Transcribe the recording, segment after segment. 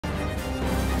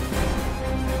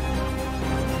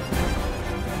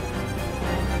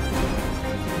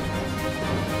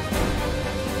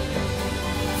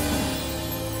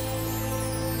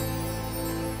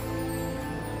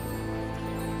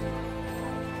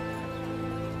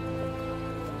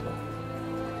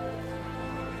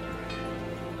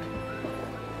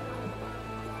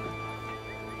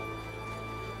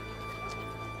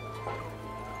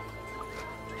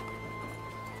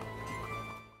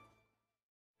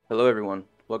Hello, everyone.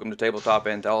 Welcome to Tabletop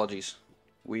Anthologies.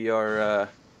 We're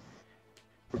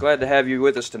glad to have you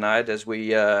with us tonight as we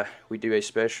do a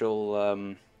special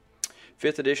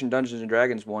 5th edition Dungeons and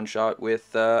Dragons one shot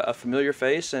with a familiar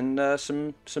face and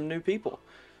some new people.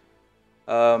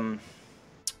 My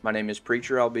name is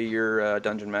Preacher. I'll be your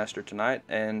dungeon master tonight,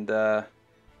 and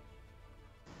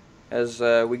as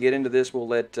we get into this, we'll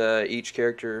let each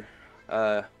character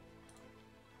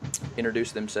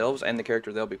introduce themselves and the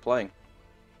character they'll be playing.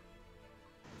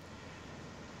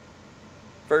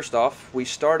 First off, we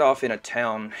start off in a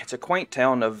town. It's a quaint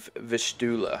town of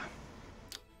Vistula.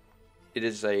 It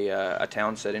is a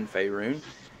town set in Faerun,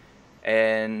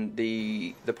 and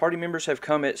the party members have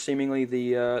come at seemingly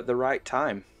the right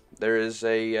time. There is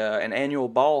an annual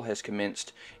ball has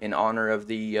commenced in honor of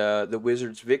the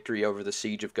wizard's victory over the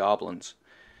siege of goblins.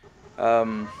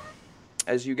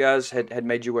 As you guys had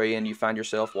made your way in, you find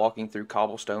yourself walking through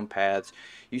cobblestone paths.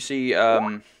 You see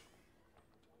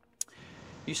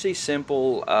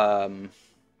simple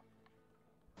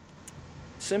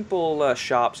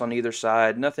shops on either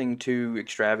side. Nothing too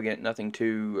extravagant, nothing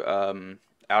too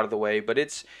out of the way. But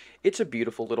it's a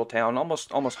beautiful little town,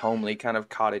 almost homely, kind of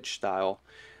cottage style.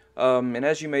 And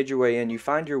as you made your way in, you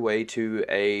find your way to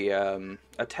a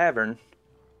tavern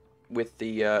with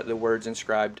the words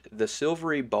inscribed "The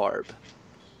Silvery Barb"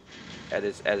 at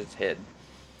its head.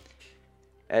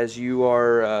 As you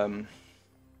are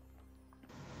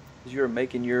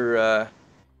making your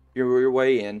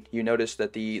way in, you notice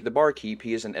that the barkeep,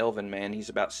 he is an elven man. He's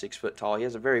about 6 foot tall. He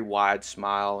has a very wide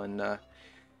smile, and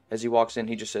as he walks in,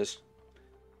 he just says,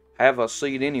 "Have a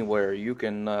seat anywhere. You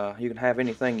can have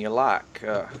anything you like."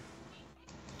 And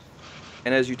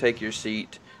as you take your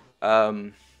seat,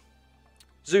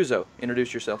 Zuzo,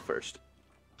 introduce yourself first.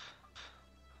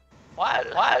 Well,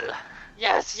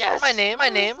 yes. My name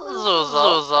is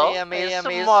Zuzo. I am a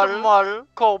small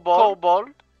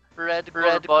kobold, red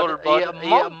kobold, a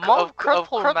monk of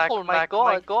Cripple, my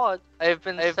god. I've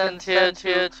been sent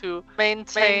here to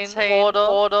maintain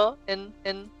order and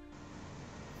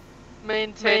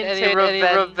maintain any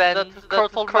revenge that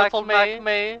Cripple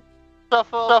may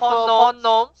suffer upon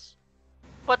gnomes.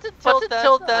 But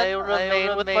until then, I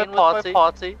remain with my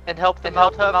party and help them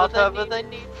out however they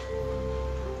need.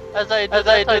 As I do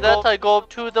that, I go up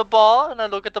to the bar and I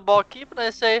look at the barkeep and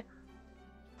I say,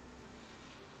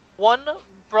 "One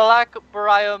black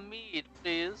briar mead,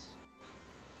 please."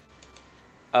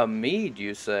 A mead,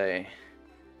 you say?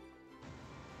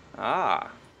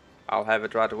 Ah, I'll have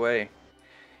it right away.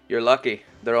 You're lucky.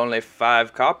 They're only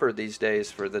 5 copper these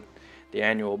days for the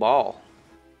annual ball.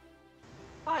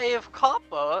 5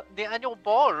 copper? The annual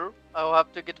ball? I'll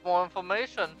have to get more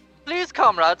information. Please,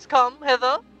 comrades, come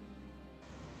hither.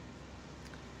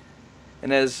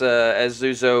 And as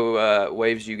Zuzo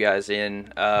waves you guys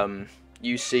in,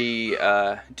 you see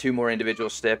 2 more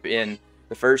individuals step in.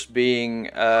 The first being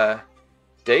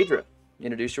Daedra.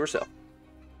 Introduce yourself.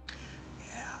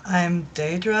 I'm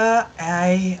Daedra.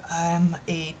 I am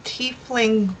a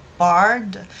tiefling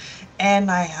bard, and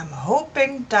I am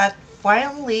hoping that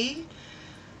finally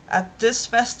at this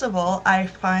festival I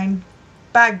find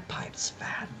bagpipes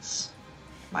fans.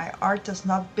 My art has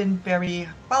not been very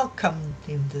welcomed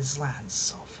in this land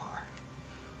so far.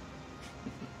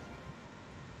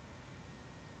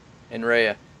 And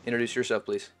Rhea, introduce yourself,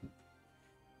 please.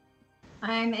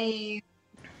 I'm a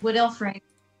wood elf ranger.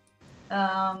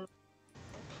 Have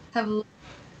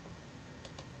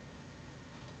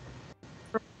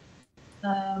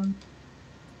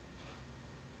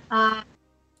I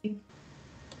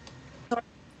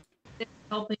started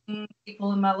helping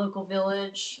people in my local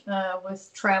village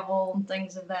with travel and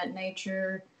things of that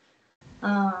nature.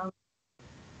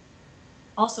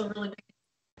 Also really big at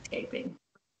escaping.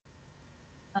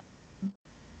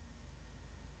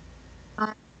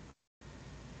 I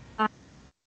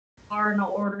are and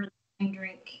order and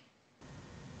drink.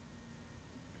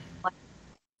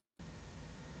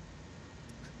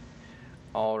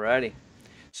 Alrighty.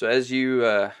 So as you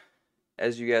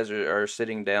guys are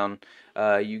sitting down,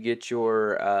 you get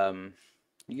your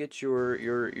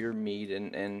meat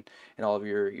and all of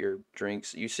your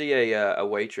drinks. You see a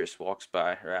waitress walks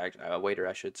by, or a waiter,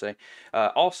 I should say.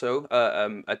 Also,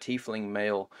 a tiefling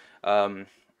male, and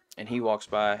he walks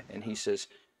by and he says,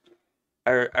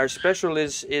 "Our special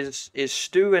is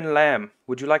stew and lamb.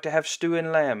 Would you like to have stew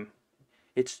and lamb?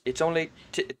 It's only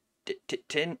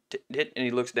 10." And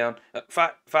he looks down.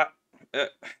 Five.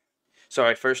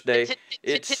 Sorry, first day.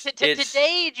 It's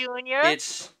today, Junior.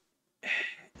 It's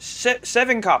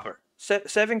 7 copper.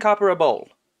 7 copper a bowl.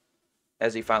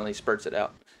 As he finally spurts it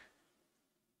out.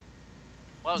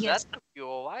 Well, Yes. that took you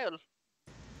a while.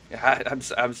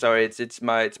 I'm sorry. It's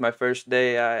my first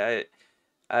day.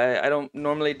 I don't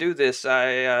normally do this.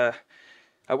 I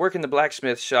work in the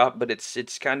blacksmith shop, but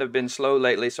it's kind of been slow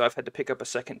lately, so I've had to pick up a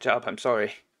second job. I'm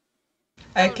sorry.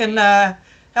 I Tell can me.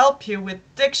 help you with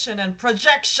diction and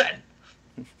projection.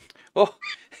 Oh,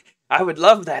 I would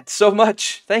love that so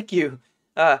much. Thank you.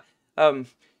 Uh, um,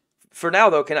 for now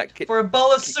though, For a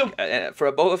bowl of soup. for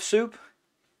a bowl of soup?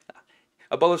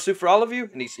 A bowl of soup for all of you?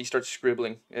 And he starts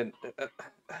scribbling. And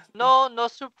No, no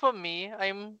soup for me.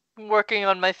 I'm working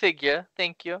on my figure.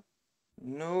 Thank you.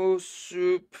 no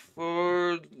soup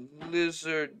for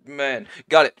lizard man.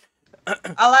 Got it.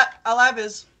 I'll have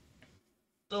his.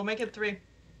 So make it 3.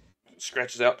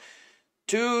 Scratches out.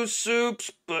 2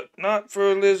 soups, but not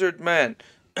for lizard man.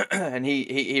 And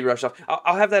he rushed off.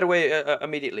 I'll have that away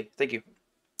immediately. Thank you.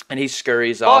 And he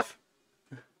scurries Bark, off.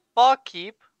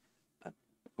 barkeep.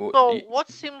 W- So, y- what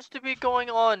seems to be going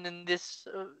on in this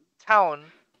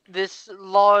town? This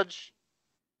large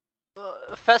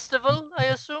festival, I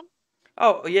assume?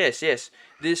 Oh yes, yes.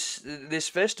 This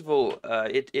festival,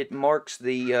 it marks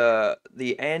the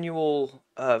annual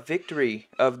victory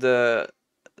of the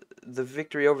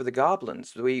victory over the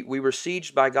goblins. We were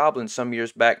sieged by goblins some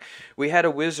years back. We had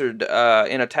a wizard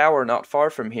in a tower not far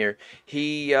from here.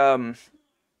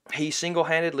 He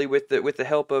single-handedly, with the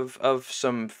help of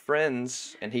some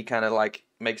friends, and he kind of like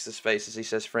makes this face as he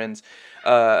says friends,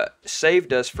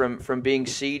 saved us from being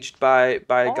sieged by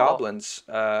Oh, goblins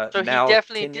so he now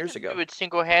definitely 10 years didn't ago. do it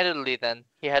single-handedly then.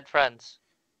 He had friends.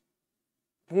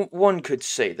 One could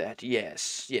say that,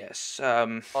 yes, yes.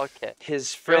 Okay.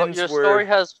 His Your friends your story were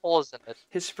has holes in it.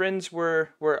 his friends were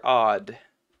odd,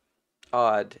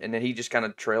 and then he just kind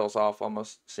of trails off,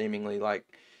 almost seemingly like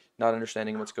not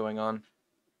understanding what's going on.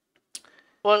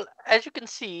 Well, as you can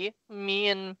see, me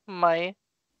and my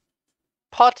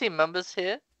party members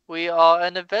here, we are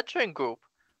an adventuring group.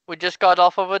 We just got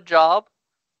off of a job.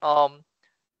 Um,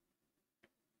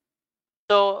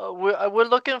 so we're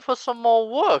looking for some more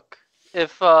work.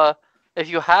 If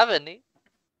you have any.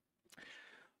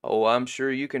 Oh, I'm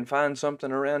sure you can find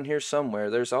something around here somewhere.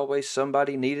 There's always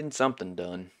somebody needing something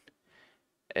done.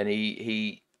 And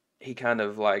he kind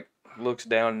of like looks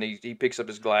down and he picks up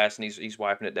his glass and he's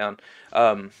wiping it down.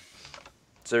 Um,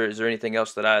 is there anything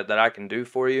else that I can do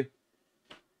for you?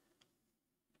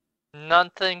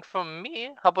 Nothing from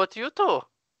me. How about you two?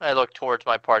 I look towards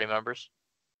my party members.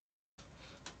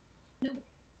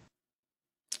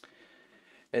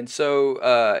 And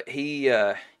so he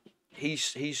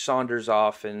saunters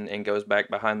off and goes back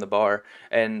behind the bar.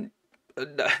 And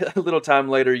a little time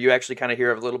later, you actually kind of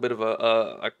hear a little bit of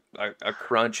a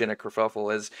crunch and a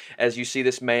kerfuffle as you see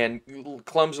this man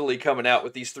clumsily coming out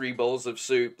with these 3 bowls of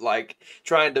soup, like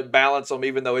trying to balance them,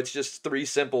 even though it's just 3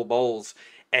 simple bowls.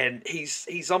 And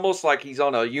he's almost like he's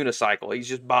on a unicycle. He's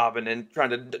just bobbing and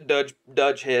trying to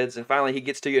dodge heads. And finally, he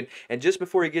gets to you. And just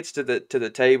before he gets to the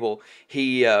table,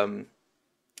 he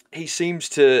seems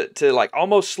to like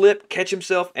almost slip, catch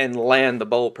himself, and land the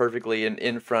bowl perfectly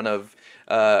in front of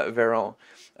Veron.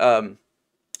 Um,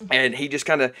 and he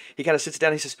kind of sits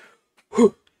down. And he says,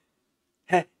 "Whew,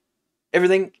 hey,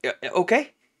 everything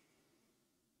okay?"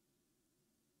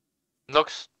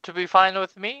 Looks to be fine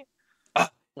with me. Uh,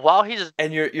 While he's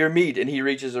and your meat. And he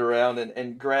reaches around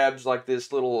and grabs like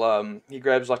this little he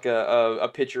grabs like a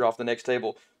pitcher off the next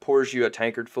table, pours you a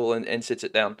tankard full, and sits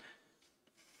it down.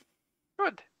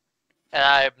 good, and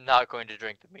I'm not going to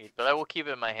drink the meat, but I will keep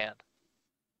it in my hand.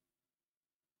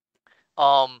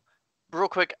 Um, real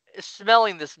quick,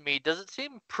 smelling this meat, does it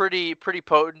seem pretty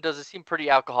potent? Does it seem pretty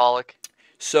alcoholic?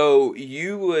 So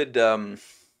you would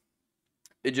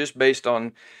it just based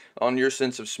on your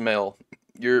sense of smell,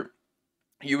 you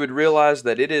would realize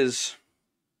that it is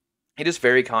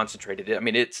very concentrated. I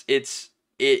mean,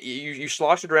 you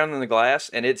slosh it around in the glass,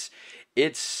 and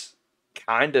it's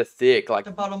kind of thick. Like,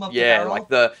 The bottom of the yeah, like barrel.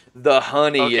 the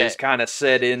honey is Okay, kind of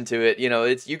set into it.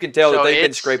 It's you can tell that so they've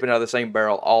been it's scraping out of the same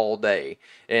barrel all day,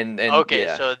 and okay. yeah.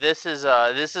 So this is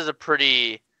a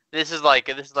pretty this is like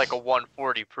a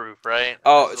 140 proof, right?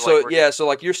 This Oh, is like so we're yeah, so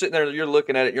like you're sitting there, you're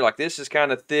looking at it, you're like, this is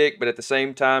kind of thick, but at the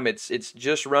same time, it's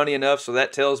just runny enough. So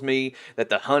that tells me that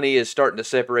the honey is starting to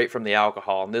separate from the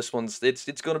alcohol, and this one's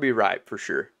it's going to be ripe for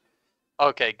sure.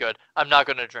 okay. Good. I'm not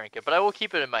gonna drink it, but I will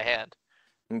keep it in my hand.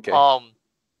 Okay. Um,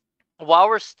 while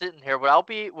we're sitting here, would I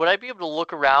be able to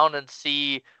look around and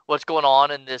see what's going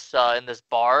on in this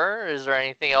bar? Is there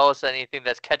anything else, anything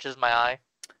that catches my eye?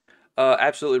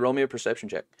 Absolutely. Roll me a perception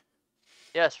check.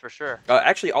 Yes, for sure.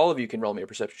 Actually, all of you can roll me a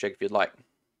perception check if you'd like.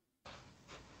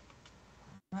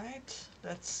 Right.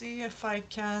 Let's see if I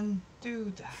can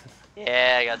do that.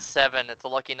 Yeah, I got 7. It's a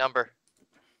lucky number.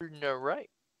 No, right.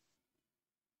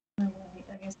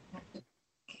 I guess.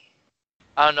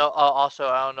 I don't know. Also,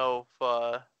 I don't know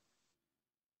if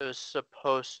it was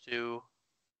supposed to.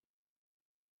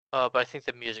 But I think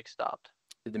the music stopped.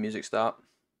 Did the music stop?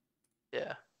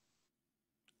 Yeah.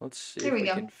 Let's see There if we we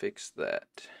go. can fix that.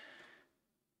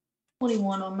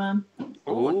 21 on mine.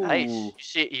 Oh, nice. Ooh.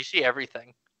 You see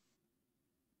everything.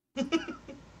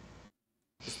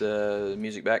 Is the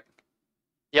music back?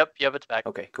 Yep, it's back.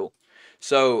 Okay, cool.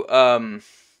 So,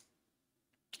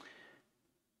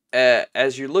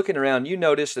 as you're looking around, you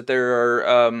notice that there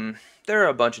are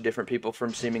a bunch of different people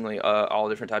from seemingly all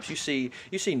different types. You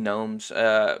see gnomes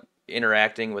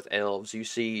interacting with elves. You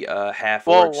see half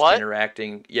Whoa, orcs what?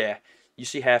 interacting. Yeah, you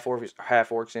see half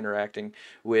orcs interacting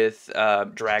with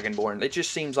dragonborn. It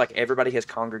just seems like everybody has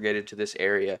congregated to this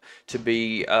area to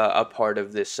be a part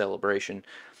of this celebration.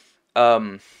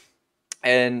 Um,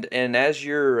 and as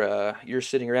you're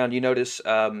sitting around, you notice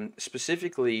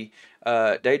specifically,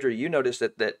 Daedra, you notice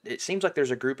that it seems like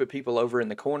there's a group of people over in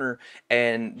the corner,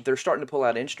 and they're starting to pull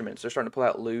out instruments. They're starting to pull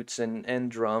out lutes and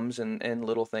drums and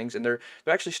little things, and they're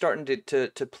actually starting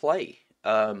to play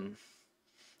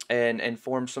and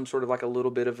form some sort of like a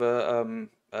little bit of a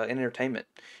entertainment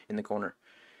in the corner.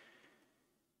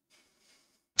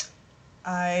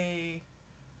 I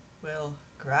will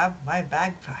grab my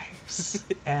bagpipes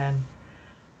and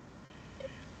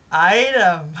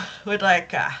item with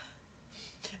like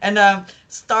and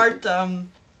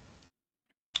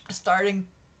starting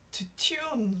to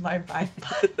tune my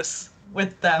bagpipes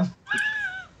with them.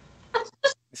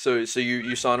 So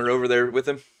you saunter over there with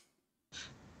them.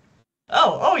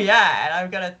 Oh yeah, and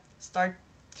I'm gonna start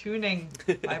tuning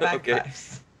my Okay.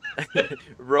 bagpipes.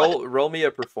 roll me a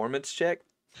performance check.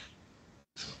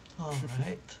 All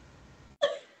right.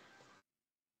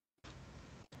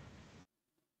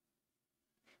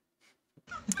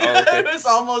 Oh, okay. It was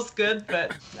almost good,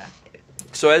 but nah.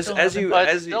 So as Still as haven't- you But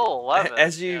it's as you still 11.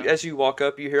 as you walk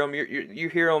up, you hear them. You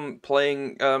hear them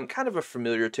playing kind of a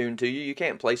familiar tune to you. You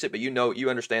can't place it, but you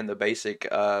understand the basic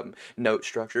note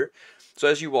structure. So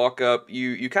as you walk up,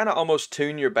 you kind of almost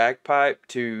tune your bagpipe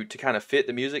to kind of fit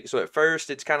the music. So at first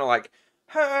it's kind of like,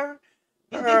 "Ha,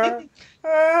 ha, ha,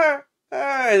 ha,"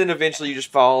 and then eventually you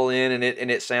just fall in, and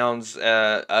it sounds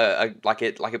like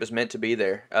it was meant to be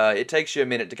there. It takes you a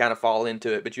minute to kind of fall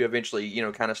into it, but you eventually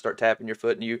kind of start tapping your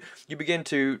foot, and you begin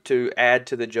to add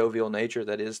to the jovial nature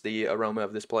that is the aroma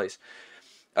of this place.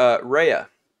 Rhea,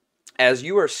 as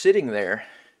you are sitting there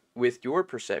with your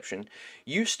perception,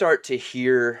 you start to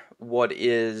hear what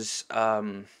is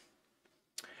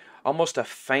almost a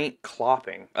faint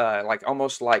clopping, like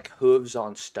almost like hooves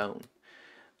on stone.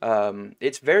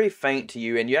 It's very faint to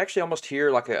you, and you actually almost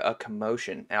hear like a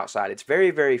commotion outside. It's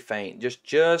very, very faint,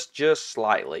 just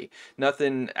slightly.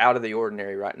 Nothing out of the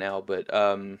ordinary right now, but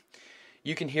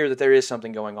you can hear that there is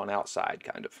something going on outside,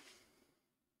 kind of.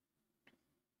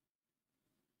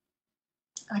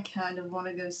 I kind of want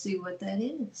to go see what that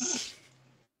is.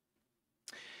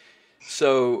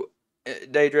 So,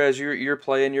 Daedra, as you're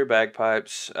playing your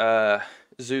bagpipes,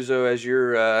 Zuzo, as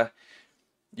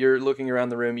you're looking around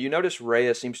the room, you notice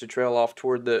Rhea seems to trail off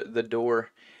toward the door,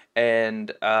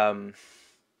 and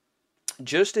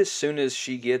just as soon as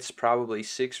she gets probably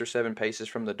 6 or 7 paces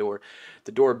from the door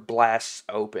blasts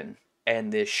open,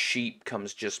 and this sheep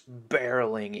comes just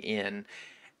barreling in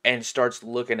and starts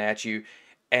looking at you.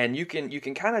 And you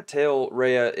can kind of tell,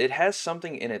 Rhea, it has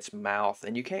something in its mouth,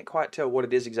 and you can't quite tell what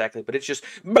it is exactly, but it's just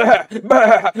bah,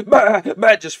 bah, bah,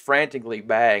 bah, just frantically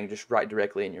bang, just right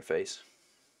directly in your face.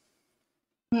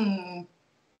 Hmm.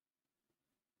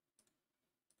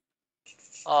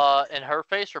 In her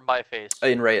face or my face?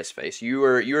 In Rhea's face. You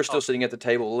are still Oh. sitting at the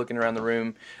table looking around the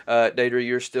room. Daedra,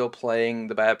 you're still playing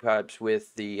the bagpipes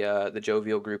with the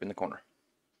jovial group in the corner.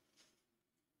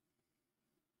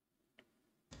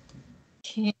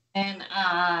 Can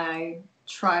I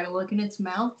try to look in its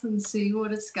mouth and see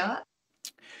what it's got?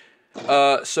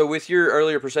 So with your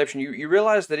earlier perception, you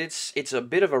realize that it's a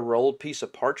bit of a rolled piece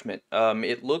of parchment.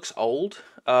 It looks old,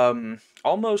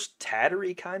 almost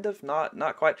tattery, kind of,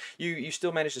 not quite. You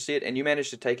still manage to see it, and you manage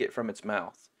to take it from its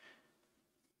mouth.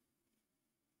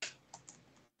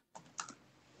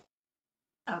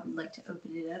 I would like to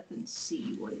open it up and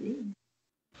see what it is.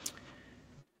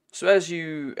 So as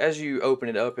you open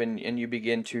it up and you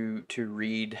begin to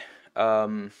read,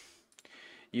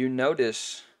 you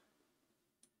notice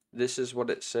this is what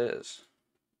it says.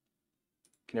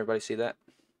 Can everybody see that?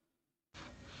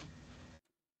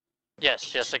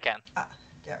 Yes, I can.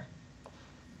 There.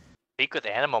 Speak with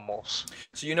animals.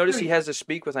 So you notice he has a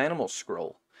Speak with Animals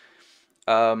scroll.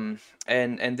 And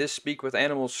this Speak with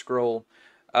Animals scroll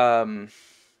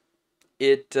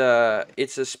It's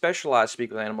a specialized speak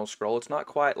with animal scroll. It's not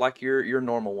quite like your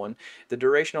normal one. The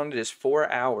duration on it is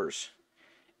 4 hours,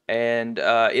 and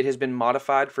it has been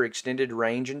modified for extended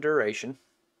range and duration.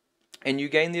 And you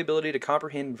gain the ability to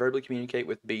comprehend and verbally communicate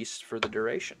with beasts for the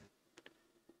duration.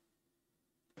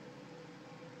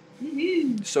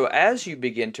 So as you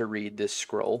begin to read this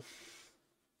scroll,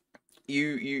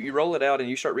 you roll it out and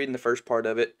you start reading the first part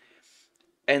of it,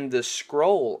 and the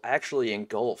scroll actually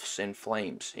engulfs in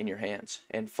flames in your hands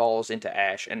and falls into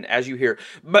ash. And as you hear,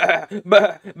 bah,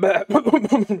 bah, bah,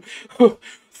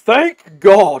 thank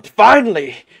God,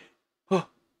 finally.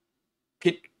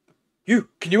 Can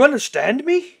you understand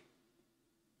me?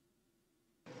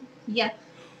 Yeah.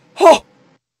 Oh,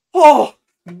 oh,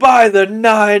 by the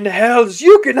 9 hells,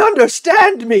 you can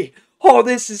understand me! Oh,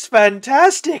 this is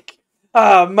fantastic!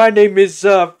 My name is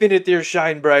Finithir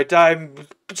Shinebright. I'm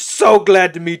so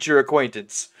glad to meet your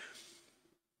acquaintance.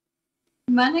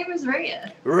 My name is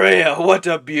Rhea. Rhea, what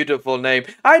a beautiful name.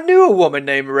 I knew a woman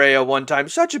named Rhea one time.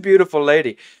 Such a beautiful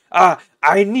lady.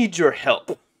 I need your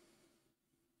help.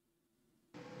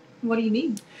 What do you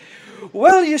need?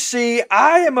 Well, you see,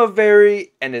 I am a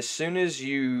very... And as soon as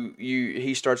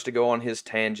he starts to go on his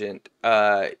tangent,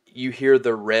 you hear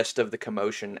the rest of the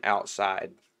commotion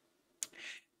outside.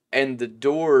 And the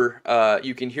door,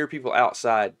 you can hear people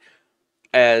outside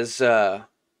as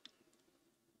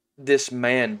this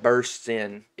man bursts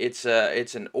in. It's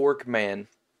an orc man,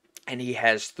 and he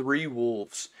has 3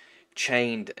 wolves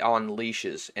chained on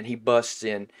leashes, and he busts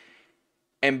in.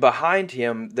 And behind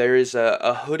him, there is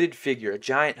a hooded figure, a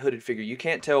giant hooded figure. You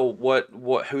can't tell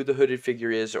who the hooded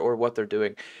figure is or what they're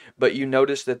doing, but you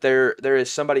notice that there is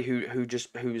somebody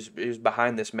who's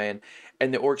behind this man,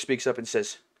 and the orc speaks up and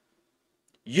says,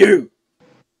 "You,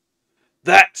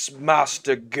 that's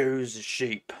Master Goo's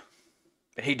sheep.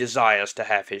 He desires to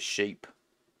have his sheep."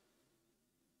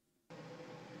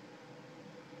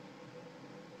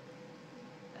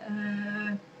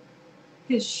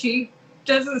 His sheep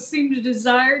doesn't seem to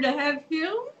desire to have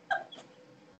him.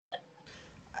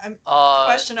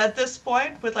 Question, at this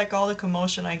point, with like all the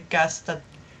commotion, I guess the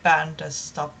band has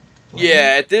stopped playing.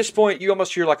 Yeah, at this point, you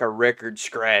almost hear like a record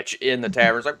scratch in the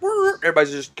tavern. It's like, everybody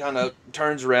just kind of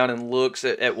turns around and looks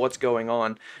at what's going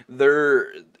on.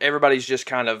 Everybody's just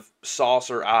kind of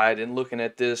saucer-eyed and looking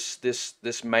at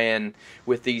this man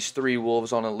with these 3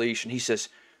 wolves on a leash, and he says,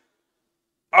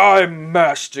 "I'm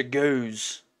Master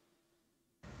Goose,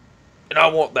 and I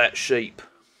want that sheep."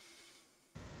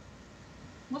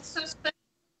 What's so special?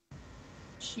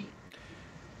 Sheep.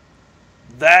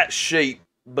 "That sheep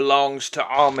belongs to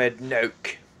Ahmed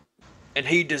Noak, and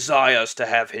he desires to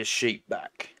have his sheep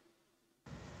back."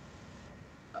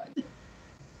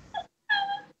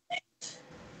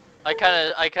 I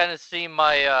kind of see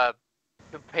my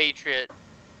compatriot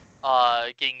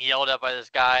getting yelled at by this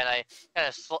guy, and I kind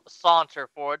of saunter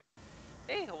forward.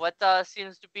 Hey, what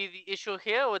seems to be the issue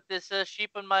here with this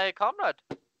sheep and my comrade?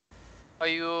 Are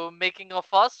you making a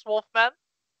fuss, Wolfman?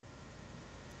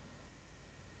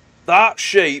 "That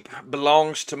sheep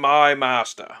belongs to my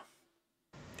master,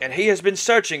 and he has been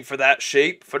searching for that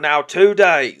sheep for now 2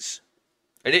 days,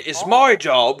 and it is my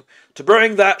job to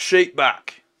bring that sheep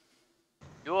back."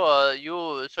 So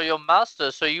your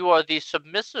master, so you are the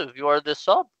submissive, you are the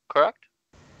sub, correct?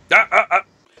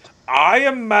 I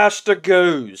am Master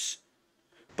Goose,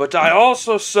 but I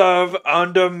also serve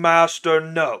under Master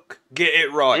Nook. Get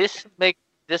it right.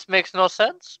 This makes no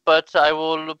sense, but I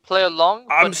will play along.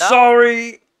 I'm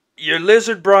sorry, your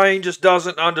lizard brain just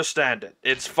doesn't understand it.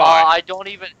 It's fine. I don't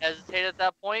even hesitate at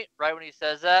that point. Right when he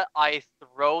says that, I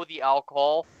throw the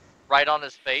alcohol right on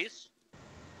his face.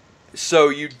 So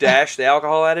you dash the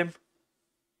alcohol at him?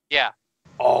 Yeah.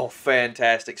 Oh,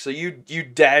 fantastic. So you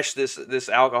dash this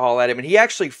alcohol at him, and he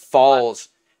actually falls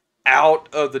out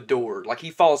of the door. Like,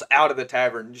 he falls out of the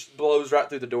tavern, just blows right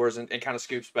through the doors and kind of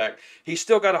scoops back. He's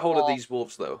still got a hold of these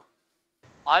wolves, though.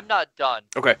 I'm not done.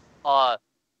 Okay.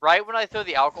 Right when I throw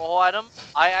the alcohol at him,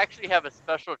 I actually have a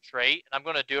special trait, and I'm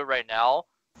going to do it right now,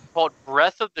 called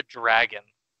Breath of the Dragon.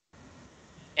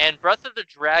 And Breath of the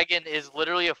Dragon is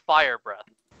literally a fire breath.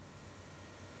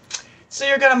 So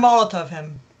you're gonna Molotov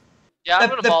him. Yeah, I'm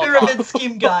gonna the Molotov. pyramid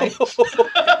scheme guy.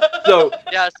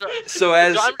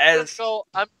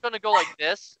 I'm gonna go like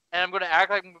this, and I'm gonna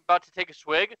act like I'm about to take a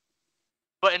swig,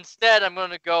 but instead I'm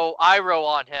gonna go Iroh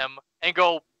on him and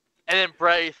go, and then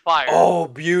breathe fire. Oh,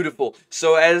 beautiful.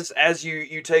 So as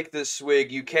you take this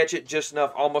swig, you catch it just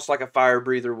enough, almost like a fire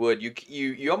breather would.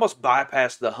 You almost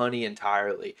bypass the honey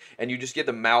entirely, and you just get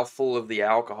the mouthful of the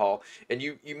alcohol, and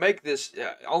you make this.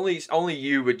 Only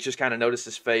you would just kind of notice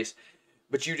his face,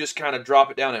 but you just kind of drop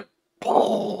it down and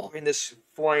and this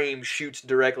flame shoots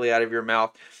directly out of your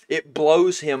mouth. It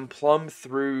blows him plumb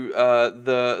through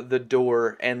the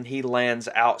door, and he lands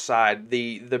outside.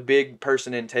 The big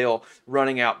person in tail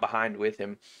running out behind with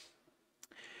him.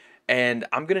 And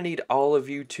I'm gonna need all of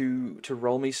you to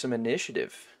roll me some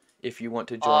initiative if you want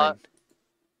to join.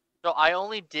 So I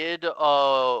only did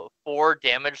 4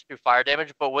 damage through fire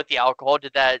damage, but with the alcohol,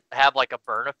 did that have like a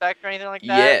burn effect or anything like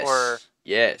that? Yes. Or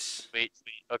Yes. sweet.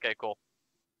 Okay, cool.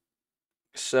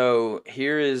 So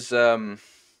here is I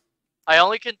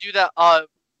only can do that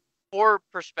for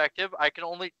perspective, I can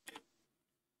only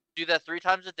do that 3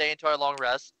 times a day until I long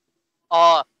rest.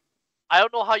 I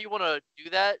don't know how you want to do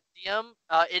that, DM.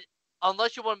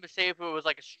 Unless you want to say if it was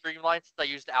like a streamline since I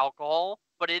used alcohol,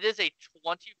 but it is a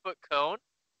 20-foot cone.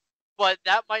 But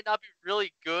that might not be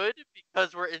really good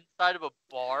because we're inside of a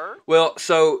bar. Well,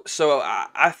 so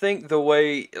I think the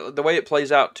way it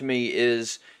plays out to me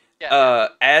is,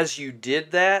 as you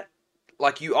did that,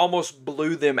 like you almost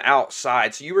blew them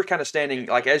outside. So you were kind of standing,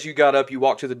 like as you got up, you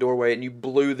walked to the doorway and you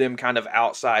blew them kind of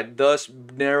outside, thus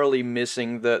narrowly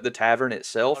missing the tavern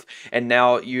itself. Okay. And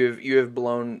now you have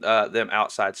blown them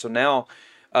outside. So now,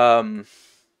 let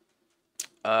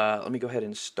me go ahead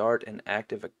and start an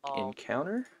active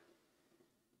encounter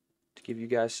to give you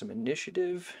guys some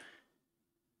initiative.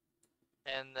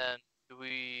 And then do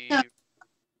we?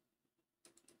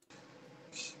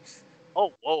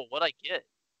 Oh, whoa! What'd I get?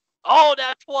 Oh,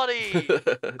 that 20.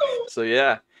 So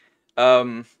yeah.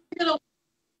 So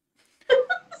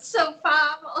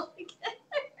 5 altogether.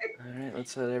 All right,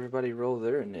 let's let everybody roll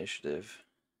their initiative.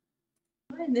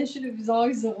 My initiative is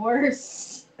always the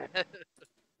worst.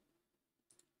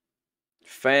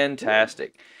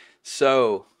 Fantastic.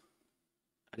 So,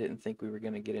 I didn't think we were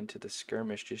going to get into the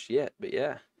skirmish just yet, but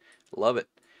yeah, love it.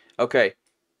 Okay,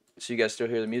 so you guys still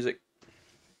hear the music?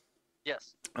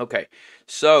 Yes. Okay,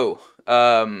 so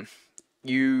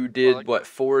you did what,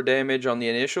 4 damage on the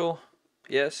initial?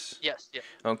 Yes. Yes. Yeah.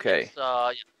 Okay.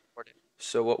 Yeah, 4 damage.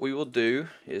 So what we will do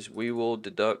is we will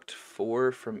deduct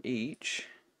 4 from each.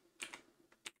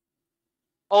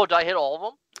 Oh, did I hit all of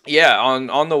them? Yeah,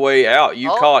 on the way out, you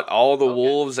caught all the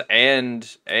wolves and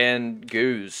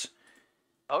goose.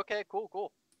 Okay,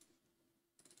 cool.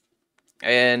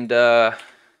 And I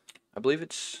believe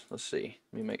it's, let's see,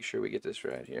 let me make sure we get this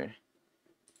right here.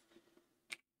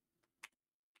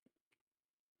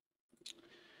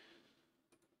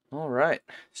 All right,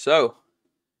 so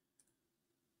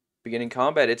beginning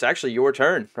combat. It's actually your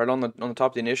turn, right on the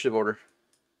top of the initiative order.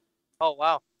 Oh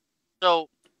wow. So,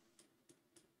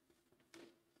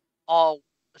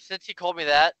 since he called me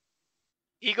that,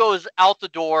 he goes out the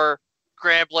door,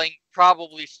 scrambling,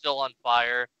 probably still on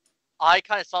fire. I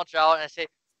kind of saunter out and I say,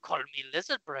 "Call me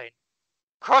lizard brain.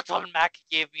 Kurtulmak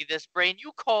gave me this brain.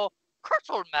 You call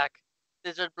Kurtulmak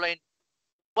lizard brain.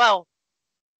 Well,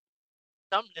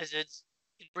 some lizards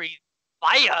can breathe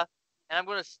fire." And I'm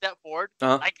going to step forward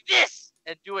like this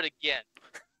and do it again.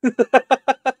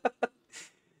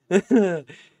 And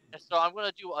so I'm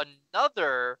going to do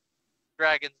another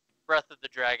Dragon's Breath of the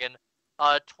Dragon,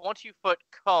 20-foot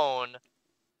cone,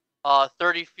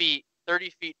 30 feet, 20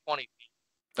 feet.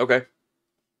 Okay.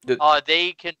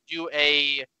 They can do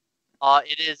a,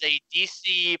 it is a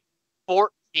DC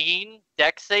 14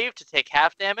 deck save to take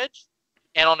half damage,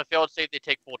 and on a failed save they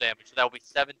take full damage. So that will be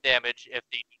 7 damage if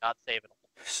they do not save at all.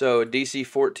 So DC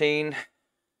 14.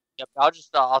 Yep, I'll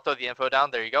throw the info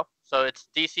down. There you go. So it's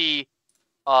DC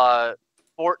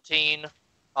 14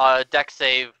 deck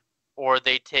save, or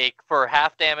they take for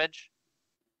half damage,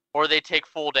 or they take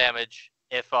full damage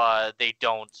if they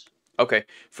don't. Okay,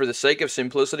 for the sake of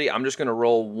simplicity, I'm just gonna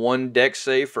roll 1 deck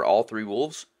save for all 3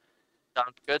 wolves.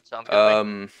 Sounds good.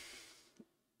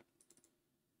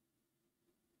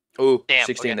 Oh, damn,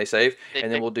 16 okay. they save,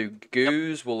 and then we'll do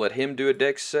Goose. Yep. We'll let him do a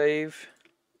deck save.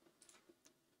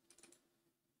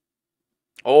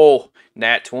 Oh,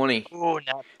 nat 20. Ooh,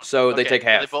 nat. So they take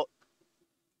half.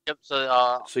 Yep. So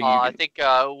I think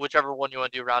whichever one you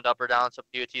want to do, round up or down. It's up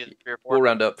to you. It's either 3 or 4. We'll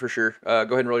round up for sure. Go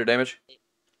ahead and roll your damage.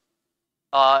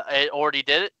 It already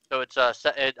did it. So it's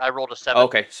I rolled a 7.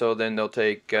 Okay, so then they'll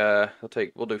take.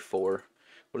 We'll do 4.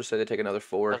 We'll just say they take another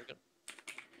 4.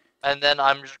 And then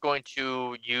I'm just going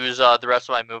to use the rest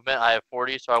of my movement. I have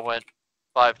 40, so I went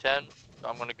 5, 10. So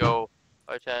I'm going to go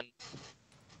 5, 10,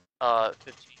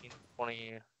 15,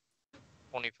 20,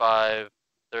 25,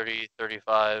 30,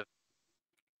 35,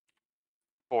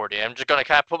 40. I'm just going to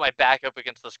kind of put my back up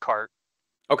against this cart.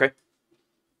 Okay.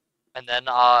 And then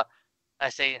I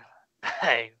say,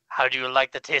 "Hey, how do you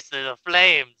like the taste of the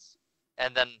flames?"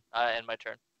 And then I end my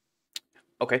turn.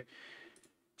 Okay.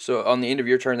 So on the end of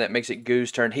your turn, that makes it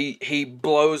Goo's turn. He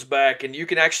blows back, and you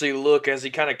can actually look as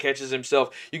he kind of catches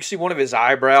himself. You can see one of his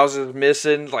eyebrows is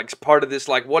missing, like part of this,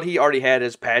 like what he already had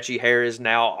as patchy hair is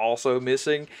now also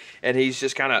missing, and he's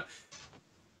just kind of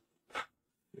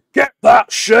get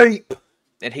that shape.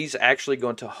 And he's actually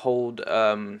going to hold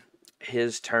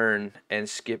his turn and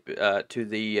skip to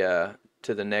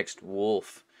the next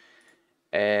wolf,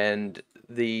 and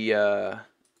the.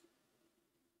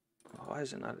 Why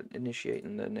is it not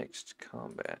initiating the next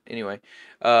combat? Anyway,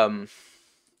 it's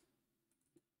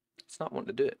not wanting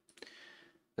to do it.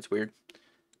 That's weird. I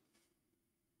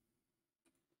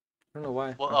don't know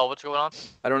why. Well, what's going on?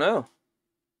 I don't know.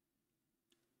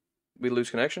 We lose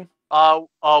connection?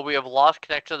 We have lost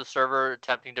connection to the server,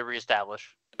 attempting to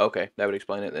reestablish. Okay, that would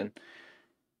explain it then.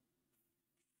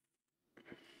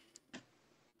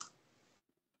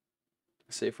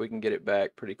 Let's see if we can get it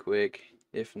back pretty quick.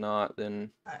 If not,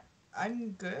 then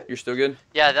I'm good. you're still good?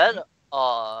 Yeah, that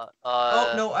Oh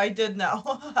no, I did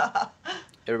now.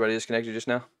 Everybody disconnected just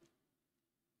now?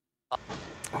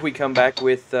 We come back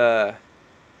with a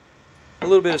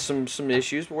little bit of some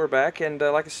issues, but we're back, and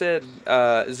like I said,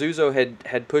 Zuzo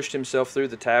had pushed himself through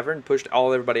the tavern, pushed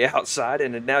everybody outside,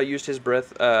 and had now used his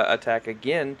breath attack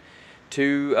again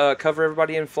to cover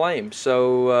everybody in flame.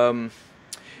 So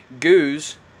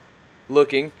Goose,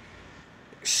 looking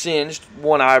singed,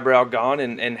 one eyebrow gone,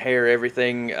 and hair,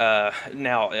 everything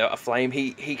now aflame.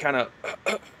 He kind of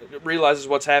realizes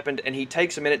what's happened, and he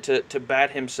takes a minute to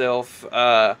bat himself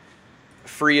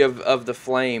free of the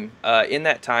flame. In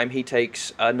that time, he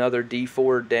takes another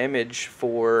D4 damage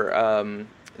for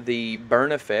the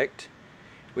burn effect,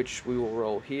 which we will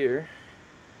roll here.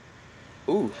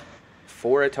 Ooh,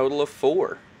 for a total of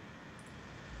 4.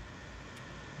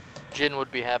 Jin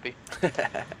would be happy.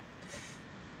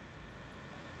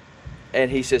 And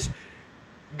he says,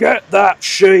 "Get that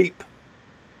sheep."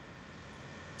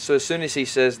 So as soon as he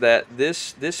says that,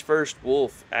 this first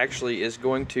wolf actually is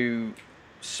going to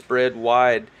spread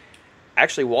wide,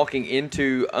 actually walking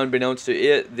into, unbeknownst to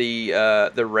it,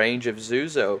 the range of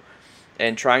Zuzo,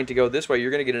 and trying to go this way.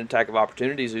 You're going to get an attack of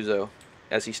opportunity, Zuzo,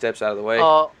 as he steps out of the way.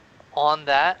 On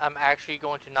that, I'm actually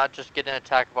going to not just get an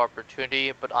attack of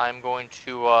opportunity, but I'm going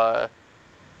to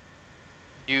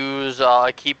use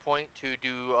a key point to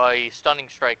do a stunning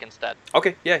strike instead.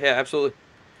 Okay, yeah, absolutely.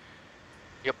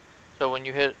 Yep. So when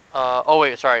you hit, oh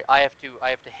wait, sorry, I have to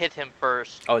hit him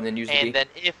first. Oh, and then use the key. And then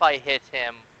if I hit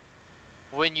him,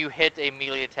 when you hit a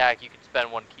melee attack, you can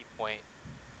spend 1 key point,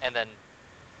 and then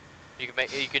you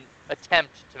can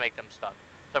attempt to make them stun.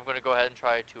 So I'm going to go ahead and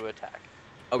try to attack.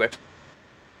 Okay.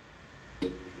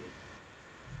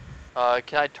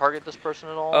 Can I target this person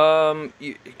at all?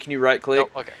 Can you right click?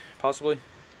 No, okay. Possibly.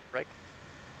 Right.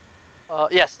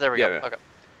 Yes, there we go. Yeah. Okay.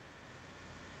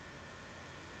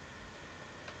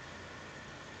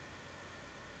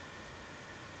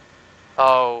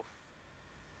 Oh.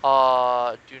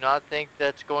 Do not think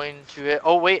that's going to hit.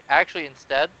 Oh wait, actually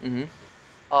instead. Mm-hmm.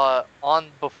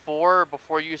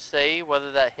 Before you say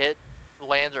whether that hit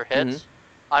lands or hits, Mm-hmm.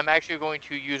 I'm actually going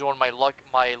to use one of my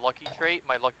lucky trait,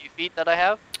 my lucky feat that I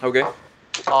have. Okay.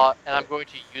 And I'm going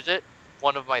to use it,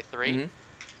 one of my 3, Mm-hmm.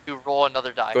 to roll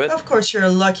another die. Go ahead. Of course, you're a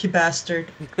lucky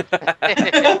bastard.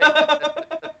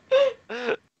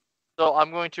 So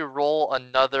I'm going to roll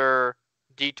another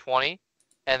d20,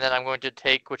 and then I'm going to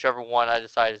take whichever one I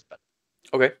decide is better.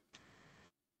 Okay.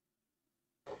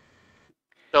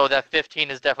 So that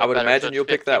 15 is definitely I would better, imagine so you'll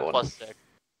pick that one. plus 6.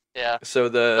 Yeah. So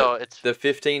it's the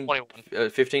 15, 21.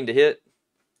 15 to hit.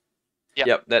 Yep.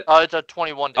 Yep. That. It's a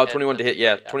 21 to hit. 21 to hit.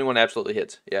 Yeah, 21 absolutely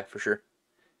hits. Yeah, for sure.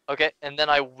 Okay, and then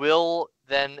I will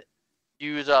then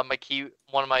use one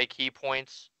of my key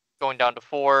points, going down to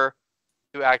 4,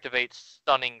 to activate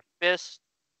Stunning Fist.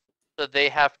 So they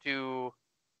have to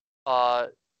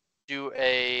do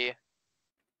a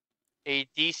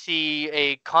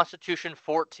Constitution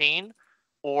 14,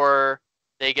 or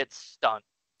they get stunned.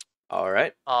 All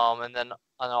right. And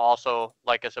also,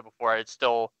 like I said before, it's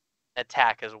still an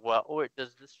attack as well. Oh wait,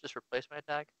 does this just replace my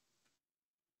attack?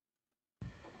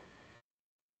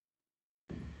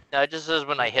 No, it just says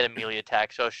when I hit a melee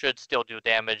attack, so it should still do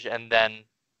damage and then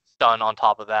stun on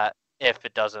top of that if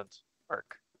it doesn't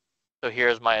work. So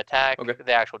here's my attack,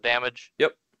 the actual damage.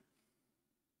 Yep.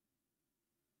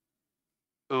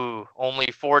 Ooh, only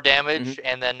 4 damage,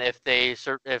 and then if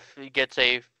it gets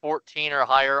a 14 or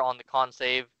higher on the con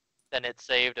save, then it's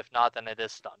saved. If not, then it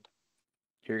is stunned.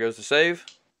 Here goes the save.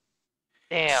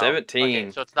 Damn. 17.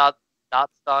 Okay, so it's not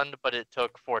stunned, but it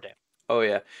took 4 damage. Oh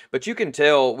yeah, but you can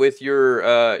tell with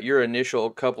your initial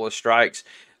couple of strikes,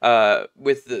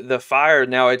 with the fire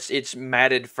now, it's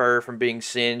matted fur from being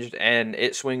singed, and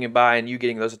it's swinging by, and you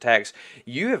getting those attacks.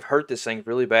 You have hurt this thing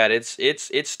really bad.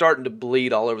 It's starting to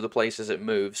bleed all over the place as it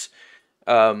moves.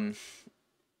 Um,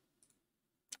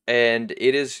 and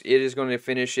it is going to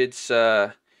finish its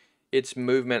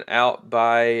movement out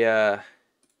by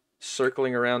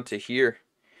circling around to here,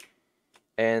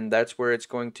 and that's where it's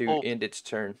going to end its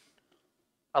turn.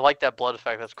 I like that blood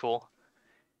effect. That's cool.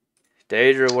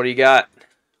 Daedra, what do you got?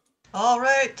 All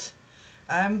right,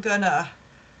 I'm gonna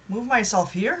move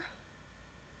myself here.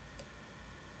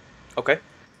 Okay.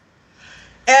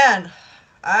 And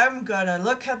I'm gonna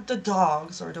look at the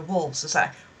dogs or the wolves and say,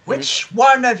 which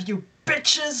one of you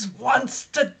bitches wants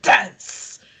to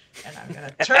dance? And I'm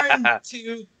gonna turn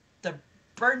to the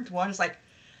burnt one. It's like,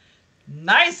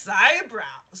 nice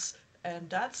eyebrows. And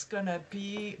that's gonna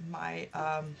be my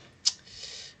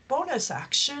bonus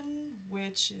action,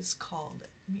 which is called,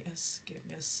 give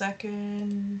me a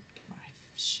second, get my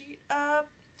sheet up,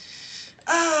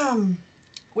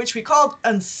 which we called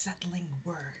unsettling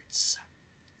words.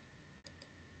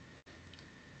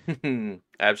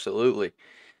 Absolutely.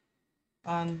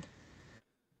 On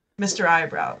Mr.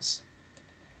 Eyebrows.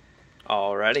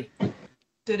 Alrighty.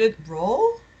 Did it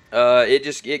roll?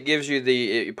 It gives you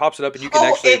it pops it up, and you can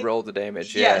actually roll the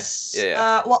damage. Yes.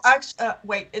 Yeah. Well, actually,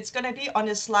 wait. It's gonna be on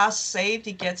his last save.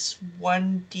 He gets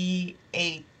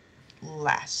 1d8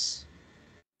 less.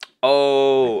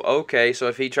 Oh, okay. So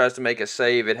if he tries to make a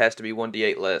save, it has to be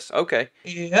 1d8 less. Okay.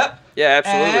 Yep. Yeah,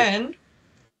 absolutely. And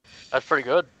that's pretty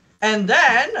good. And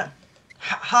then,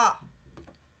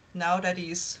 now that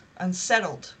he's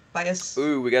unsettled by his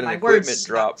we got an equipment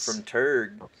drop from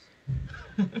Turg.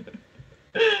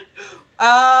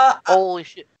 Holy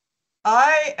shit.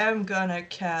 I am gonna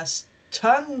cast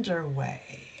Thunderwave.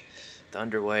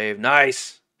 Thunderwave,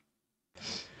 nice.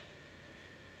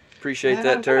 Appreciate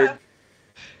that, Turg.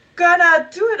 Gonna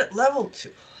do it at level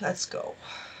 2. Let's go.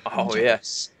 Oh,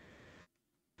 yes.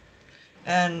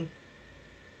 And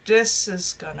this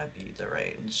is gonna be the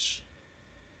range.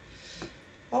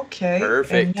 Okay.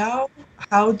 Perfect. And now,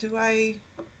 how do I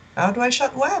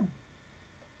shut web?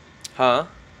 Huh?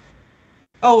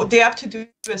 Oh, they have to do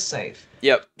a save.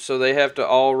 Yep. So they have to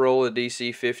all roll a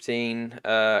DC 15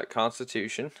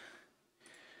 Constitution.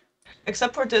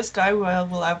 Except for this guy,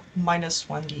 we'll have minus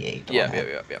 1d8.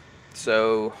 Yep.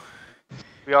 So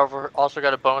we also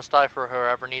got a bonus die for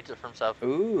whoever needs it from Sev.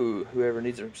 Ooh, whoever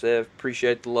needs it from Sev.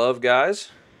 Appreciate the love, guys.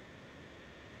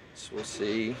 So we'll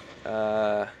see.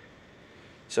 So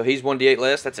he's 1d8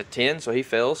 less. That's a 10, so he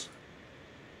fails.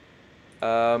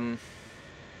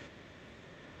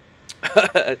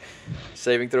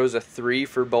 Saving throws a 3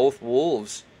 for both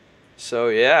wolves. So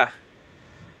yeah,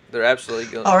 they're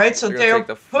absolutely going. All right, so they're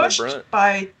pushed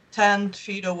by 10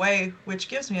 feet away, which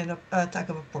gives me an attack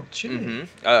of opportunity.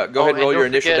 Go ahead and roll your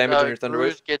initial damage on your Thunderwave.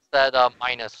 Cruz gets that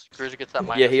minus. Cruz gets that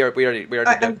minus. Yeah, we already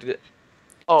deducted it.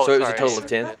 Oh, so it was a total of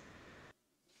 10.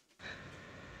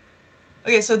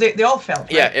 Okay, so they all failed,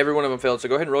 right? Yeah, every one of them failed. So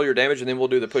go ahead and roll your damage, and then we'll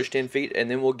do the push 10 feet, and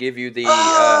then we'll give you the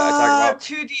attack of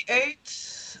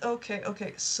 2d8.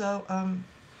 Okay. So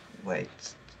wait,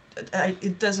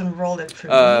 it doesn't roll it for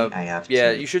me. I have to.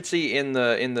 Yeah, you should see in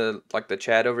the like the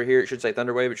chat over here. It should say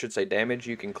Thunderwave. It should say damage.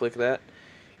 You can click that,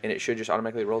 and it should just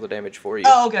automatically roll the damage for you.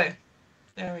 Oh, okay.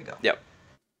 There we go. Yep.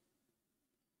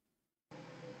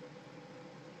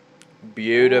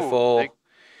 Beautiful. Ooh,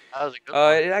 that was a good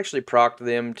one. It actually procced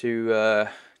them to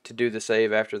do the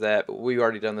save after that, but we've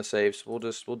already done the save, so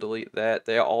we'll delete that.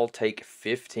 They all take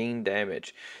 15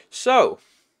 damage. So,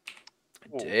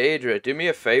 Daedra, do me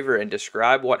a favor and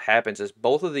describe what happens as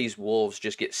both of these wolves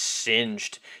just get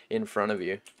singed in front of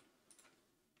you.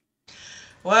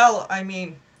 Well, I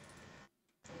mean,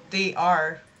 they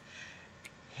are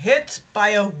hit by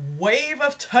a wave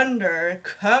of thunder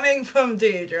coming from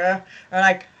Daedra. They're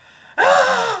like,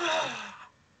 ah!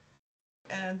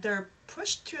 And they're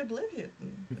pushed to oblivion.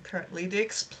 Apparently, they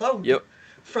explode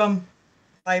from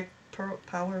my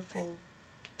powerful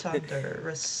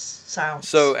thunderous sounds.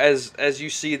 So as you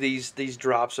see these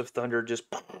drops of thunder just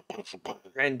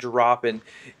and drop, and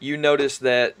you notice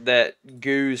that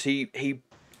Goose he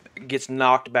gets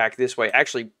knocked back this way,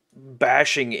 actually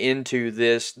bashing into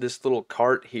this little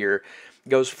cart here,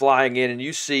 goes flying in, and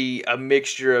you see a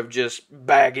mixture of just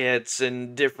baguettes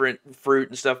and different fruit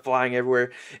and stuff flying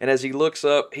everywhere. And as he looks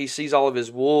up, he sees all of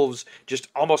his wolves just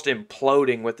almost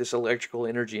imploding with this electrical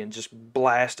energy and just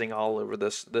blasting all over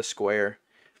the square.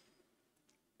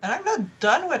 And I'm not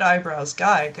done with Eyebrows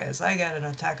Guy, because I got an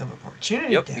attack of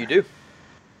opportunity. Yep, there. you do.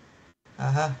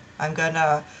 I'm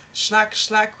gonna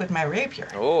slack with my rapier.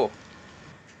 Oh.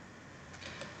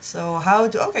 So how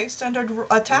do... Okay, standard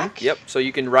attack? Yep, so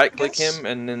you can right-click him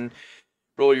and then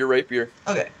roll your rapier.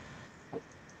 Okay.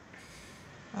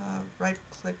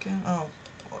 Right-clicking... Oh,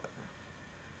 whatever.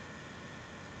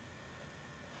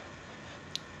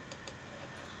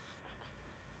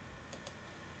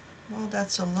 Well,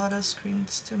 that's a lot of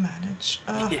screens to manage.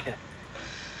 Yeah.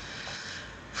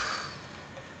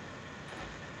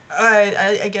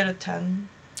 I get a 10.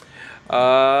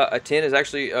 A 10 is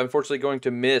actually unfortunately going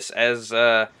to miss as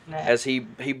he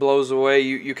blows away.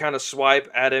 You kind of swipe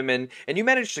at him and you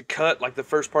manage to cut like the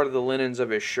first part of the linens of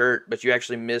his shirt, but you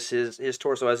actually miss his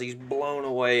torso as he's blown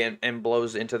away and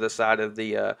blows into the side of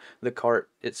the cart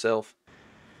itself.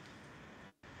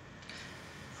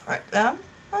 Alright, I'm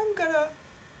gonna,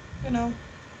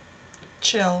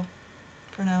 chill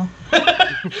for now.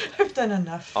 I've done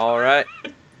enough. All right.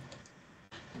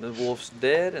 The wolf's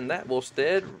dead, and that wolf's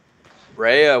dead.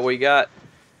 Rhea, what you got?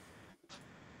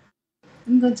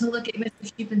 I'm going to look at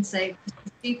Mr. Sheep and say,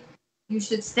 Mr. Sheep, you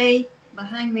should stay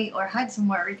behind me or hide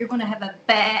somewhere, or you're going to have a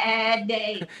bad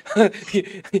day.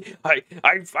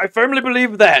 I firmly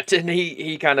believe that, and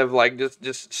he kind of like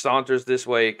just saunters this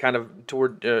way, kind of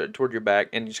toward your back,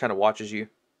 and just kind of watches you.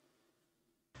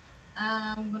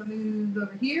 I'm going to move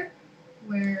over here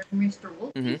where Mr.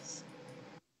 Wolf is,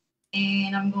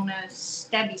 and I'm going to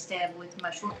stabby stab with my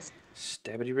short sword.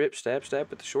 Stabbity rip, stab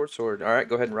with the short sword. All right,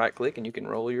 go ahead and right click, and you can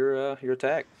roll your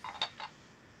attack.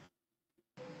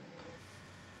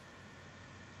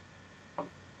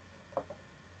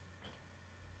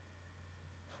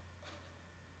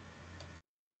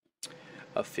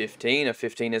 A 15. A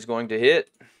 15 is going to hit.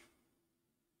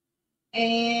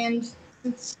 And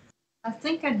since I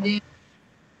think I did,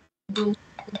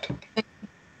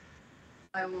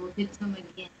 I will hit him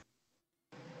again.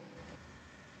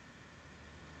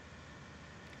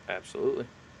 Absolutely.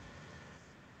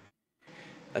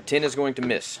 A 10 is going to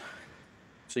miss.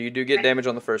 So you do get damage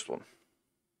on the first one.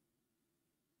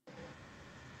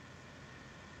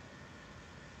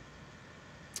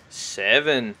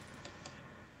 Seven.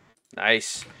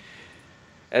 Nice.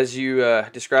 As you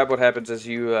describe what happens as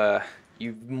you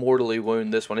mortally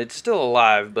wound this one. It's still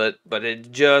alive, but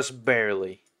it just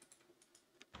barely.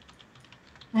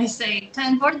 I say,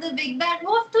 time for the big bad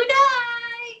wolf to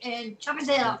die, and chop his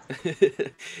head off.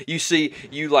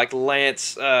 you like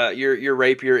lance your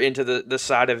rapier into the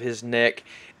side of his neck,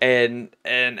 and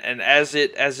as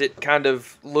it kind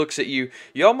of looks at you,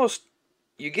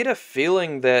 you get a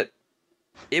feeling that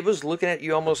it was looking at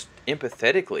you almost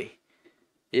empathetically.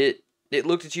 It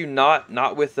looked at you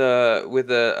not with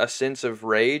a sense of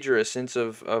rage or a sense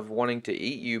of wanting to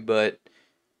eat you, but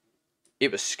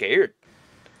it was scared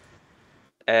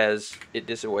as it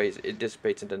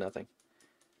dissipates into nothing.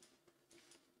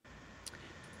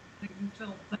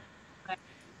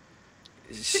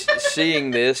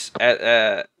 Seeing this,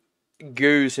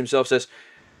 Goose himself says,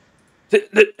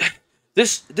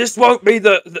 "This won't be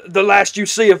the last you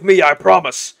see of me, I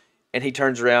promise." And he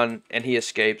turns around and he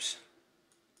escapes.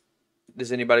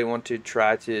 Does anybody want to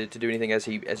try to do anything as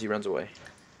he runs away?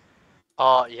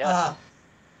 Yes.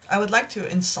 I would like to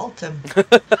insult him.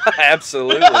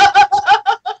 Absolutely.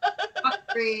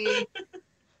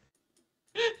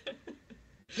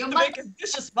 To make a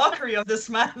vicious mockery of this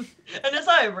man and his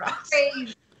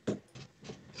eyebrows.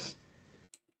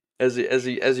 As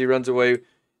he runs away,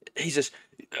 he says,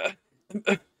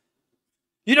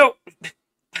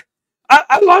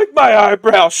 I like my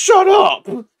eyebrows. Shut up.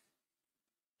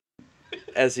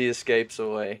 As he escapes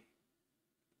away.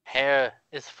 Hair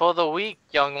is for the weak,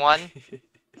 young one.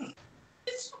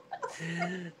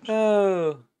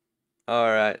 Oh.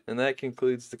 Alright, and that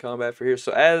concludes the combat for here.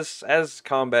 So as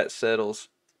combat settles,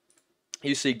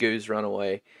 you see Goose run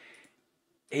away.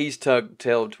 He's tucked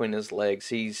tail between his legs.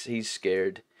 He's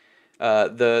scared.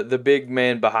 The big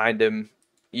man behind him,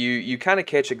 you kind of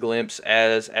catch a glimpse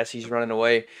as he's running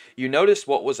away. You notice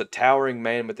what was a towering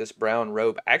man with this brown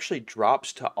robe actually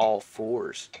drops to all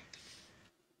fours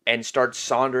and starts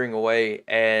sauntering away,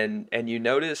 and you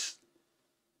notice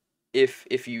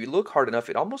if you look hard enough,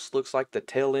 it almost looks like the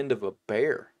tail end of a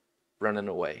bear running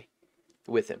away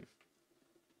with him.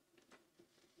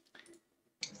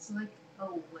 It's like a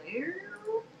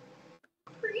werewolf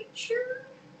creature?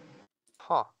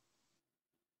 Huh.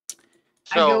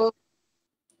 I go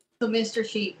to Mr.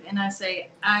 Sheep and I say,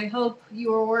 I hope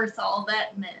you are worth all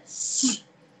that mess.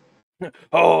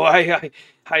 Oh, I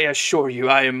assure you,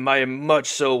 I am much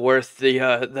so worth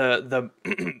the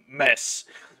mess.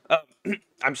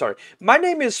 I'm sorry. My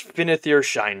name is Finithir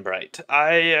Shinebright.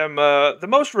 I am the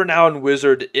most renowned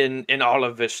wizard in all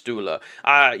of Vistula.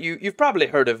 You've probably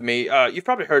heard of me. You've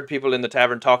probably heard people in the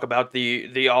tavern talk about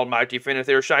the almighty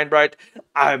Finithir Shinebright.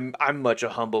 I'm much a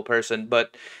humble person,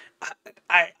 but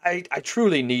I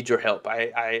truly need your help.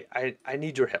 I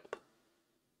need your help.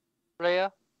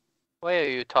 Rhea, why are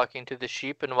you talking to the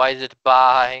sheep, and why is it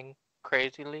baaing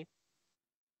crazily?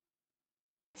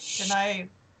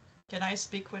 Can I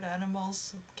speak with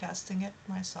animals casting it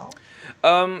myself?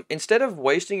 Instead of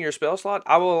wasting your spell slot,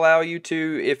 I will allow you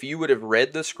to, if you would have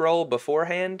read the scroll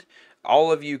beforehand,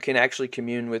 all of you can actually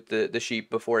commune with the sheep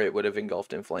before it would have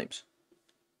engulfed in flames.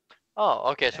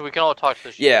 Oh, okay, so we can all talk to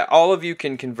the sheep. Yeah, all of you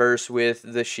can converse with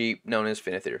the sheep known as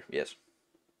Finithir, yes.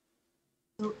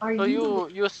 So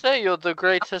you say you're the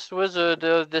greatest wizard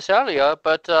of this area,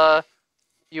 but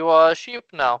you are a sheep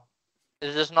now.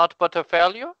 Is this not but a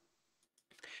failure?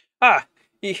 Ah,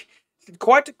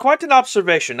 quite an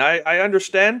observation. I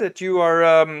understand that you're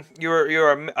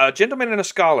a gentleman and a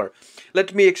scholar.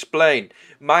 Let me explain.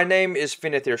 My name is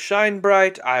Finithir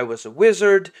Shinebright. I was a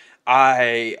wizard.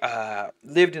 I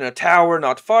lived in a tower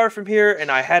not far from here, and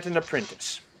I had an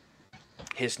apprentice.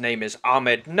 His name is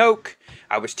Ahmed Noak.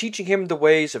 I was teaching him the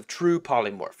ways of true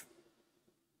polymorph.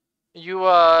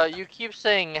 You keep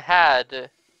saying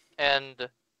had and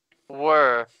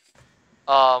were.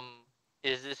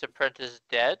 Is this apprentice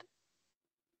dead?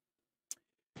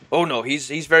 Oh no,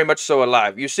 he's very much so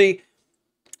alive. You see,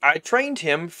 I trained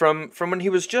him from when he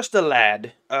was just a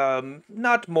lad,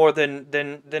 not more than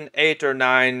 8 or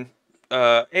 9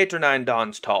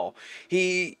 dons tall.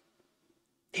 He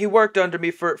worked under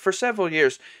me for several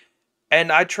years,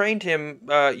 and I trained him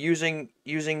using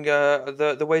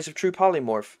the ways of true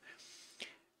polymorph.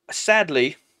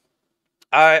 Sadly,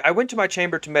 I went to my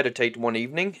chamber to meditate one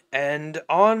evening, and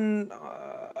on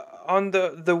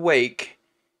the wake,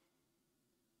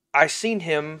 I seen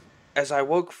him as I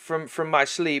woke from my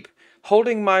sleep,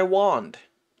 holding my wand.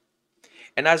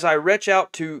 And as I reach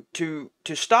out to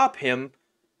stop him,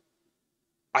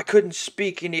 I couldn't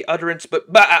speak any utterance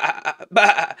but bah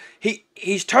bah.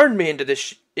 He's turned me into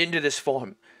this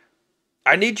form.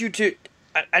 I need you to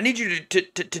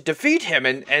to defeat him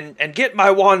and get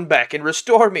my wand back and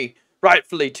restore me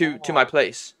rightfully to my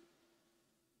place.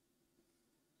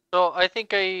 So I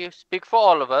think I speak for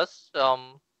all of us,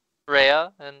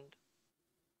 Rhea and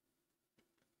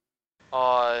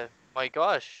my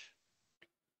gosh.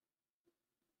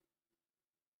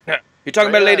 You're talking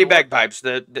about Lady Bagpipes,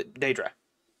 the Daedra.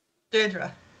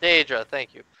 Daedra,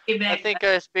 thank you. I think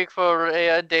I speak for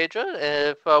Rhea and Daedra.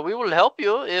 If we will help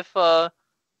you if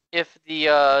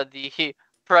the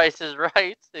price is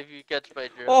right, if you catch my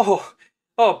drift.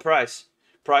 Price.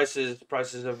 Price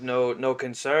is of no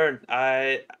concern.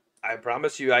 I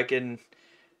promise you I can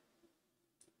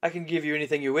give you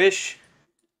anything you wish.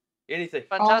 Anything.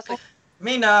 Fantastic. I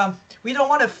mean, we don't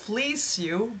want to fleece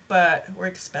you, but we're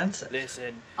expensive.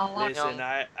 Listen,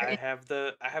 I have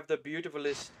the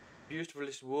beautifulest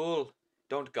wool.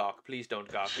 Don't gawk, please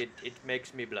don't gawk. It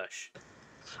makes me blush.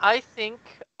 I think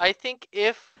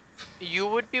if you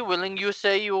would be willing, you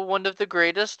say you are one of the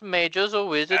greatest mages or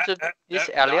wizards of this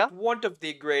area? Not one of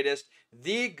the greatest.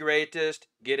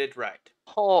 Get it right.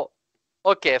 Oh,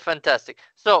 okay, fantastic.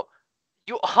 So,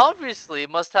 you obviously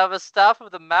must have a staff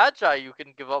of the Magi you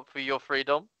can give up for your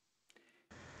freedom.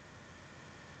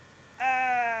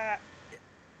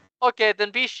 Okay, then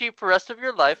be sheep for the rest of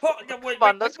your life.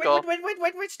 Let's go.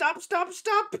 Wait, stop.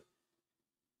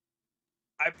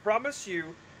 I promise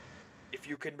you, if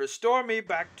you can restore me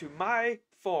back to my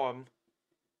form,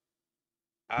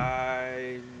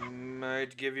 I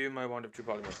might give you my wand of true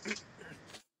polymorph.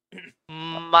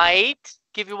 Might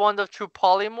give you wand of true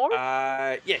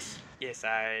polymorph? Yes,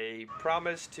 I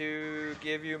promise to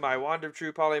give you my wand of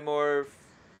true polymorph.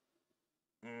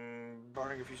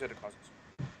 Barring a few set of clauses.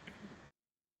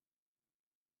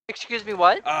 Excuse me,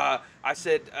 what? I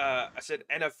said,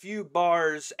 and a few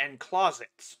bars and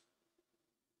closets.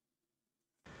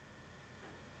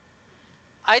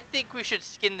 I think we should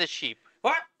skin the sheep.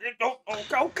 What?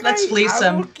 Okay. Let's fleece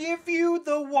him. I will give you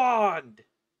the wand.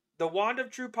 The wand of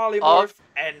true polymorph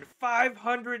and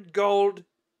 500 gold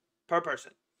per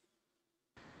person.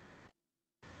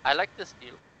 I like this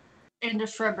deal. And a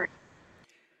shrubbery.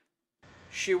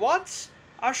 She wants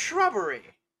a shrubbery.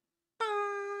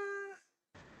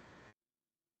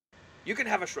 You can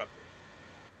have a shrubbery.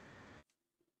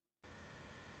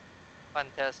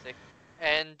 Fantastic.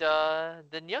 And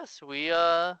then yes,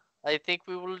 I think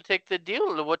we will take the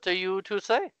deal. What are you to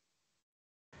say?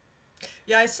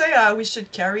 Yeah, I say we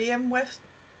should carry him with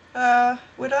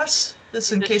us,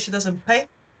 just in case he doesn't pay.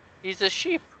 He's a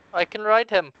sheep. I can ride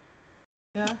him.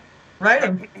 Yeah, ride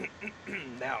him.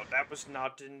 Now, that was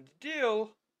not in the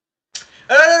deal.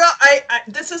 No.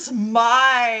 This is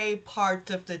my part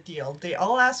of the deal. They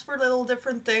all ask for little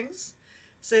different things.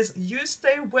 Says you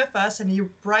stay with us, and he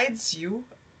rides you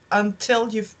until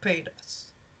you've paid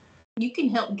us. You can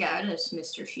help guide us,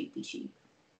 Mr. Sheepy Sheep.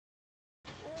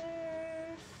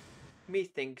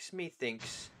 Methinks.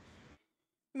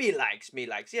 Me likes.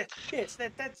 Yes.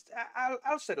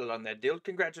 I'll settle on that deal.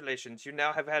 Congratulations, you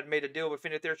now have made a deal with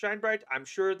Finithir Shinebright. I'm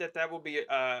sure that will be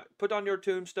put on your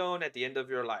tombstone at the end of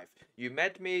your life. You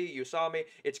met me, you saw me.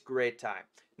 It's great time.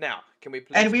 Now, can we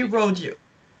please? And we rode you.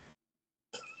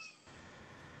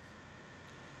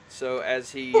 So as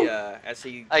he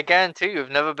I guarantee you've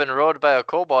never been rode by a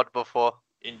kobold before.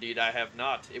 Indeed, I have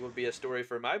not. It will be a story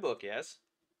for my book. Yes.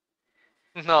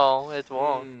 No, it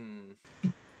won't.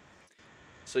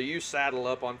 So you saddle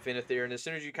up on Finithir, and as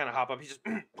soon as you kind of hop up, he just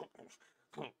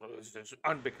this is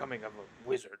unbecoming of a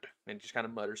wizard, and just kind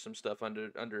of mutters some stuff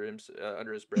under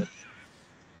his breath.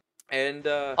 And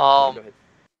go ahead.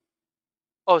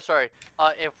 Oh, sorry.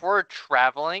 If we're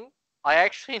traveling, I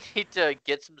actually need to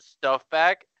get some stuff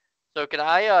back. So can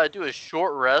I do a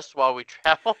short rest while we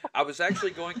travel? I was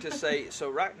actually going to say, so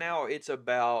right now it's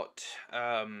about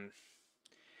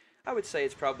I would say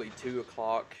it's probably 2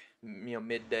 o'clock,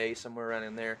 midday, somewhere around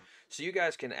in there. So you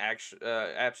guys can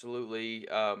absolutely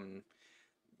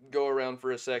go around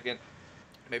for a second,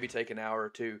 maybe take an hour or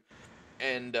two,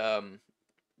 and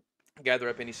gather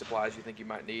up any supplies you think you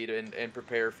might need, and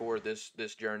prepare for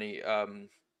this journey.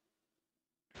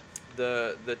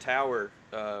 The tower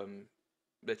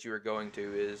that you are going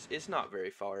to it's not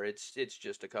very far. It's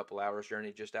just a couple hours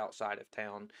journey just outside of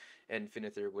town, and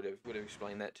Finithir would have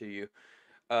explained that to you.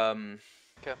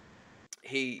 Okay.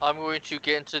 I'm going to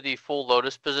get into the full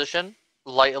lotus position,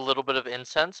 light a little bit of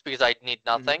incense because I need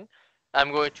nothing.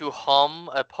 I'm going to hum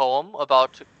a poem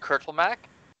about Kurtlemak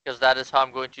because that is how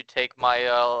I'm going to take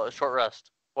my short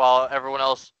rest while everyone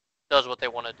else does what they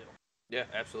want to do. Yeah,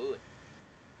 absolutely.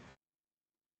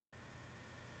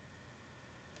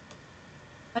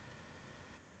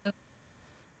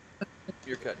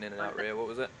 You're cutting in and out, Rhea. What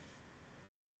was that?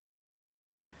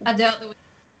 I doubt that we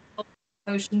have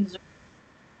potions.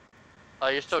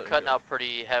 You're still cutting out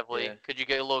pretty heavily. Yeah. Could you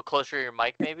get a little closer to your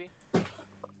mic, maybe?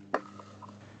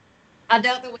 I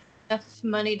doubt that we have enough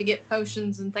money to get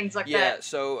potions and things like that. Yeah,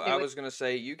 so I was going to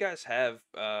say, you guys have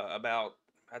about,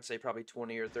 I'd say probably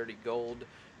 20 or 30 gold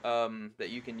that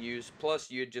you can use. Plus,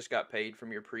 you just got paid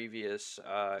from your previous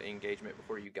engagement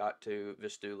before you got to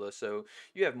Vistula. So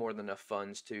you have more than enough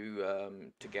funds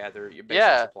to gather your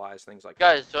basic supplies, things like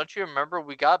that. Guys, don't you remember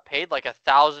we got paid like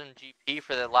 1,000 GP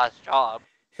for that last job?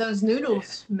 Those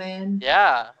noodles, man.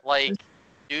 Yeah, like,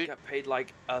 dude, got paid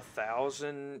like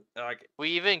 1,000. Like, we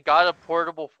even got a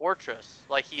portable fortress,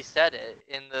 like he said it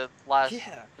in the last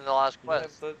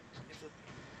quest. The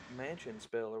mansion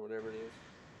spell or whatever it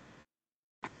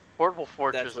is. Portable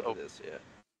fortress. That's what it is.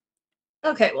 Yeah.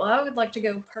 Okay, well, I would like to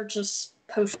go purchase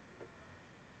potions.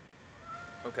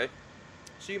 Okay,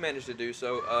 so you managed to do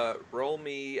so. Roll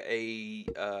me a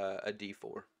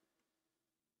d4.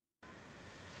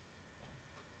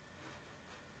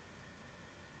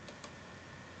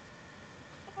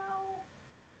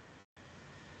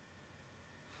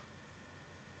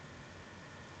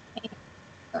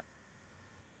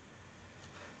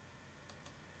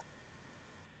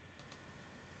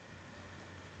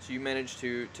 So you managed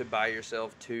to buy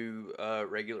yourself 2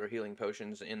 regular healing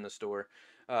potions in the store.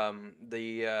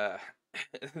 The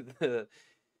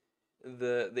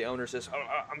the owner says, "Oh,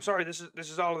 I'm sorry. This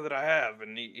is all that I have,"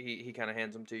 and he kind of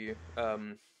hands them to you.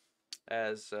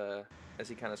 As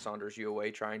he kind of saunters you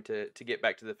away, trying to get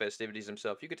back to the festivities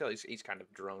himself. You could tell he's kind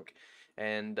of drunk,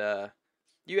 and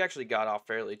you actually got off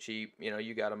fairly cheap.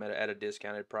 You got him at a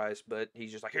discounted price, but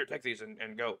he's just like, "Here, take these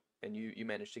and go," and you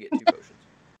managed to get 2 potions.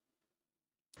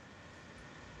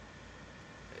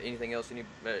 Anything else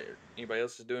anybody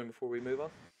else is doing before we move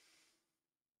on?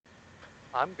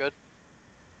 I'm good.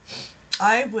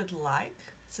 I would like,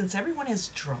 since everyone is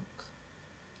drunk,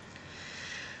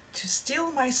 to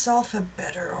steal myself a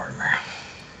better armor.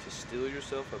 To steal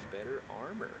yourself a better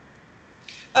armor?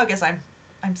 Oh, guess I'm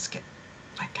scared.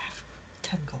 I have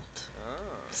 10 gold.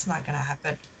 Oh. It's not gonna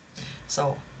happen.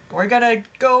 So we're gonna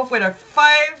go with a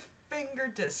 5-finger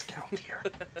discount here.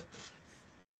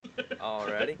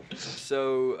 Alrighty.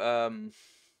 So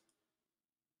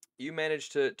you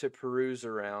managed to peruse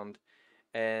around,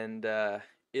 and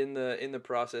in the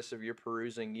process of your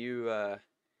perusing, you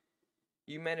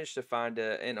managed to find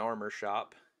an armor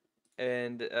shop,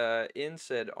 and in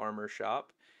said armor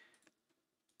shop,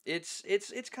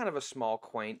 it's kind of a small,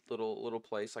 quaint little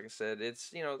place. Like I said, it's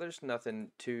there's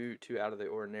nothing too out of the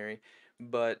ordinary,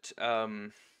 but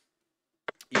you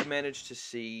manage to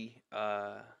see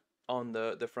on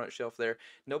the front shelf there,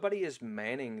 nobody is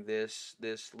manning this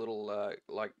little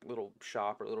like little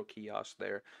shop or little kiosk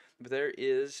there, but there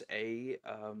is a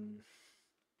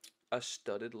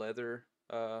studded leather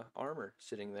armor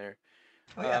sitting there.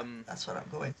 Oh yeah, that's what I'm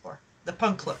going for. The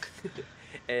punk look.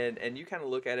 and you kind of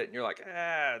look at it and you're like,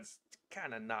 it's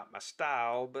kind of not my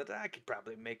style, but I could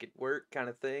probably make it work, kind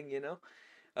of thing,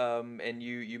 and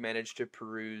you manage to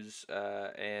peruse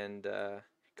and go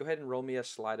ahead and roll me a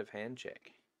sleight of hand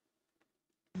check.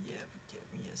 Yeah,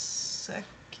 give me a second.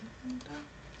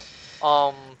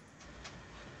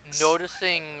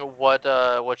 Noticing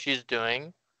what she's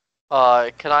doing,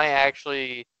 can I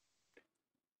actually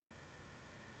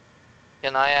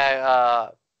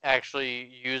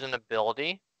use an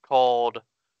ability called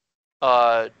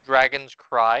Dragon's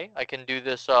Cry? I can do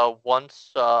this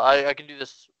once. I can do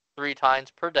this 3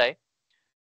 times per day.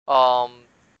 Well,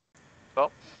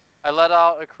 I let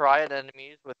out a cry at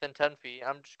enemies within 10 feet.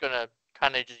 I'm just gonna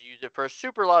kind of just use it for a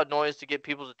super loud noise to get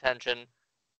people's attention,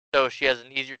 so she has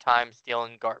an easier time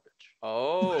stealing garbage.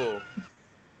 Oh.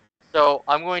 So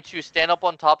I'm going to stand up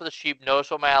on top of the sheep, notice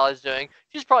what my ally's doing.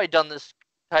 She's probably done this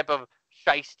type of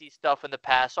shisty stuff in the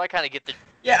past, so I kind of get the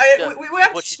we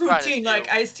have what this she's trying to routine. do. Like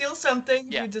I steal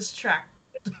something, Yeah. you distract.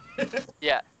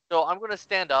 Yeah. So I'm gonna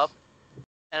stand up,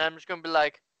 and I'm just gonna be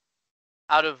like,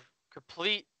 out of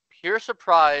complete pure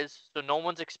surprise, so no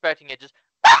one's expecting it, just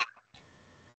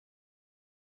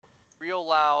real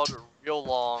loud, real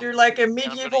long. You're like a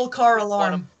medieval car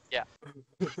alarm. Yeah.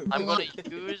 I'm gonna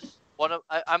use one of.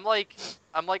 I'm like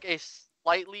a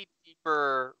slightly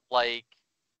deeper like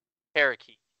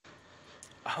parakeet.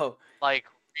 Oh. Like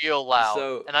real loud.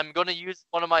 So, and I'm gonna use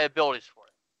one of my abilities for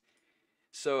it.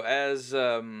 So as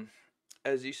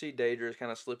you see Daedra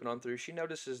kind of slipping on through, she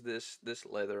notices this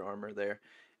leather armor there,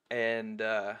 and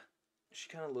she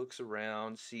kind of looks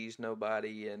around, sees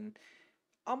nobody, and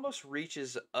almost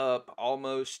reaches up,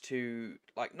 almost to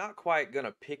like not quite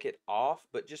gonna pick it off,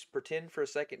 but just pretend for a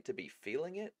second to be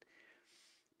feeling it.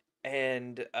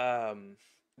 And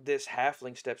this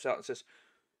halfling steps out and says,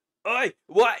 "Oi,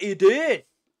 what you doing?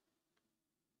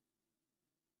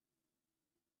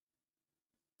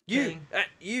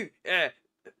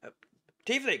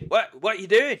 Tiefling, what you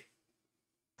doing?"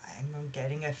 I'm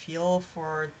getting a feel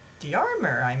for the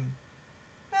armor. I'm,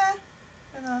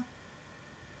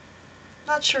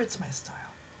 not sure it's my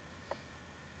style.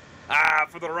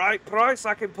 For the right price,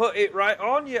 I can put it right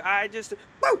on you. I just,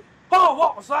 oh,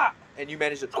 what was that? And you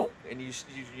manage to, and you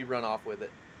run off with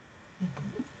it.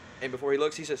 And before he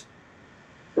looks, he says,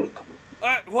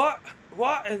 what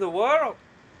in the world?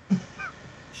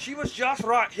 She was just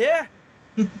right here.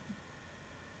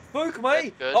 Spook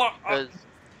me.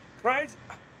 Crazy.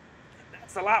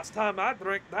 That's the last time I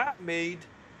drank that mead.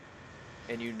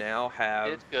 And you now have,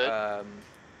 it's good.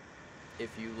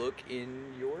 If you look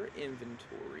in your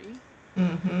inventory,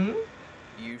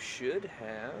 you should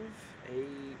have a.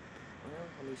 Well,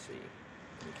 let me see.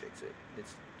 Let me fix it.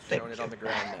 It's showing it on the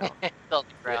ground now. It's on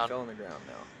the ground. It fell on the ground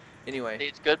now. Anyway,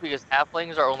 it's good because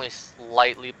halflings are only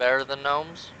slightly better than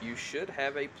gnomes. You should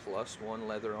have a +1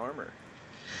 leather armor.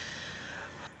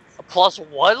 A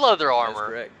 +1 leather armor? That's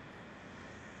correct.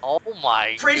 Oh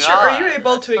my Preacher, god. are you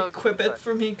able to equip it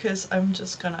for me? Because I'm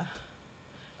just gonna...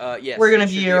 Yes. We're gonna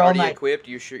be here all night. Equipped.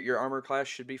 Your armor class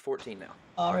should be 14 now.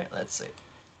 Alright, let's see.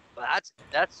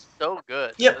 That's so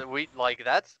good. Yep.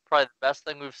 That's probably the best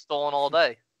thing we've stolen all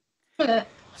day.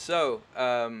 So,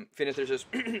 Finithir says,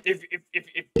 if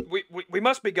we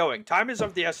must be going. Time is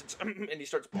of the essence. And he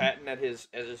starts patting at his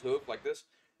hoof like this,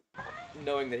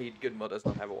 knowing that good well does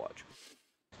not have a watch.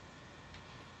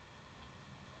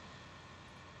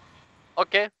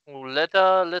 Okay, well,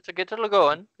 let's get to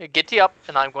going. Giddy up,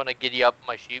 and I'm gonna giddy up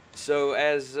my sheep. So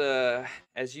as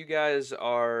you guys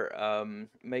are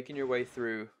making your way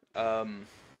through,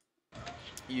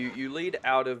 you lead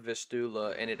out of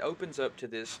Vistula, and it opens up to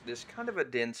this kind of a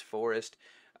dense forest.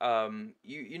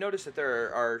 You notice that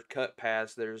there are cut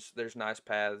paths. There's nice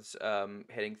paths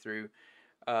heading through.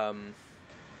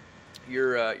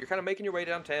 You're kind of making your way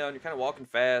downtown. You're kind of walking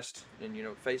fast, and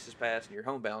faces past, and you're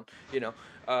homebound.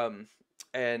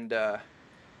 And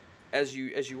as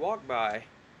you walk by,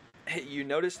 you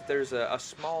notice that there's a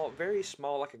small, very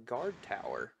small, like a guard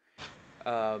tower.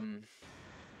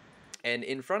 And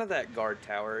in front of that guard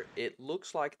tower, it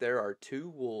looks like there are 2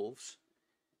 wolves.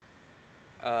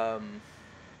 And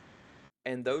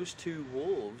those 2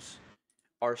 wolves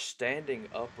are standing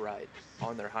upright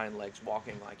on their hind legs,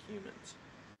 walking like humans.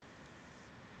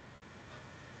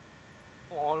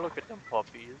 Oh, look at them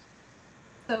puppies.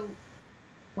 So,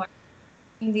 what?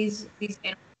 These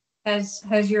animals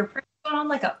has your prince gone on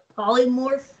like a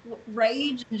polymorph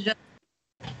rage and just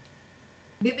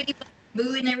bibbity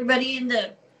booing everybody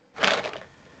into?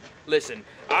 Listen,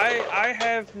 I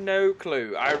have no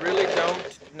clue. I really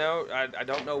don't know. I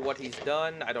don't know what he's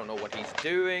done. I don't know what he's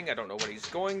doing. I don't know what he's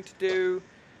going to do.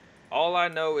 All I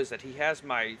know is that he has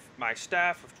my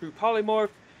staff of true polymorph,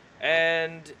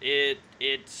 and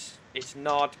it's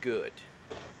not good.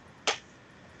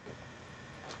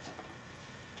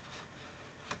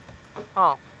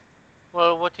 Oh.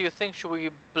 Well, what do you think? Should we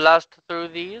blast through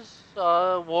these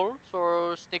wolves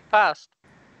or sneak past?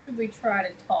 Should we try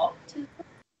to talk to them?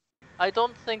 I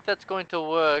don't think that's going to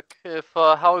work. If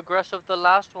how aggressive the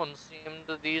last one seemed,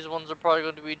 these ones are probably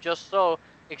going to be just so.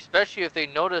 Especially if they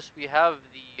notice we have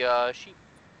the sheep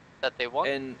that they want.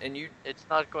 And you It's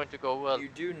not going to go well. you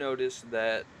do notice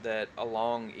that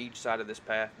along each side of this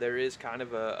path there is kind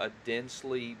of a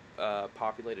densely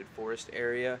populated forest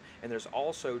area, and there's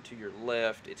also to your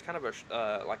left it's kind of a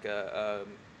like a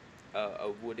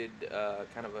wooded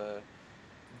kind of a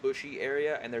bushy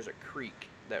area, and there's a creek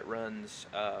that runs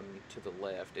to the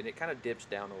left, and it kind of dips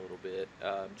down a little bit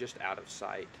just out of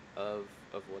sight of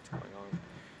what's going on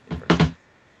in front of you.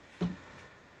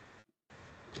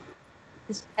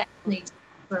 This path needs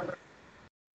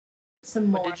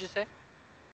some more. What did you say?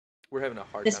 We're having a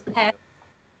hard This time. path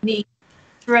needs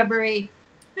shrubbery.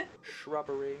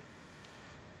 Shrubbery.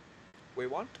 We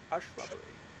want a shrubbery.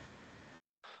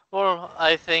 Well,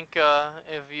 I think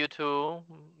if you two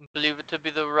believe it to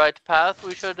be the right path,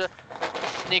 we should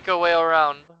sneak our way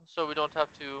around so we don't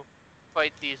have to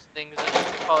fight these things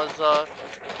and cause a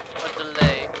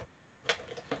delay.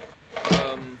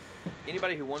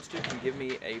 Anybody who wants to can give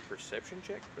me a perception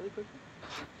check really quickly.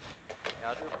 Yeah,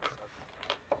 I'll do a perception.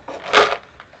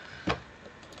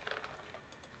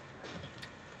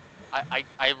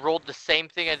 I rolled the same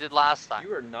thing I did last time.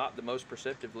 You are not the most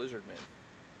perceptive lizard man.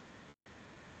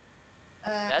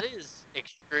 That is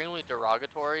extremely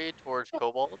derogatory towards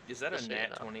kobold. Is that a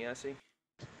nat 20 I see?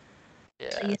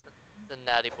 Yeah, the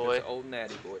natty boy. It's an old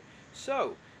natty boy.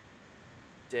 So,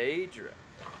 Daedra,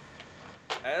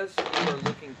 as you are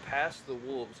looking past the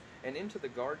wolves and into the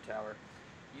guard tower,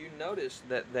 you notice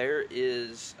that there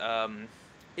is,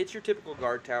 it's your typical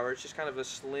guard tower. It's just kind of a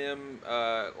slim,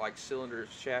 like cylinder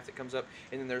shaft that comes up,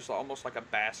 and then there's almost like a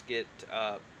basket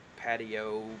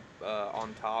patio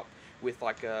on top with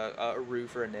like a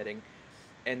roof or a netting,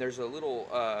 and there's a little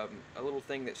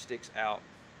thing that sticks out,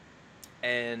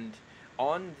 and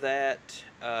on that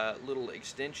little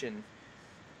extension,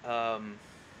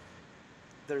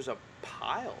 there's a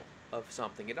pile of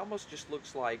something. It almost just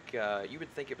looks like you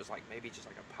would think it was like maybe just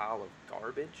like a pile of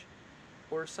garbage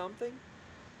or something.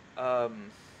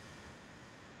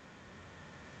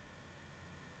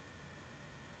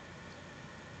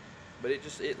 But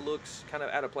it looks kind of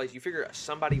out of place. You figure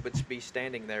somebody would be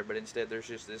standing there, but instead there's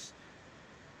just this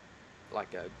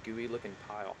like a gooey looking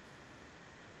pile.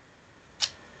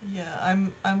 Yeah,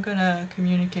 I'm gonna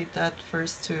communicate that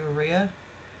first to Rhea.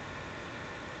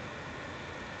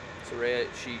 So Rhea,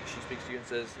 she speaks to you and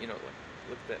says, you know,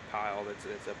 look at that pile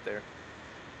that's up there.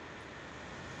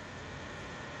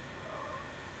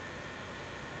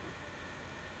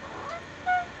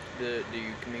 Do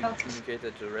you communicate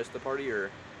that to the rest of the party, or?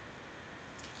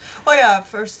 Oh yeah,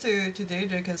 first to Deidre,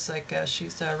 because like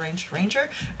she's a ranged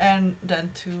ranger, and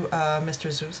then to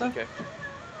Mr. Zusa. Okay.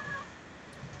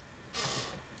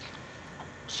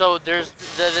 So there's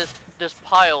this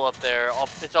pile up there.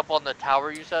 It's up on the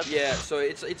tower, you said? Yeah. So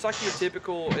it's like your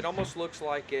typical. It almost looks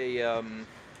like a I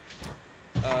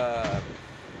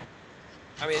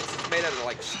mean, it's made out of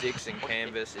like sticks and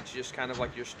canvas. It's just kind of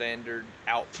like your standard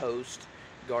outpost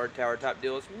guard tower type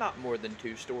deal. It's not more than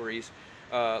 2 stories.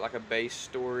 Like a base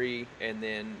story, and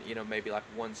then, you know, maybe like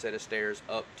one set of stairs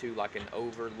up to like an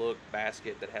overlook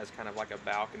basket that has kind of like a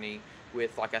balcony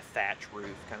with like a thatch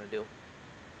roof kind of deal.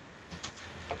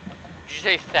 Did you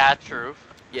say thatch roof?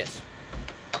 Yes.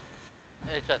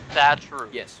 It's a thatch roof.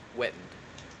 Yes. Wettened.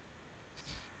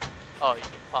 Oh, you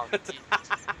punk.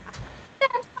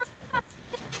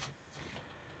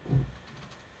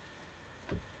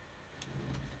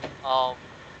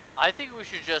 I think we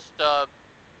should just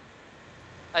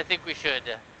I think we should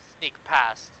sneak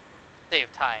past,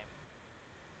 save time.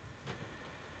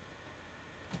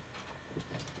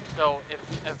 So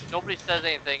if nobody says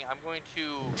anything, I'm going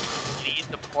to lead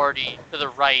the party to the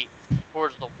right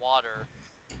towards the water,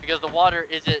 because the water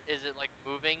is it like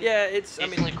moving? Yeah, it's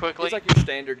quickly. It's like your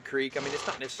standard creek. I mean, it's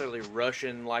not necessarily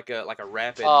rushing like a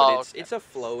rapid, Oh, but it's a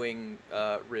flowing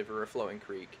river, a flowing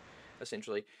creek.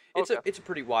 essentially. Okay. It's a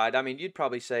pretty wide. I mean, you'd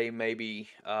probably say maybe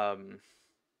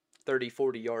 30,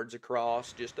 40 yards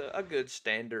across, just a good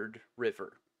standard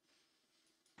river.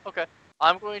 Okay.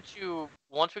 I'm going to,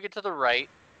 once we get to the right,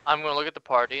 I'm going to look at the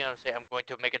party and say I'm going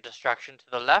to make a distraction to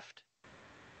the left.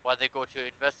 While they go to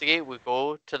investigate, we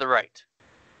go to the right.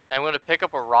 I'm going to pick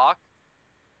up a rock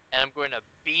and I'm going to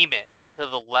beam it to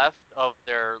the left of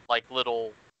their like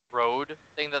little road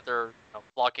thing that they're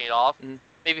blocking it off. Mhm.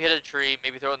 Maybe hit a tree,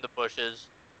 maybe throw it in the bushes.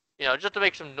 Just to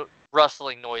make some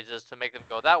rustling noises to make them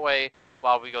go that way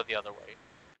while we go the other way.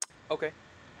 Okay.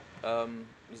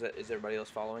 Is everybody else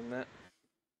following that?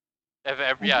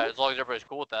 Yeah, as long as everybody's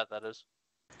cool with that, that is.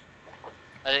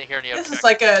 I didn't hear any This objections. is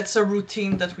like it's a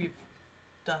routine that we've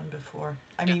done before.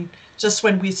 I mean, just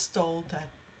when we stole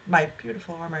my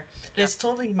beautiful armor. It's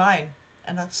totally mine,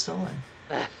 and not stolen.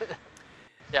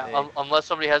 Yeah, Hey. Unless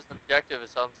somebody has an objective, it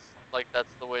sounds like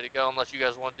that's the way to go. Unless you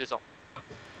guys want to do something.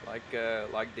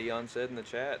 Like Dion said in the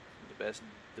chat,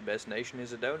 the best nation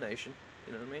is a donation.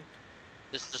 You know what I mean?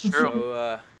 This is true.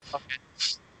 So Okay.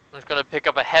 I'm just gonna pick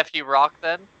up a hefty rock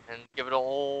then and give it an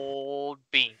old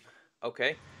beam.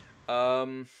 okay.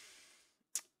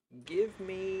 Give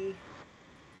me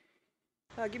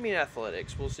an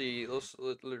athletics. We'll see.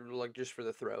 Like just for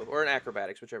the throw, or an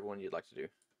acrobatics, whichever one you'd like to do.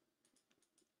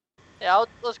 Yeah,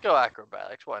 let's go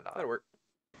acrobatics. Why not? That'll work.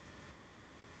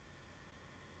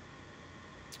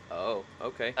 Oh,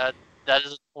 okay. That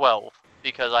is 12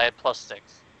 because I had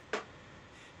 +6.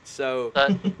 So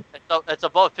it's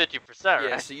above 50%, right?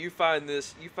 yeah. So you find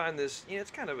this.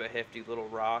 It's kind of a hefty little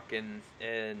rock, and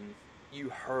you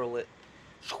hurl it,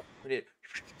 and it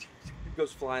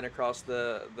goes flying across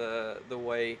the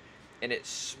way, and it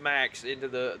smacks into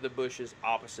the bushes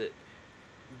opposite.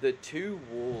 The two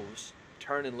wolves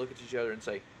turn and look at each other and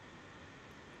say,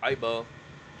 "Hey, Bo,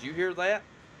 did you hear that?"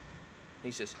 And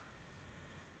he says,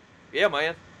 "Yeah,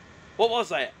 man. What was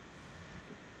that?"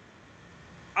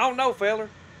 "I don't know, feller.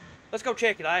 Let's go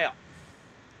check it out."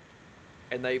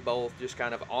 And they both just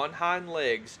kind of on hind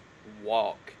legs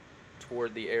walk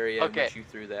toward the area in which you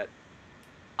threw that.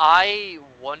 I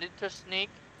wanted to sneak,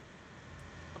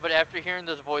 but after hearing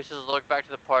those voices, look back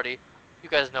to the party. You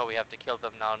guys know we have to kill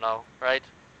them now, no? Right?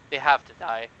 They have to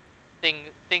die.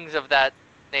 Things of that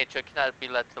nature cannot be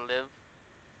let to live.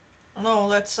 No,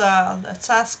 let's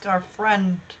ask our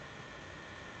friend.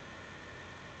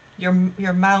 Your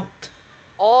mount.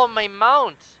 Oh, my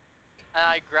mount! And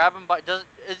I grab him by.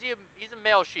 He's a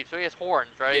male sheep, so he has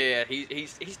horns, right? Yeah,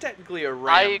 he's technically a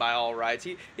ram by all rights.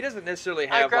 He doesn't necessarily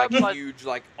have like huge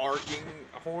like arcing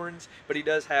horns, but he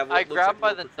does have. I grab him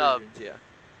by the nub. Yeah.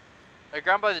 I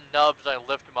grab him by the nubs. I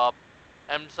lift him up.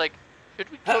 And I'm just like,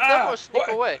 should we kill them or sneak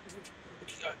away?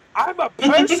 I'm a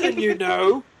person, you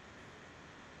know.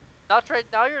 Not right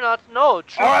now. You're not. No,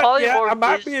 true polymorph. Yeah, I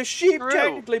might be a sheep true.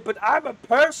 technically, but I'm a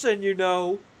person, you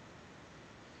know.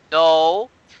 No,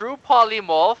 true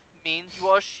polymorph means you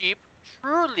are sheep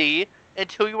truly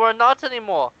until you are not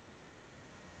anymore.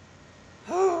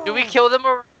 Do we kill them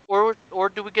or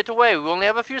do we get away? We only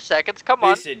have a few seconds. Come on.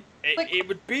 Listen, it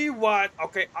would be what?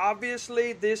 Okay,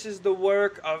 obviously this is the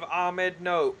work of Ahmed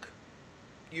Noak.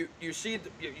 You see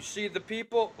the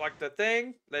people, like the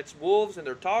thing that's wolves and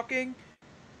they're talking.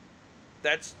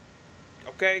 That's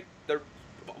okay.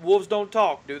 Wolves don't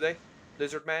talk, do they,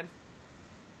 Lizard Man?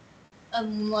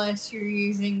 Unless you're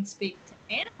using speak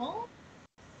to animal.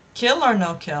 Kill or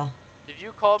no kill? Did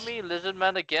you call me lizard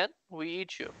man again? We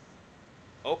eat you.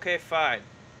 Okay, fine.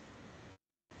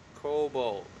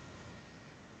 Kobold.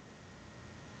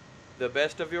 The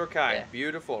best of your kind. Yeah.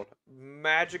 Beautiful.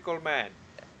 Magical man.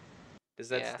 Does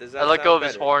that I let go of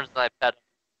better? his horns and I pet him.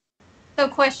 So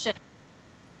question.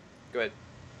 Go ahead.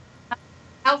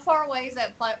 How far away is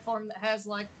that platform that has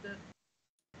like the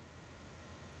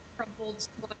crumpled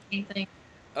squishy thing?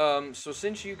 So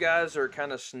since you guys are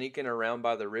kind of sneaking around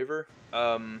by the river,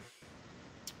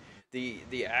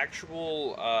 the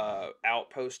actual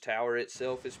outpost tower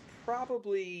itself is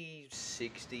probably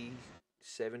 60,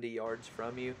 70 yards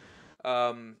from you.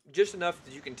 Just enough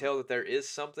that you can tell that there is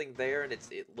something there, and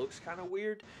it looks kind of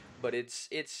weird, but it's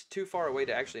too far away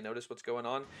to actually notice what's going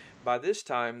on. By this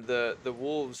time, the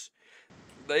wolves,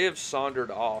 they have sauntered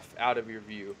off out of your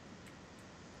view.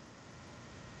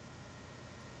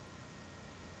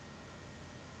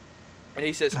 And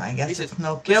he says, I guess it's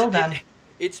no kill then.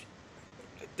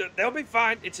 They'll be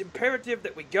fine. It's imperative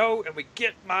that we go and we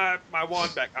get my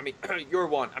wand back. I mean, your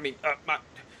wand. I mean,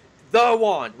 the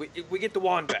wand. We get the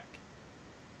wand back.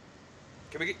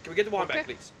 Can we get the wand back,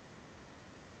 please?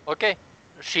 Okay.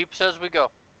 Sheep says we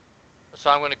go.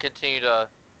 So I'm going to continue to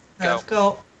go. Let's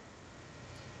go.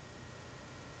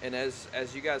 And as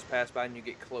you guys pass by and you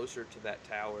get closer to that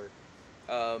tower,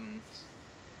 um,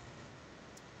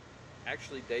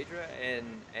 actually, Daedra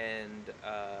and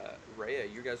Rhea,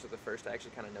 you guys are the first to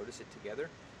actually kind of notice it together.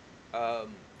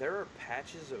 There are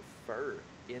patches of fur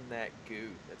in that goo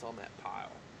that's on that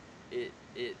pile. It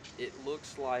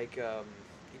looks like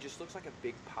it just looks like a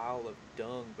big pile of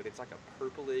dung, but it's like a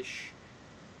purplish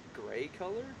gray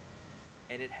color,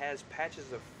 and it has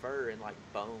patches of fur and like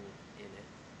bone in it.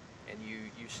 And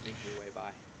you sneak your way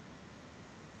by.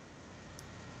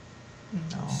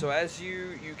 No. So as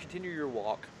you continue your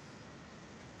walk,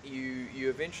 you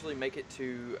eventually make it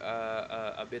to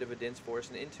a bit of a dense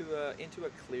forest and into a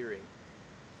clearing.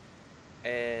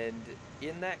 And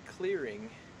in that clearing,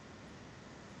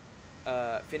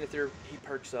 Finithir, he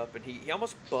perks up and he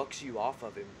almost bucks you off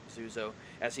of him, Zuzo,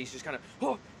 as he's just kind of,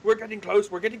 oh, we're getting close,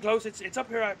 it's up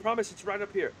here, I promise, it's right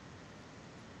up here.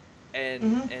 And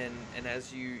Mm-hmm. and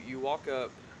as you walk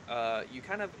up, you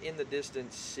kind of in the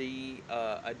distance see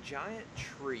a giant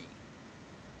tree.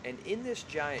 And in this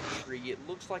giant tree, it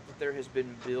looks like that there has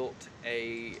been built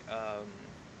a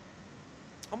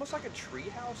almost like a tree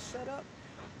house setup,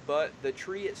 but the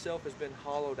tree itself has been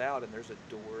hollowed out, and there's a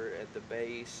door at the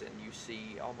base, and you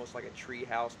see almost like a tree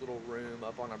house little room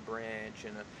up on a branch,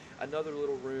 and another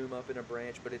little room up in a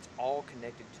branch, but it's all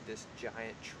connected to this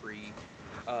giant tree,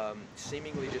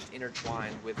 seemingly just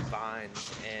intertwined with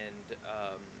vines and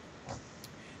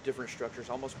different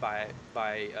structures, almost by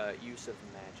use of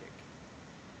magic.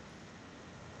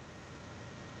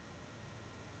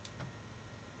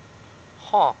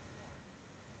 Huh.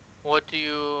 What do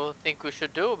you think we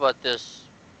should do about this,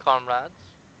 comrades?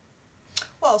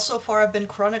 Well, so far I've been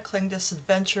chronicling this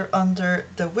adventure under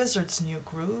the wizard's new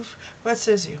groove. What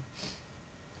says you?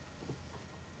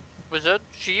 Wizard?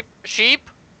 Sheep? Sheep?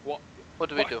 What? What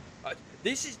do we do?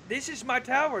 This is my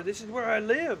tower. This is where I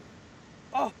live.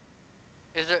 Oh.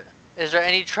 Is there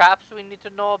any traps we need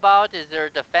to know about? Is there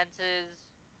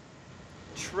defenses?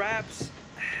 Traps.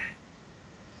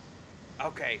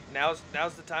 Okay, now's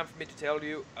the time for me to tell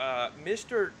you.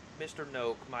 Mr.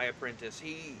 Noak, my apprentice,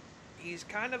 he's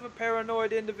kind of a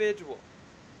paranoid individual.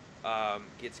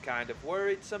 Gets kind of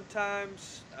worried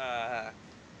sometimes.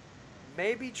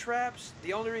 Maybe traps.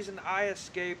 The only reason I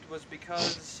escaped was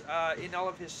because in all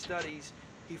of his studies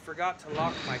he forgot to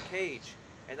lock my cage,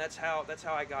 and that's how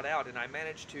I got out. And I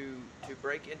managed to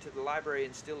break into the library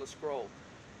and steal a scroll.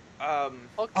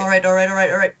 Okay. All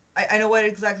right. I know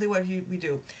exactly what we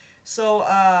do.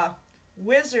 So,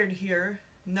 wizard here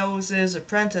knows his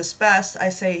apprentice best. I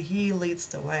say he leads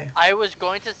the way. I was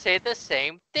going to say the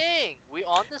same thing. We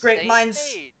on the Great same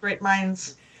minds. page. Great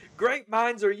minds. Great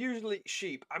minds are usually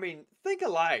sheep. I mean, think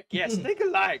alike. Yes, think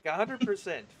alike.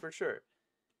 100% for sure.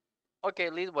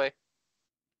 Okay, lead the way.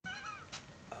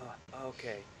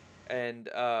 Okay. And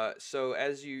so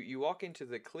as you walk into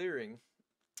the clearing,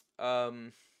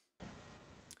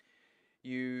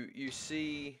 you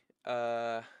see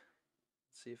let's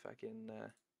see if I can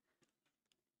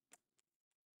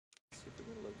see if we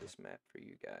can load this map for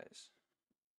you guys.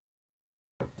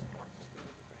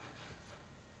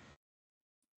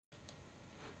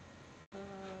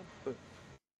 Boom.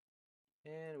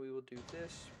 And we will do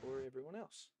this for everyone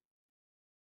else.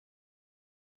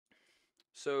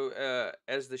 So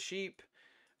as the sheep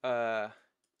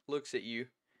looks at you,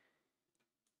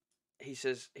 he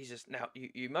says, now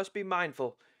you must be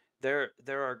mindful. There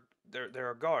are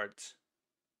guards.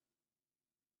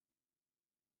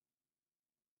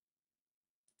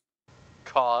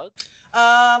 Cards?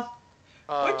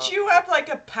 Would you have like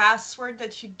a password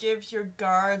that you give your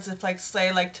guards if like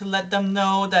say like to let them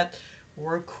know that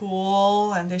we're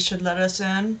cool and they should let us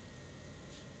in?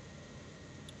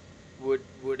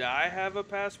 Would I have a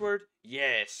password?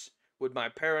 Yes. Would my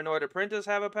paranoid apprentice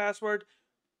have a password?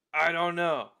 I don't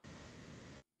know.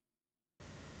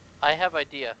 I have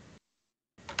idea.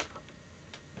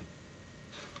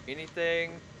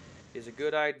 Anything is a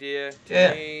good idea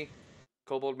to me,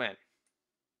 Kobold Man.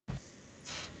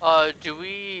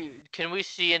 Can we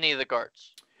see any of the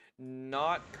guards?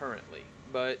 Not currently,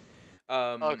 but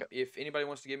Okay. if anybody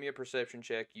wants to give me a perception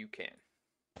check, you can.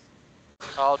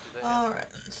 I'll do that. All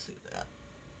right, let's do that.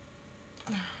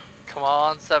 Come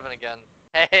on, 7 again.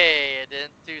 Hey, I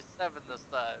didn't do 7 this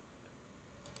time.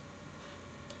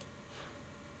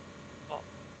 Oh.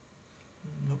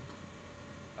 Nope.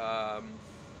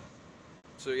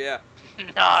 So yeah.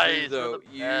 Nice. So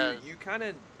you kind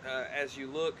of as you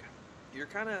look, you're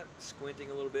kind of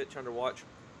squinting a little bit, trying to watch,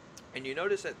 and you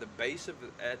notice at the base of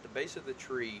the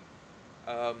tree,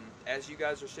 as you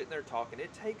guys are sitting there talking,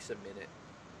 it takes a minute,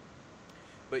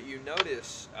 but you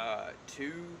notice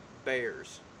 2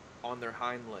 bears on their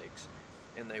hind legs,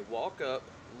 and they walk up,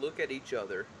 look at each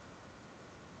other,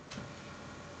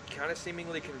 kind of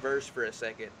seemingly converse for a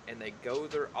second, and they go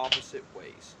their opposite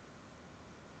ways,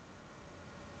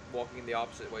 walking the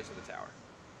opposite ways of the tower.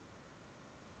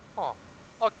 Oh,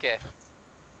 okay.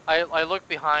 I look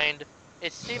behind.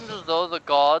 It seems as though the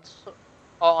guards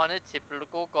are on a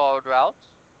typical guard route.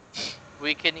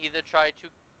 We can either try to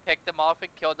pick them off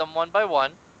and kill them one by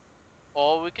one,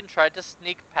 or we can try to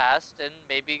sneak past and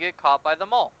maybe get caught by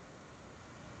them all.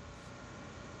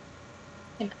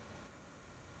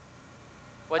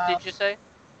 What did you say,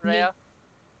 Rhea?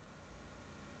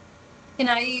 Can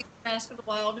I use Mask of the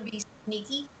Wild to be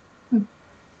sneaky? You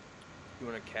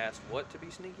want to cast what to be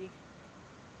sneaky?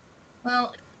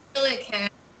 Well, it's really a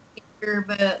cat here,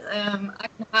 but I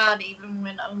can hide even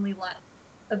when only light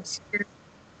obscure.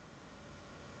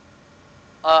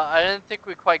 I didn't think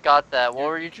we quite got that. What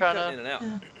were you keep trying cutting to? in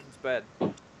and out. It's bad.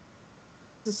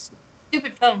 It's a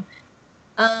stupid phone.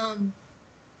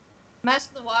 Mask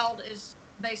of the Wild is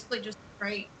basically just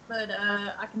great, but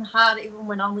I can hide even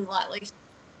when only lightly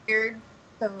scared.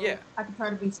 So Yeah. I can try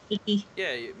to be sneaky.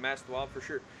 Yeah, Mask the Wild for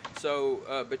sure.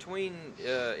 So between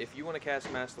if you want to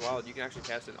cast Mask the Wild, you can actually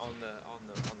cast it on the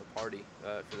party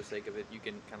for the sake of it. You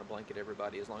can kind of blanket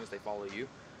everybody as long as they follow you.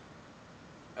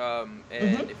 And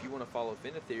if you want to follow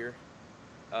Finithir,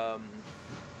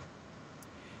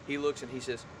 he looks and he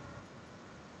says,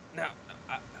 "Now,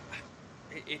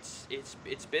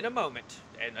 it's been a moment,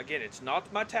 and again, it's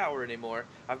not my tower anymore.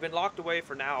 I've been locked away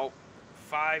for now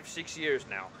 5-6 years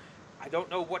now. I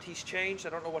don't know what he's changed. I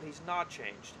don't know what he's not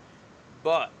changed,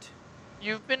 but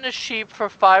You've been a sheep for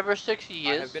 5 or 6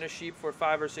 years. I have been a sheep for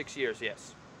 5 or 6 years.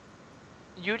 Yes.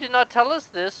 You did not tell us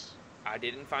this. I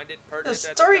didn't find it The pertinent at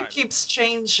the story time. keeps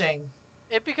changing.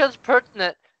 It becomes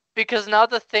pertinent because now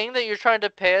the thing that you're trying to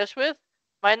pay us with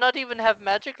might not even have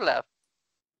magic left.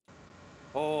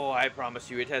 Oh, I promise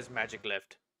you, it has magic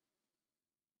left.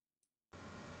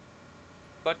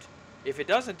 But if it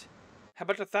doesn't, how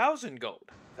about 1,000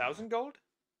 gold? 1,000 gold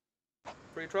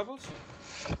for your troubles?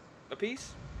 A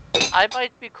piece? I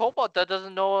might be Cobalt that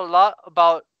doesn't know a lot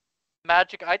about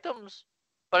magic items,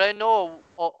 but I know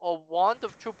a wand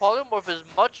of true polymorph is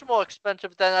much more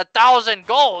expensive than 1,000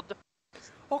 gold.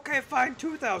 Okay, fine,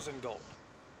 2,000 gold.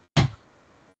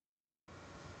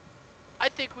 I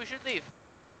think we should leave.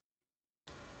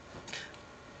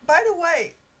 By the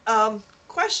way,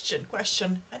 question.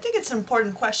 I think it's an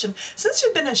important question. Since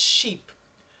you've been a sheep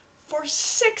for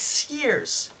 6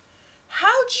 years,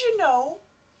 how'd you know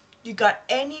you got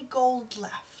any gold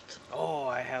left? Oh,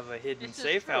 I have a hidden This is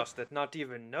safe true. house that not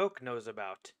even Noak knows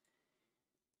about.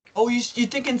 Oh, you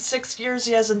think in 6 years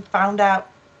he hasn't found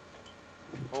out?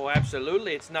 Oh,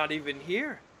 absolutely, it's not even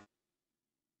here.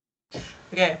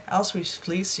 Okay, else we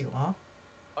fleece you, huh?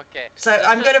 Okay. So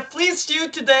I'm gonna fleece you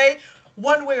today,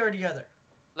 one way or the other.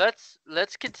 Let's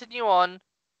continue on.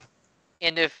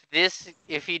 And if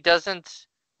he doesn't,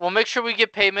 we'll make sure we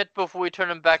get payment before we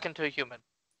turn him back into a human.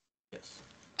 Yes.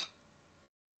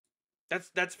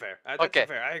 That's fair. Okay.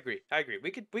 Fair. I agree.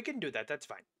 We can do that. That's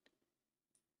fine.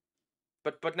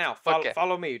 But now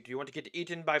follow me. Do you want to get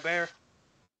eaten by bear?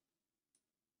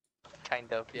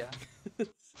 Kind of, yeah.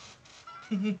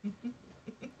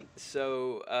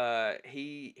 So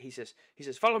he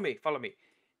says follow me,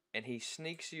 and he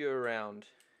sneaks you around.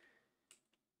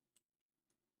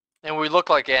 And we look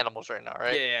like animals right now,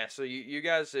 right? Yeah. So you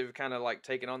guys have kind of like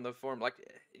taken on the form, like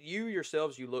you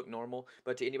yourselves, you look normal,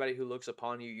 but to anybody who looks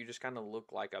upon you, you just kind of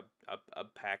look like a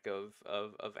pack of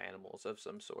animals of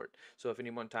some sort. So if any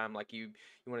one time like you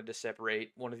wanted to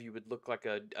separate, one of you would look like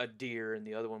a deer and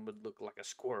the other one would look like a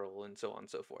squirrel, and so on and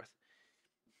so forth.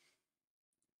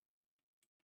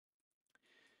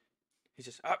 He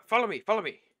says, follow me.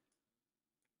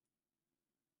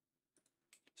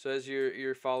 So as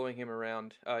you're following him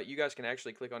around, you guys can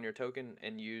actually click on your token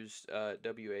and use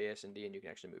WASD, and you can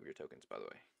actually move your tokens, by the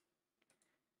way.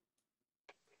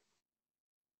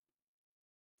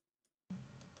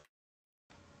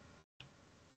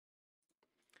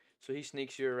 So he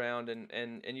sneaks you around,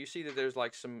 and you see that there's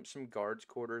like some guards'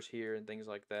 quarters here and things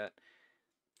like that,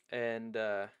 and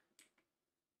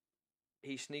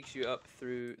he sneaks you up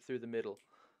through the middle,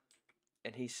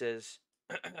 and he says,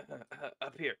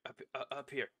 up here.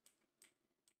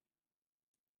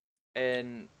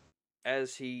 And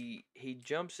as he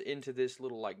jumps into this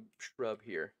little like shrub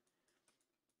here,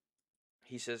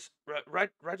 he says,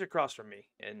 right across from me,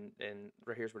 and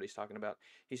right here's what he's talking about.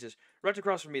 He says, right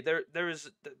across from me, there is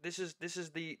this is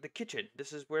the kitchen.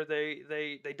 This is where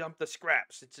they dump the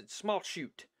scraps. It's a small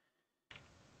chute.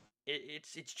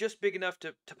 It's just big enough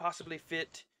to possibly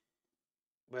fit,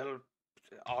 well,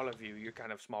 all of you. You're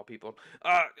kind of small people.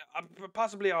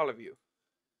 Possibly all of you.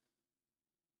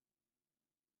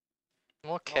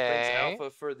 Offense Okay.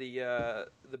 alpha for the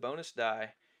bonus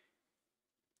die.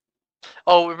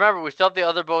 Oh, remember, we still have the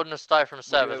other bonus die from We do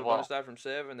Sev have as a well. bonus die from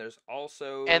Sev, and there's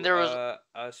also And there was a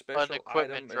an special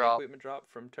equipment item, an drop. equipment drop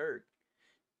from Turk.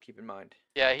 Keep in mind.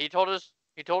 Yeah, he told us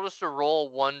to roll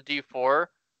 1d4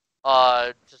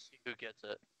 to see who gets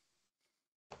it.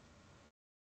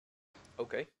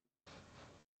 Okay.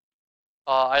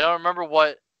 I don't remember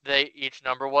what each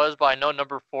number was, but I know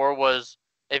number 4 was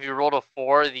if you rolled a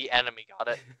 4, the enemy got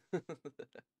it.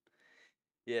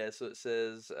 Yeah, so it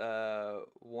says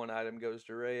 1 item goes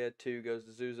to Rhea, 2 goes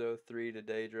to Zuzo, 3 to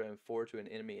Daedra, and 4 to an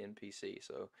enemy NPC.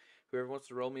 So whoever wants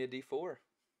to roll me a d4.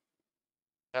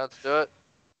 Let's do it.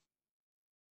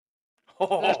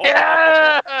 Oh,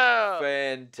 Yeah!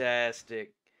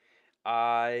 fantastic.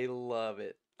 I love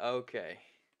it. Okay.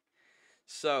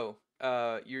 So,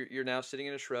 you're now sitting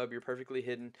in a shrub. You're perfectly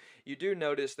hidden. You do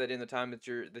notice that in the time that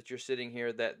you're sitting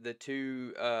here, that the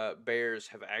two bears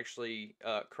have actually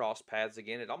crossed paths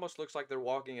again. It almost looks like they're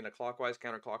walking in a clockwise,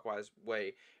 counterclockwise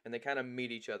way, and they kind of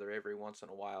meet each other every once in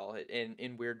a while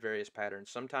in weird various patterns.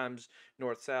 Sometimes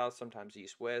north south, sometimes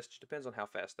east west. Just depends on how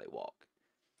fast they walk.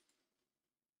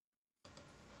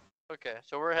 Okay,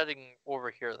 so we're heading over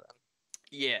here then.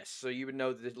 Yes. So you would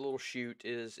know that the little chute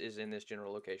is in this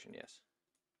general location. Yes.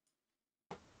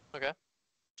 Okay.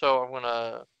 So I'm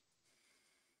gonna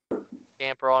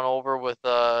scamper on over with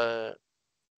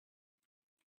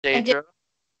Daedra.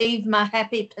 Leave my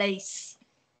happy place.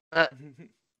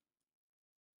 And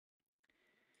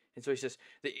so he says,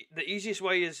 the easiest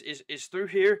way is through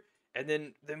here, and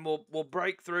then we'll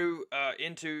break through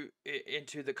into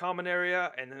the common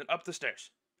area, and then up the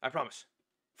stairs. I promise.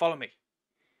 Follow me.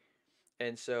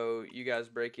 And so you guys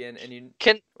break in, and you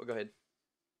well, go ahead.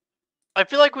 I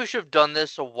feel like we should have done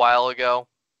this a while ago.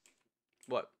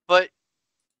 What? But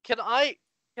can I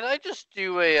just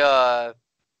do a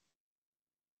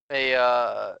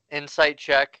insight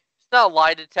check? It's not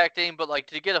lie detecting, but like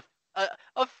to get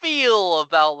a feel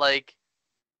about like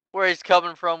where he's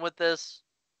coming from with this.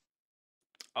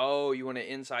 Oh, you want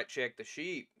to insight check the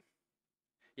sheep?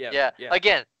 Yeah. Yeah. Yeah.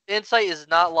 Again, insight is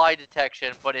not lie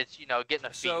detection, but it's getting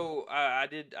a feel. So I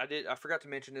forgot to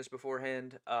mention this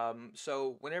beforehand.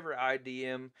 So whenever I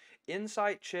DM,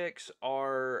 insight checks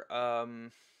are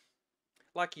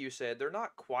like you said, they're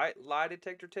not quite lie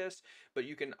detector tests, but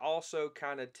you can also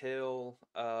kind of tell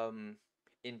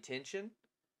intention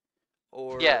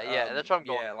or Yeah, that's what I'm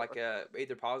going yeah, for. like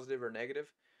either positive or negative.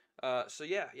 So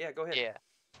yeah, go ahead.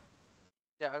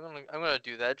 Yeah, I'm gonna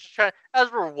do that. Just try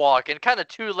as we're walking. Kind of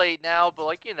too late now, but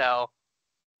like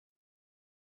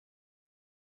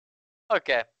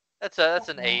Okay, that's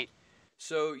an 8.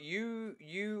 So you're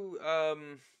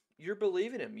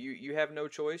believing him. You have no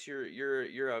choice.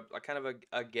 You're a kind of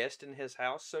a guest in his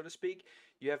house, so to speak.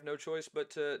 You have no choice but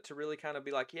to really kind of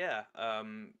be like, yeah,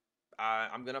 I'm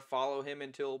gonna follow him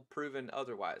until proven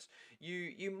otherwise.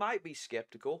 You might be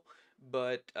skeptical,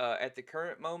 but at the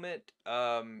current moment,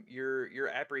 your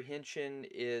apprehension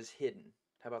is hidden.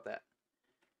 How about that?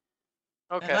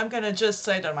 And Okay. I'm gonna just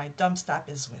say that my dumb stop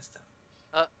is wisdom.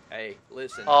 Hey,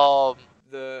 listen.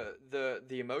 The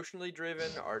emotionally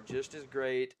driven are just as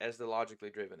great as the logically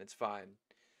driven. It's fine.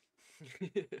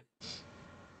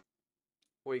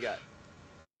 What you got?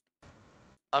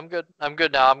 I'm good. I'm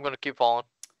good now. I'm gonna keep following.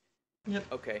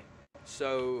 Yep. Okay.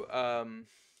 So,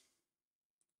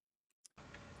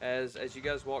 as you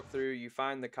guys walk through, you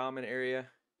find the common area.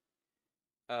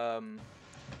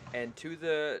 And to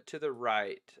the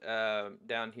right,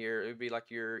 down here, it would be like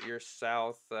your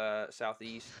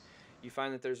southeast. You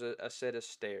find that there's a set of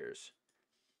stairs.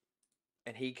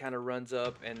 And he kind of runs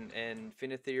up, and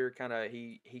Finithir kind of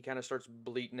he kind of starts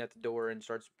bleating at the door and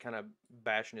starts kind of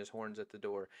bashing his horns at the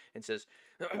door and says,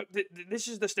 "This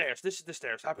is the stairs. This is the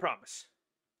stairs. I promise."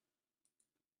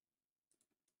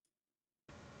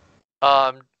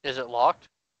 Is it locked?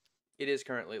 It is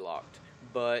currently locked,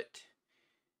 but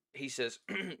he says,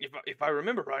 "If I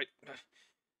remember right,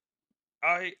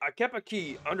 I kept a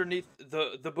key underneath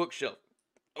the bookshelf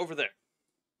over there."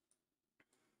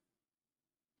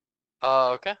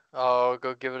 Okay. I'll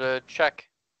go give it a check.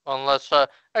 Unless,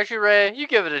 actually, Ray, you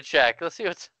give it a check. Let's see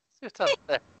what's under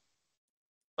there.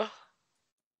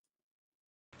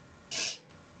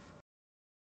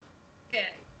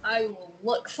 Okay, I will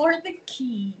look for the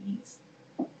keys.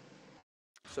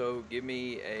 So give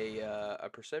me a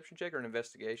perception check or an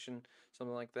investigation,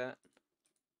 something like that.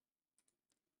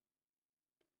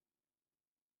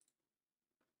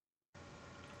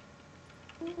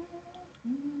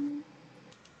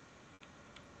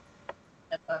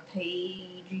 a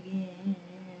page again.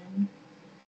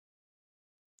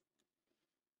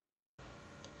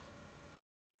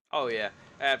 Oh yeah,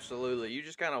 absolutely. You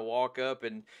just kind of walk up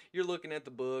and you're looking at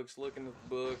the books, and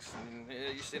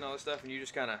you're seeing all this stuff, and you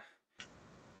just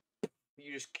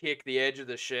kick the edge of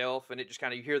the shelf, and it just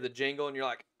kind of you hear the jingle, and you're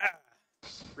like, ah,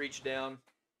 reach down,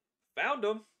 found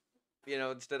them.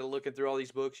 Instead of looking through all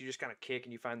these books, you just kind of kick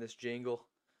and you find this jingle,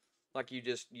 like you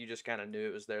just kind of knew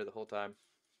it was there the whole time,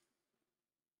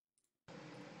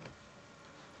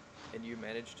 and you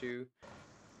managed to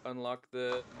unlock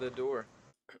the door.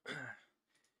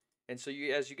 And so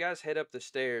as you guys head up the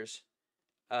stairs,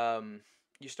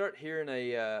 you start hearing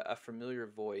a familiar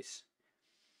voice.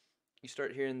 You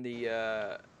start hearing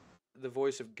the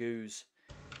voice of Goose,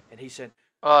 and he said,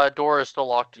 Door is still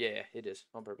locked. "Yeah, it is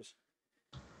on purpose."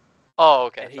 Oh,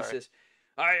 okay. And he sorry. says,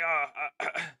 I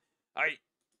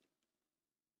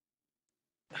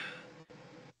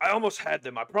almost had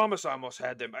them. I promise, I almost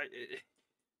had them.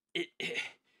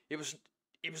 It was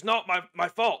not my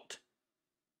fault."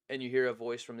 And you hear a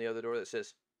voice from the other door that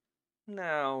says,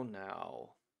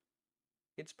 "Now,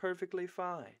 it's perfectly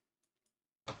fine.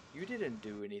 You didn't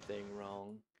do anything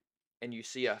wrong." And you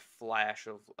see a flash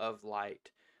of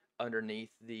light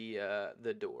underneath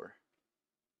the door.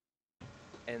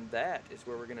 And that is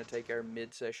where we're going to take our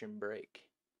mid-session break.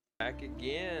 Back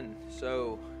again.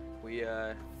 So we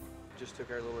just took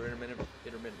our little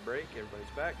intermittent break. Everybody's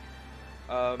back.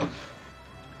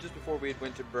 Just before we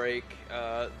went to break,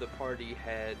 the party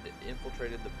had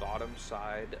infiltrated the bottom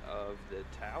side of the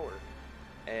tower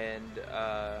and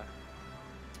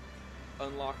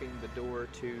unlocking the door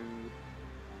to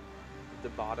the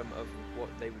bottom of what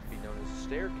they would be known as a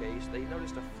staircase. They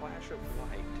noticed a flash of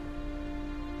light.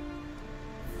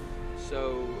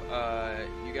 So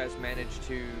you guys managed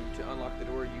to unlock the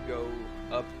door. You go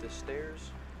up the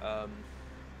stairs.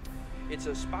 It's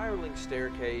a spiraling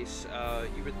staircase.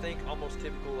 You would think almost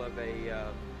typical of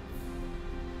a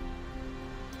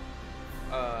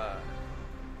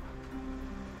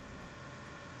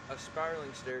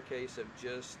spiraling staircase of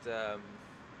just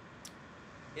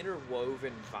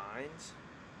interwoven vines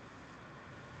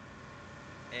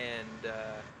and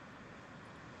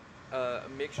a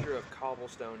mixture of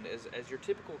cobblestone as your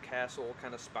typical castle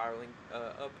kind of spiraling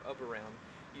up around.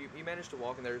 You manage to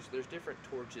walk, and there's different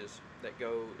torches that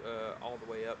go all the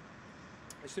way up.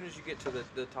 As soon as you get to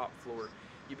the top floor,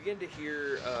 you begin to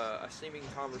hear a seeming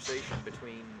conversation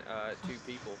between two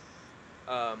people.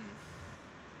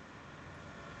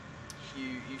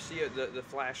 You see the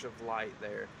flash of light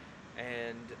there,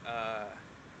 and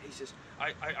he says,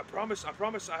 I promise,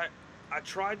 I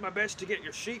tried my best to get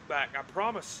your sheep back, I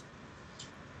promise."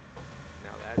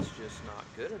 Now that's just not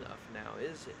good enough now,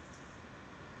 is it?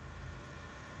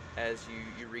 As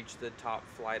you reach the top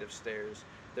flight of stairs,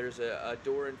 there's a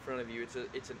door in front of you.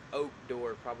 It's an oak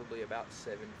door, probably about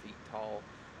 7 feet tall,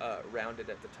 rounded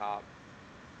at the top.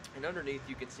 And underneath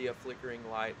you can see a flickering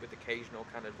light with occasional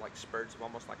kind of like spurts of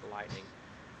almost like lightning.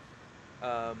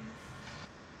 What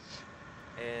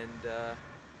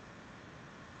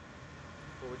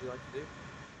would you like to do?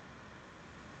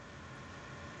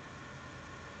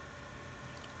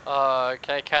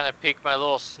 Can I kind of peek my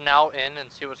little snout in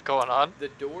and see what's going on? The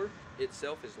door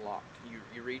itself is locked.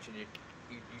 You reach and you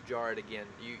jar it again.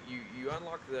 You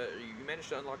manage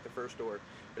to unlock the first door,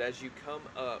 but as you come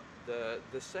up, the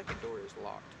second door is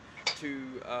locked.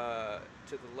 To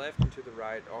the left and to the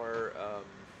right are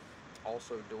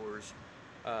also doors,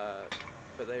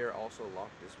 but they are also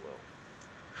locked as well.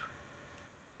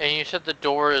 And you said the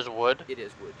door is wood? It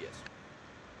is wood, yes.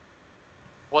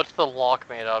 What's the lock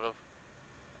made out of?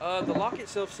 The lock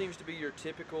itself seems to be your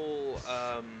typical,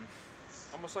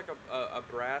 almost like a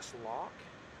brass lock.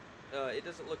 It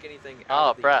doesn't look anything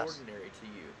out of the ordinary to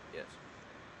you. Yes.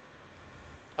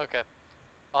 Okay.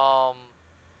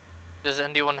 Does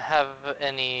anyone have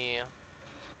any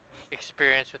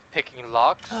experience with picking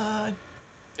locks?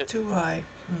 Do I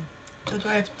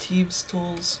have thieves'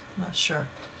 tools? Not sure.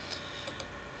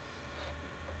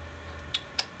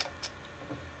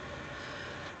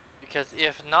 Because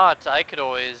if not, I could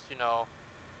always,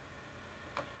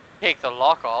 take the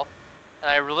lock off, and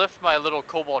I lift my little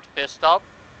cobalt fist up,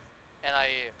 and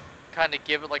I kind of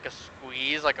give it like a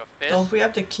squeeze, like a fist. Don't we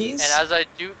have the keys? And as I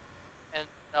do, and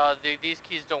these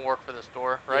keys don't work for the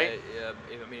store, right? Yeah.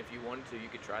 If you wanted to, you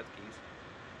could try the keys.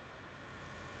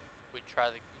 We try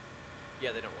the keys.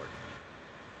 Yeah, they don't work.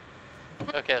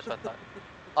 Okay, that's what I thought.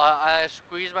 I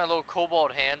squeeze my little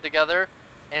cobalt hand together,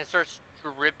 and it starts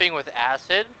dripping with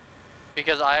acid,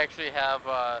 because I actually have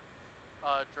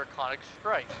draconic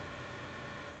strike.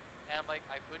 And I'm like,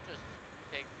 I could just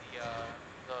take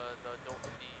the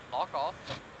knock off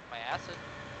my acid.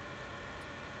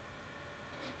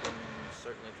 You can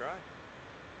certainly try.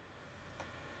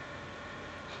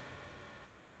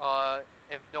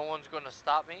 If no one's gonna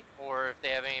stop me, or if they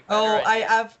have any better Oh, ideas. I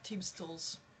have Thieves'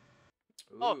 Tools.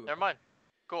 Oh, Ooh. never mind.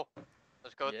 Cool.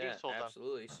 Let's go with Yeah, Thieves' Tools then.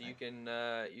 absolutely. So you can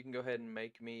go ahead and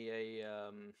make me a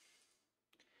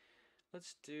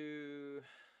let's do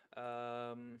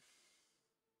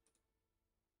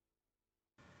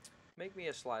make me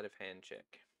a sleight of hand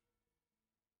check.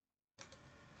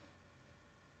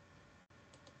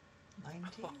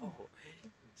 19. Oh.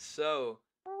 So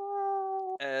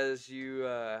as you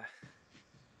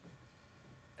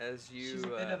She's a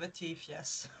bit of a thief,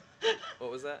 yes.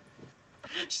 what was that?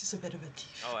 She's a bit of a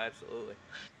thief. Oh, absolutely.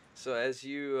 So as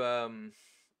you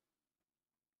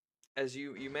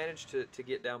manage to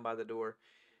get down by the door,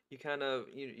 you kind of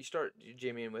you start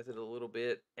jimmying with it a little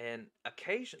bit, and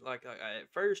occasion at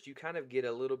first you kind of get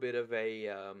a little bit of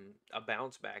a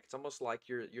bounce back. It's almost like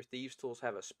your thieves tools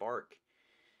have a spark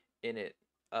in it,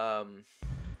 and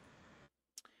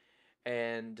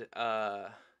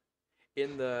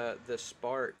in the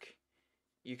spark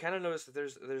you kind of notice that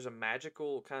there's a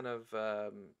magical kind of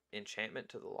enchantment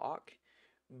to the lock,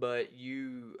 but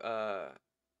you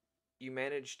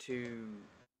manage to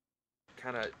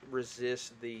kind of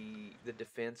resist the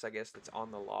defense, I guess, that's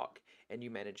on the lock, and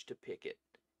you manage to pick it,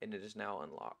 and it is now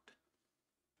unlocked.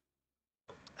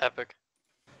 Epic.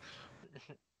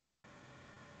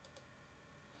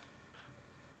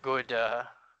 Good,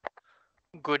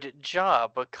 good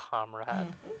job,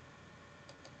 comrade.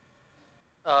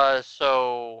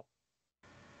 So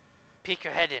peek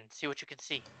your head in, see what you can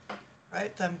see.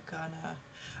 Right, I'm gonna...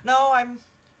 No,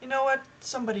 you know what?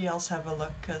 Somebody else have a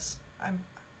look, because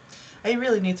I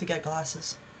really need to get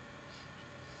glasses.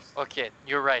 Okay,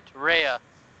 you're right. Rhea.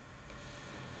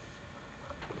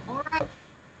 Alright.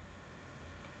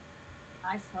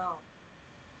 I shall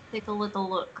take a little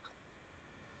look.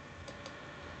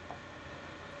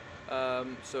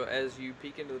 So as you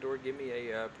peek into the door, give me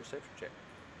a perception check.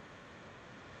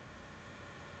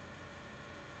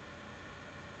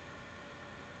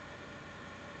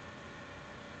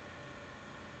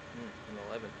 An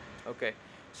 11. Okay.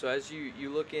 So as you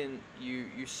look in,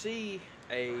 you see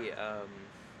a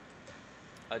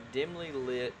dimly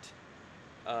lit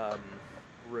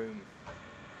room,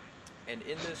 and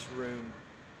in this room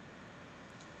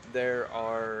there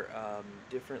are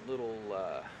different little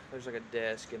there's like a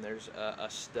desk, and there's a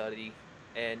study,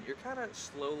 and you're kind of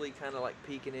slowly kind of like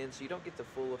peeking in, so you don't get the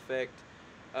full effect,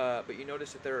 but you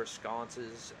notice that there are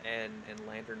sconces and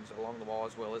lanterns along the wall,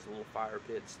 as well as little fire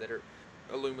pits that are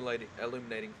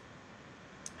illuminating,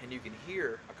 and you can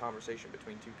hear a conversation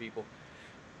between two people,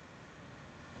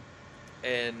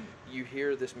 and you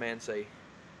hear this man say,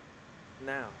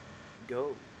 "Now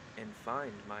go and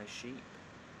find my sheep."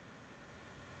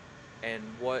 And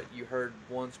what you heard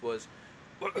once was,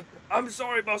 "I'm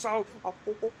sorry, boss. And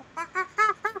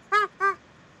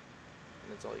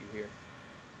that's all you hear.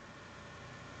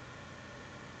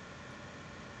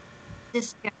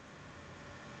 This guy.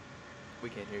 We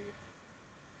can't hear you.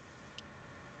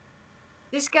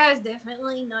 This guy's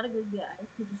definitely not a good guy.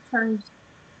 He just turns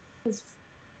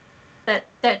that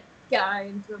guy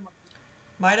into a monkey.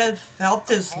 Might have felt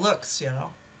his looks, you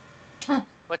know.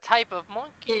 What type of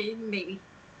monkey? Yeah, maybe.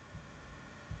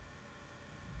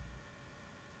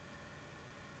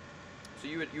 So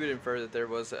you would infer that there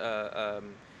was a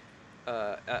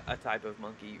type of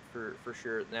monkey for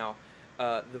sure. Now,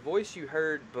 the voice you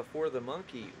heard before the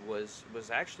monkey was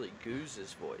actually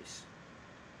Goose's voice,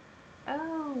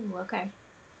 Oh, okay.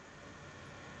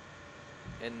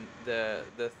 and the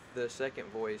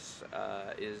second voice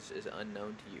is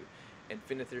unknown to you. And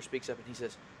Finithir speaks up and he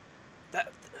says,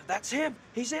 "That's him.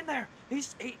 He's in there.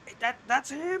 That's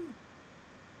him."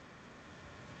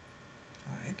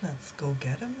 Alright, let's go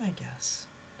get him, I guess.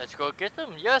 Let's go get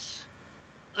them. Yes.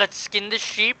 Let's skin the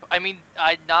sheep. I mean,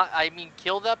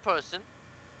 kill that person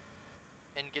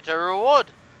and get a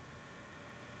reward.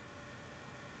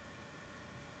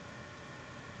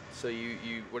 So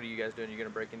what are you guys doing? You gonna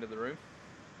break into the room,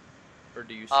 or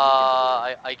do you sneak into the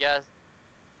room? I guess.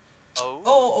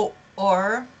 Oh.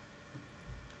 Or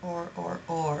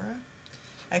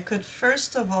I could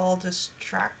first of all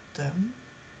distract them.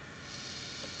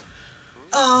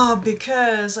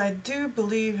 Because I do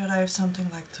believe that I have something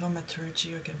like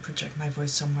thaumaturgy, or can project my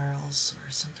voice somewhere else,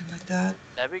 or something like that.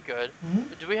 That'd be good. Hmm?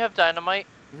 Do we have dynamite?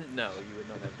 No, you would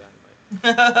not have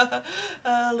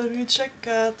dynamite. Let me check.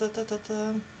 Of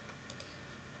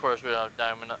course we don't have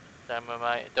dynamite.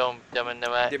 Dynamite.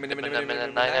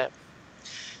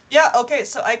 Yeah, okay,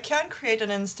 so I can create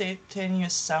an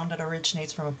instantaneous sound that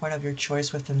originates from a point of your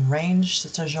choice within range,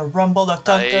 such as a rumble of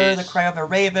thunder, the cry Nice. of a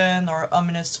raven, or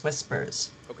ominous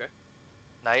whispers. Okay.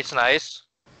 Nice.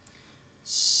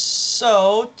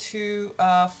 So,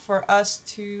 for us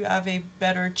to have a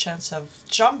better chance of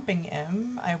jumping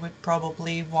him, I would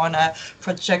probably want to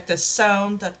project a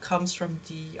sound that comes from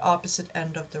the opposite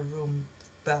end of the room.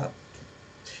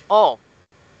 Oh,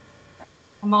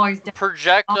 I'm always down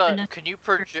project. for ominous. Can you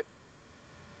project?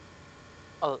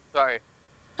 Oh, sorry.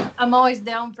 I'm always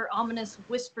down for ominous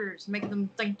whispers, make them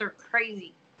think they're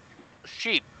crazy.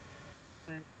 Sheep.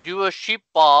 Do a sheep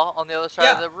ball on the other side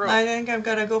of Yeah, the room. I think I'm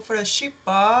gonna go for the sheep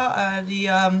bar, the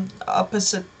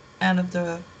opposite end of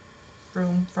the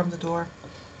room from the door.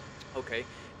 Okay.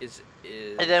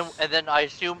 And then I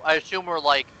assume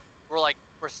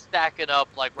we're stacking up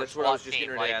like we're That's what I was SWAT just team.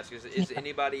 getting ready to ask. Is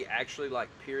anybody actually like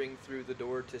peering through the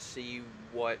door to see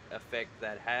what effect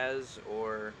that has,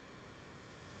 or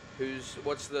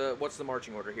what's the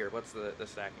marching order here? What's the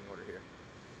stacking order here?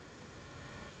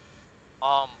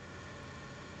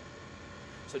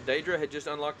 So Daedra had just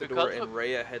unlocked the door, and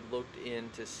Rhea had looked in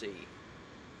to see.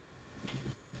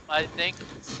 I think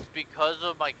because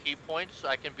of my key points,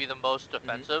 I can be the most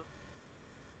defensive.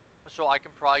 So I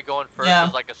can probably go in first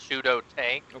as like a pseudo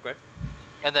tank. Okay.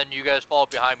 And then you guys follow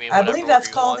behind me in I whatever believe that's order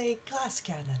you called want. a glass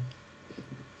cannon.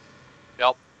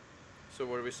 Yep. So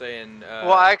what are we saying?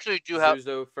 Well, I actually do have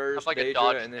Zuzo first, like a Daedra,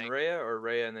 dodge and then tank. Rhea, or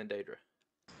Rhea and then Daedra?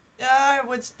 Yeah, I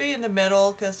would be in the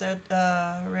middle because Rhea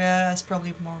has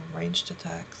probably more ranged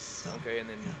attacks. So. Okay, and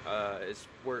then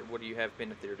what do you have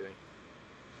Penethir doing?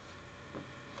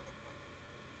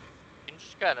 He can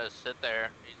just kind of sit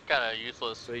there. He's kind of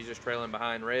useless. So he's just trailing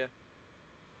behind Rhea?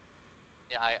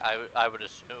 Yeah, I would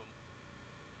assume.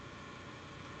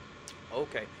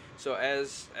 Okay, so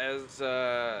as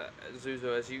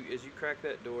Zuzo, as you crack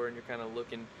that door and you're kind of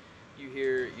looking, you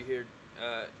hear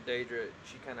Daedra.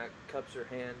 She kind of cups her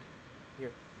hand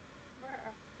here,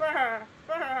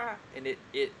 and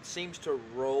it seems to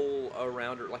roll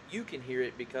around her. Like you can hear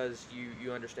it because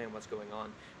you understand what's going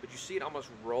on, but you see it almost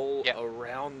roll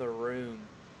around the room.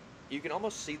 You can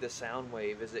almost see the sound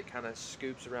wave as it kind of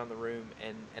scoops around the room,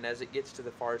 and as it gets to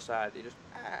the far side, it just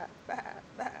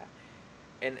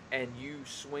and you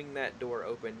swing that door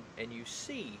open, and you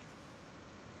see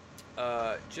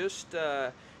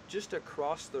just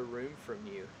across the room from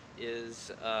you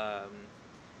is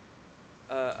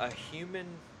a human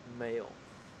male.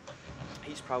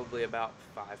 He's probably about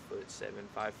 5'7",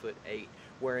 5'8",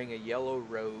 wearing a yellow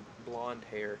robe, blonde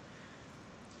hair,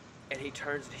 and he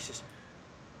turns and he says,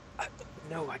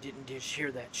 "No, I didn't just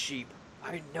hear that, sheep.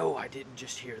 I know I didn't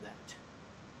just hear that."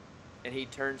 And he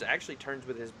turns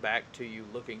with his back to you,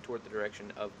 looking toward the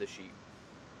direction of the sheep.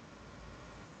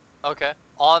 Okay.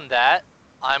 On that,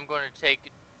 I'm going to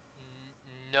take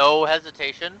no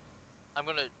hesitation. I'm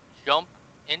going to jump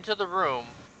into the room.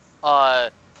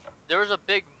 There was a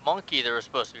big monkey that was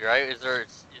supposed to be, right? Is it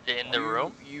in the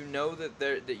room? You know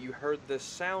that you heard the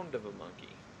sound of a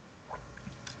monkey.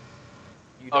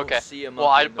 You don't see a monkey.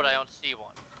 Well, but I don't see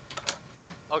one.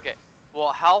 Okay.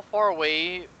 Well, how far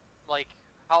away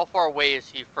is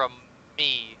he from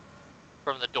me,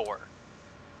 from the door?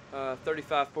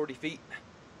 35, 40 feet.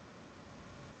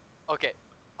 Okay.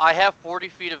 I have 40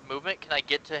 feet of movement. Can I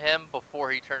get to him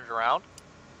before he turns around?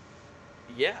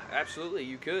 Yeah, absolutely.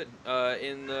 You could.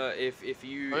 If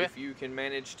you can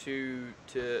manage to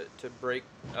break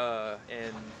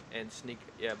and sneak,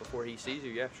 before he sees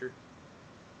you, yeah, sure.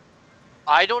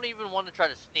 I don't even want to try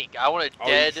to sneak. I want a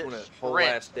dead sprint. Whole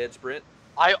ass dead sprint.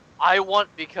 I want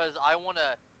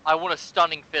to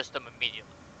stunning fist him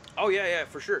immediately. Oh yeah,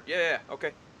 for sure. Yeah,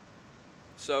 okay.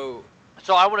 So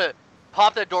I want to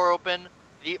pop that door open.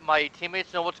 My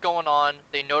teammates know what's going on.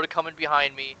 They know to come in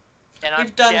behind me, and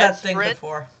We've done that thing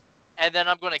before. And then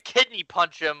I'm going to kidney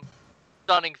punch him,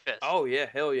 stunning fist. Oh yeah,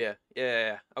 hell yeah,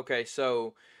 yeah. Okay,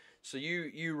 so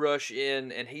you rush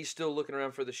in, and he's still looking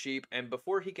around for the sheep, and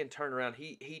before he can turn around,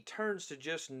 he turns to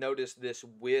just notice this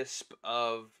wisp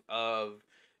of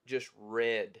just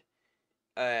red,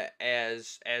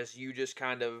 as you just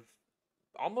kind of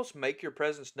almost make your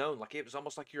presence known. Like it was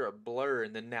almost like you're a blur,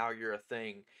 and then now you're a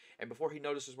thing. And before he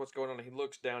notices what's going on, he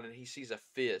looks down and he sees a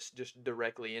fist just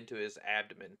directly into his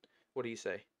abdomen. What do you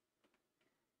say?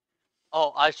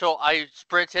 Oh, I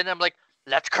sprint in. I'm like,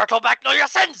 "Let's curdle back no your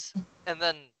sins," and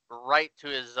then right to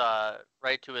his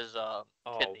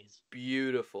kidneys.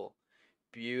 Beautiful.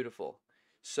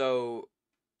 So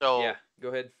yeah, go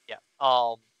ahead. Yeah.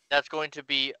 That's going to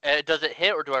be. Does it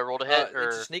hit, or do I roll to hit?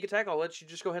 It's a sneak attack. I'll let you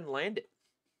just go ahead and land it.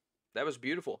 That was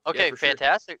beautiful. Okay, yeah,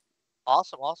 fantastic.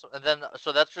 Awesome. And then,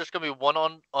 so that's just gonna be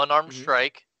one unarmed Mhm.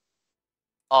 strike.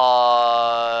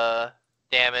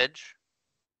 Damage.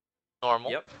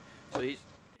 Normal. Yep. So he's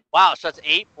Wow, so that's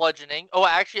 8 bludgeoning. Oh,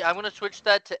 actually, I'm gonna switch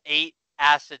that to 8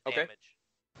 acid okay. damage.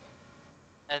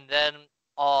 And then,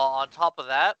 on top of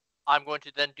that, I'm going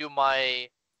to then do my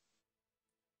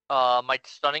my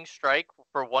stunning strike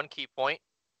for 1 key point.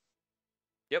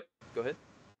 Yep. Go ahead.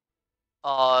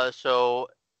 So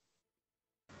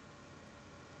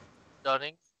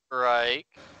stunning strike.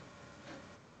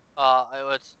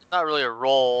 It's not really a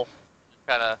roll,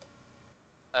 kind of.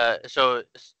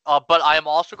 But I am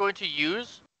also going to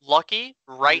use lucky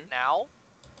right now.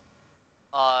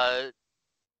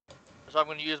 So I'm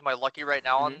going to use my lucky right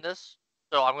now on this.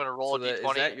 So I'm going to roll So a d20.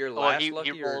 is that your Oh, last he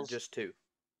lucky or rolls. just 2?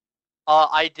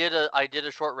 I did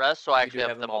a short rest, so I You actually do have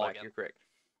have them them all all back. again. You're correct.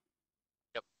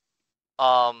 Yep.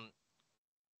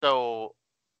 So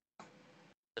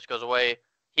this goes away.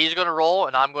 He's gonna roll,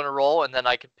 and I'm gonna roll, and then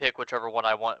I can pick whichever one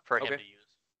I want for him Okay. to use.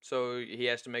 So he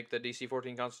has to make the DC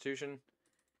 14 Constitution.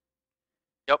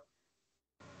 Yep.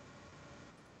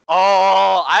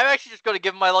 Oh, I'm actually just gonna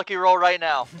give him my lucky roll right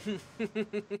now.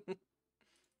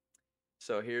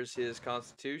 So here's his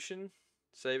Constitution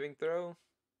saving throw.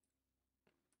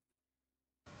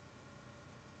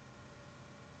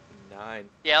 9.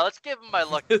 Yeah, let's give him my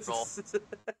lucky roll.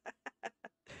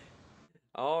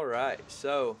 All right.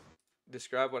 So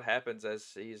describe what happens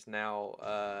as he's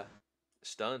now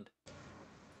stunned.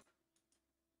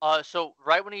 So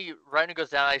right when he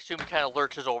goes down, I assume he kind of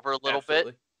lurches over a little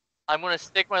Absolutely. bit. I'm gonna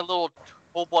stick my little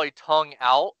full boy tongue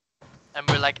out, and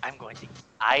be like, I'm going to eat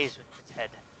eyes with his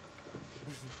head.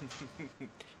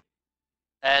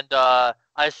 And I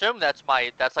assume that's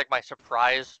like my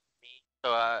surprise me.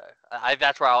 So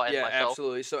that's where I'll end Yeah, myself.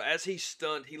 absolutely. So as he's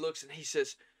stunned, he looks and he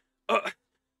says,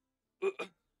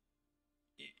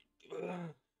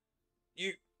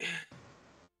 you,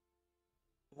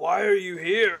 why are you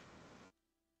here?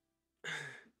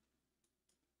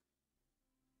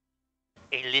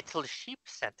 A little sheep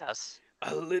sent us.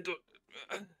 A little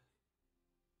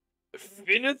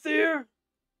Finithir?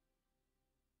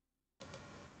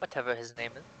 Whatever his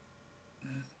name is.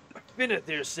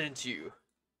 Finithir sent you.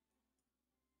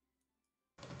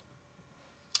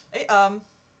 Hey,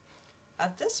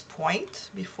 at this point,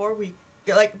 before we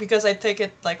because I take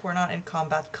it like we're not in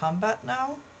combat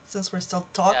now, since we're still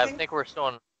talking. Yeah, I think we're still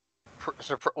in.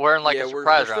 We're in like a surprise round.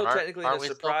 We're still round, technically aren't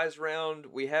in a surprise round.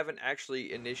 We haven't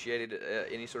actually initiated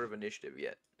any sort of initiative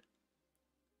yet.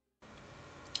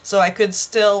 So I could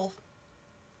still.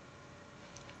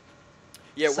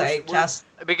 Yeah,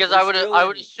 because I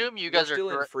would assume you guys are still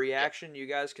in free yeah. action. You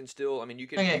guys can still. I mean, you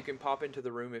can Okay. you can pop into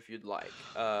the room if you'd like.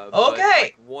 Okay. But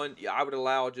like I would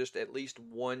allow just at least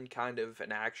one kind of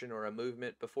an action or a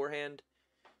movement beforehand,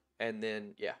 and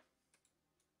then yeah.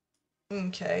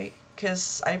 Okay,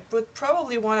 because I would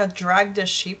probably want to drag the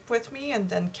sheep with me and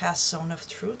then cast Zone of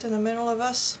Truth in the middle of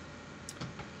us.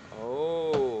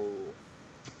 Oh.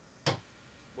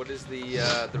 What is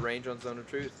the range on Zone of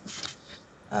Truth?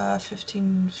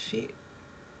 15 feet.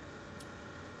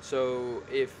 So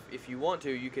if you want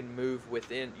to, you can move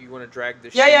within. You want to drag the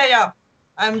sheep. Yeah.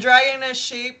 I'm dragging the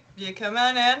sheep. You come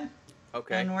on in.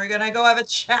 Okay. And we're gonna go have a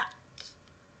chat.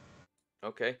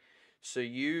 Okay. So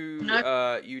you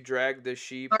you drag the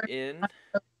sheep in.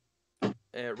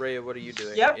 Rhea, what are you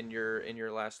doing in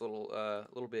your last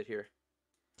little bit here?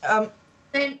 I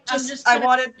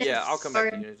wanted. Yeah, I'll come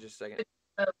back to you in just a second.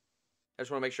 I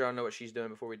just want to make sure I know what she's doing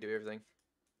before we do everything.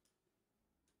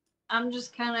 I'm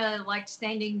just kind of like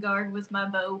standing guard with my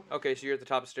bow. Okay, so you're at the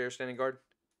top of the stairs standing guard?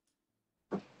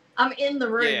 I'm in the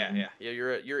room. Yeah,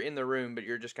 you're in the room, but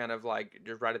you're just kind of like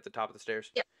just right at the top of the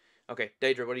stairs. Yeah. Okay,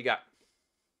 Daedra, what do you got?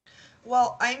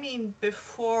 Well, I mean,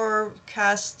 before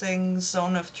casting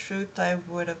Zone of Truth, I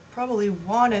would have probably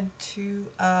wanted to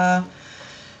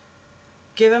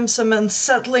give him some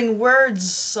unsettling words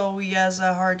so he has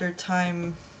a harder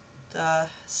time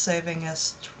saving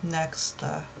his next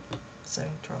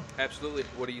saving throw. Absolutely.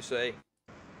 What do you say?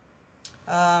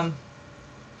 And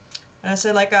I say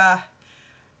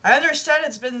I understand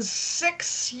it's been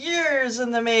 6 years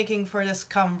in the making for this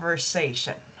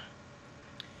conversation.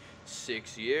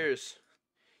 6 years?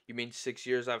 You mean 6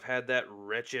 years I've had that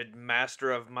wretched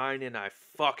master of mine in a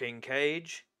fucking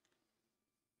cage?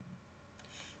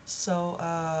 So,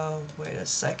 wait a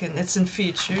second. It's in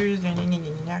features.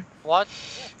 Watch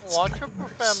your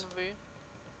profanity.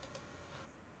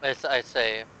 I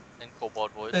say in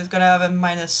kobold voice. So he's gonna have a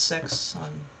 -6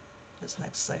 on his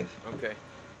next save. Okay.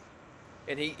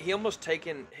 And he almost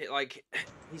taken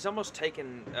he's almost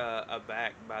taken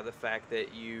aback by the fact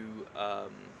that you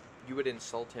you would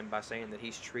insult him by saying that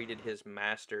he's treated his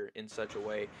master in such a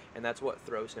way, and that's what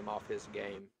throws him off his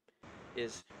game.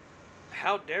 Is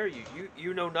how dare you?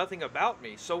 You know nothing about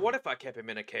me. So what if I kept him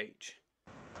in a cage?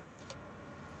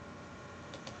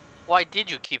 Why did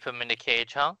you keep him in a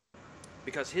cage, huh?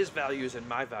 Because his values and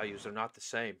my values are not the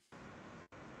same.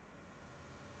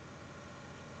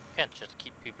 You can't just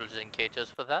keep people in cages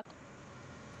for that.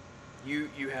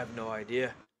 You have no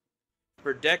idea.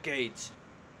 For decades,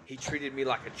 he treated me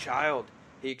like a child.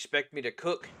 He expected me to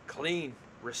cook, clean,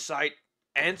 recite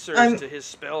answers to his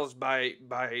spells by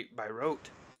rote.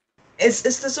 Is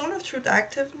the zone of truth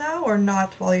active now or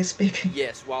not while he's speaking?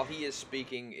 Yes, while he is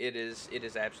speaking, it is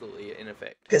absolutely in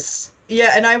effect. Because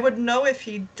yeah, and I would know if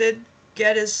he did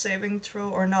get his saving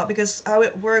throw or not, because how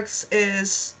it works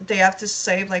is they have to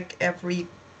save like every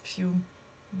few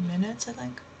minutes, I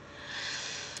think.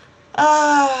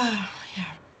 Yeah.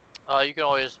 You can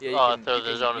always throw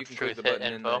the zone of truth the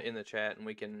button info in the chat, and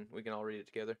we can all read it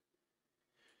together.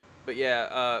 But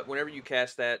yeah, whenever you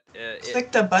cast that,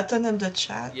 click the button in the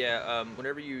chat. Yeah,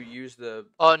 whenever you use the.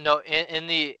 Oh no! In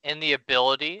the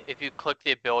ability, if you click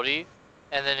the ability,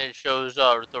 and then it shows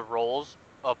the roles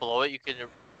below it, you can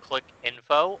click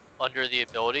info under the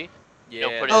ability.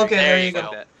 Yeah. Okay, there you go.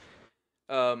 Like that.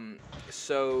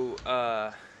 So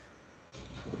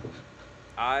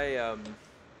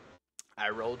I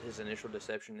rolled his initial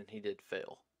deception and he did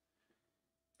fail.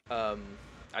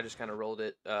 I just kind of rolled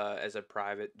it as a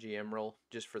private GM roll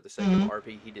just for the sake of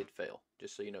RP. He did fail,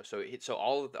 just so you know. So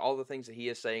all the things that he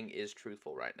is saying is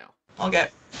truthful right now. Okay.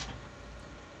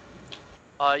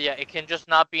 Yeah, it can just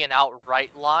not be an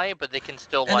outright lie, but they can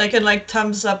still and I can like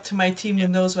thumbs up to my team who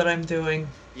knows what I'm doing.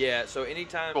 Yeah. So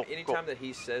anytime that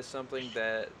he says something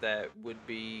that would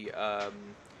be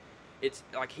it's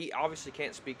like he obviously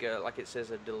can't speak like it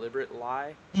says a deliberate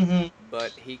lie,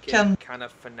 but he can kind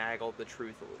of finagle the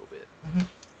truth a little bit.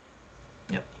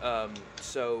 Yep.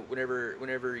 So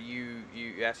whenever you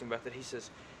ask him about that, he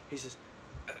says,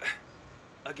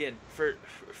 again,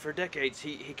 for decades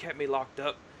he kept me locked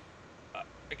up,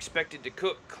 expected to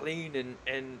cook, clean,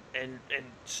 and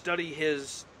study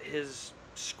his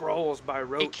scrolls by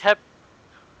rote.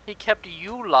 He kept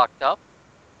you locked up.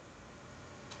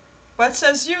 What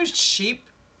says you, sheep?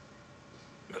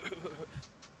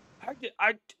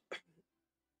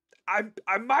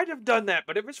 I might have done that,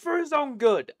 but it was for his own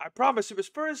good. I promise it was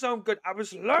for his own good. I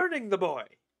was learning the boy.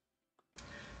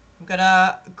 I'm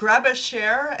gonna grab a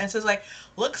chair and says like,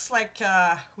 looks like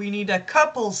we need a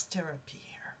couples therapy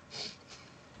here.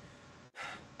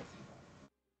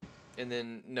 And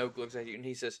then Noak looks at you and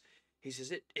he says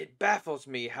it baffles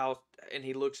me how, and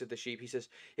he looks at the sheep. He says,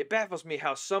 it baffles me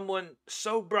how someone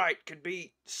so bright could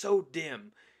be so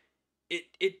dim.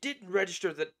 It didn't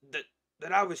register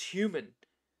that I was human.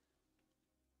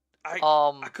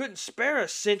 I couldn't spare a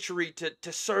century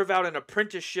to serve out an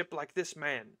apprenticeship like this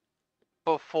man.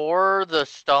 Before the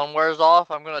stone wears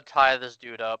off, I'm gonna tie this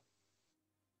dude up.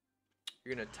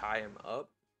 You're gonna tie him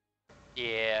up?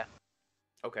 Yeah.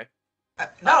 Okay.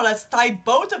 No, let's tie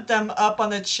both of them up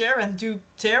on a chair and do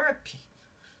therapy.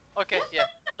 Okay, yeah.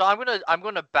 So I'm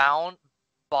gonna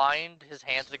bind his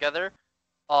hands together,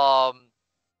 and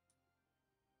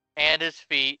his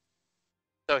feet,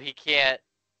 so he can't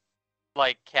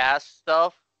like cast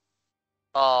stuff,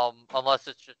 unless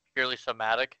it's just purely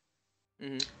somatic.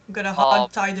 I'm gonna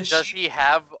hog tie the. Does he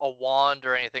have a wand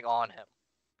or anything on him?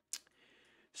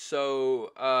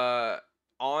 So,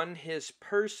 on his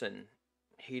person,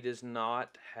 he does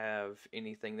not have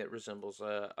anything that resembles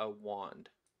a wand.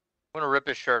 I'm gonna rip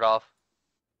his shirt off.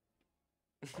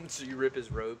 So you rip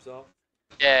his robes off?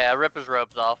 Yeah, I rip his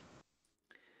robes off.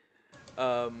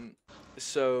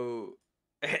 So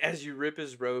as you rip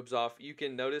his robes off, you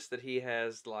can notice that he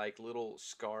has like little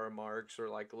scar marks or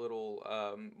like little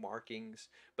markings,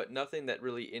 but nothing that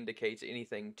really indicates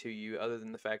anything to you other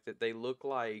than the fact that they look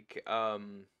like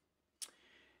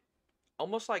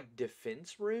almost like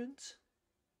defense runes.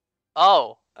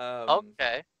 Oh.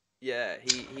 Okay. Yeah,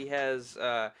 he has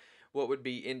what would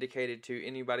be indicated to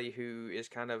anybody who is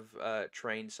kind of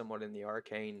trained somewhat in the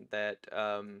arcane, that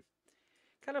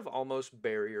kind of almost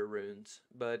barrier runes,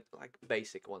 but like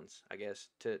basic ones, I guess.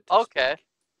 To okay. Speak.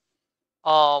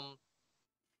 I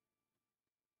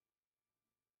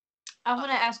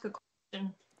want to ask a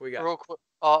question. We got real quick.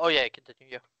 Oh yeah,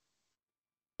 continue.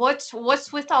 What's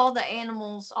with all the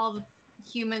animals, all the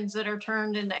humans that are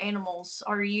turned into animals?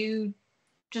 Are you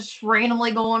just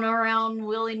randomly going around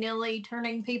willy-nilly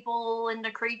turning people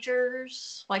into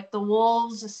creatures like the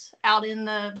wolves out in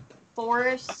the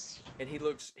forests? And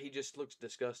he just looks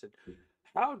disgusted.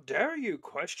 How dare you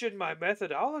question my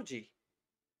methodology?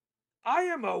 I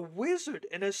am a wizard,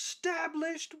 an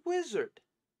established wizard.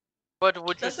 But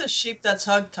would you? That's a sheep that's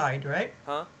hog-tied, right?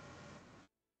 Huh?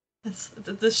 It's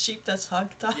the sheep that's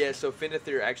hog-tied. Yeah, so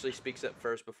Finithir actually speaks up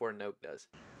first before Noke does.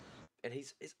 And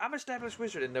I'm an established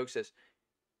wizard, and Noke says,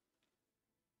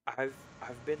 I've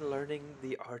been learning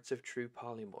the arts of true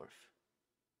polymorph.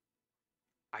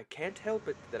 I can't help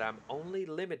it that I'm only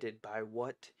limited by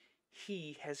what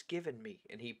he has given me.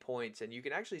 And he points, and you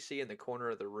can actually see in the corner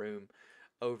of the room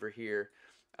over here,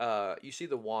 you see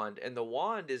the wand, and the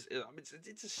wand is, I mean,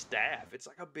 it's a staff. It's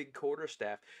like a big quarter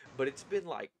staff, but it's been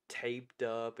like taped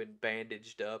up and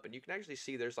bandaged up, and you can actually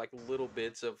see there's like little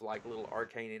bits of like little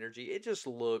arcane energy. It just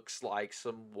looks like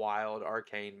some wild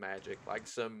arcane magic, like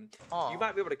some, you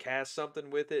might be able to cast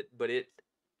something with it, but it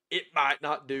might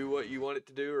not do what you want it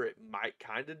to do, or it might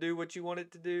kind of do what you want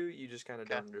it to do. You just kind of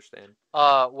don't understand.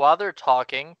 While they're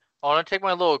talking, I want to take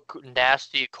my little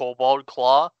nasty kobold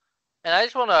claw, and I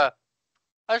just want to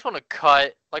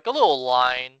cut like a little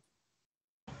line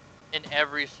in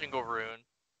every single rune.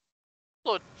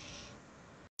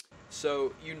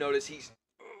 So you notice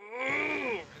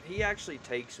he actually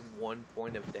takes 1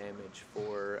 point of damage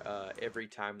for every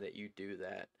time that you do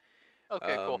that.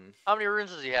 Okay, cool. How many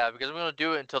runes does he have? Because I'm gonna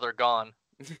do it until they're gone.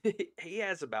 He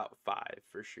has about 5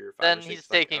 for sure. Then he's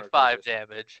taking 5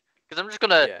 damage. Because I'm just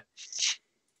gonna. Yeah.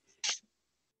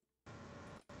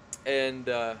 And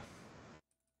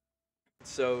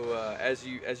so as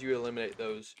you eliminate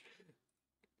those,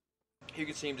 you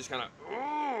can see him just kind of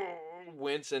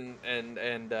wince and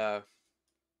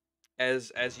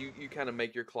as you kind of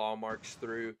make your claw marks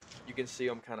through, you can see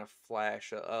him kind of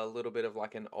flash a little bit of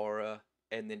like an aura,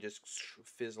 and then just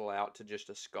fizzle out to just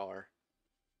a scar.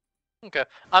 Okay,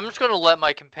 I'm just gonna let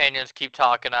my companions keep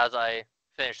talking as I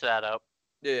finish that up.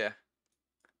 Yeah.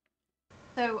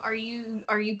 So are you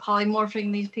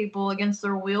polymorphing these people against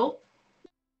their will?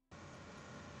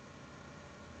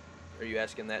 Are you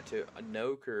asking that to a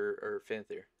Noke or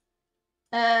Finthir?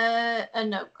 A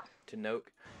Noke. To Noke.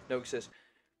 Noke says,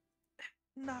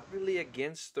 not really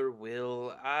against their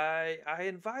will. I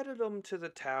invited them to the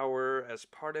tower as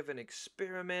part of an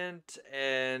experiment,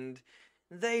 and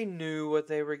they knew what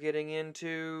they were getting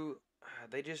into.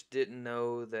 They just didn't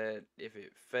know that if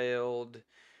it failed,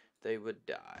 they would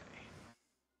die.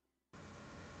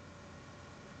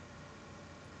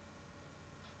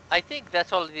 I think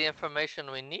that's all the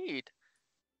information we need.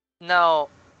 Now,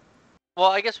 well,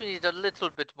 I guess we need a little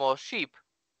bit more sheep.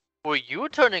 Were you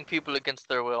turning people against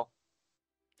their will?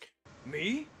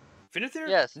 Me? Finithir?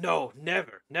 Yes. No,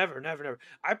 never.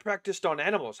 I practiced on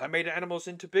animals. I made animals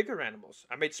into bigger animals.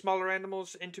 I made smaller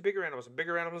animals into bigger animals, and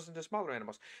bigger animals into smaller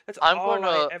animals. That's all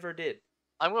I ever did.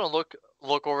 I'm gonna look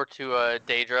over to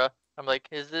Daedra. I'm like,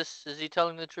 is he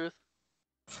telling the truth?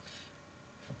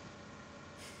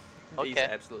 Okay. He's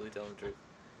absolutely telling the truth.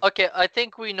 Okay, I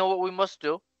think we know what we must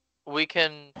do. We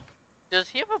can. Does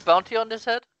he have a bounty on his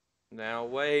head? Now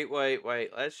wait.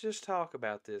 Let's just talk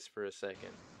about this for a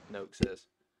second. Noke says.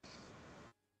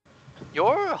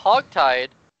 You're hogtied.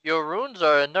 Your runes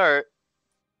are inert,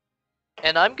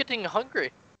 and I'm getting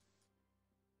hungry.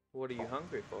 What are you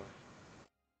hungry for?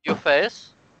 Your face.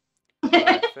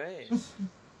 My face.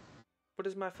 What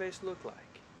does my face look like?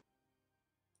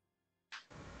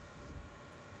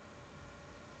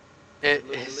 Does it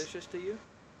look delicious to you?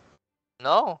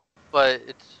 No, but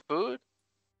it's food.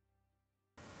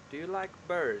 Do you like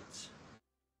birds?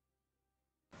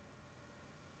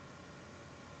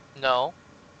 No.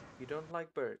 You don't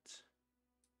like birds?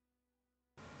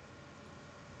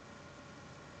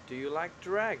 Do you like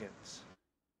dragons?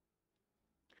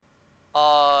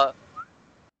 And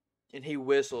he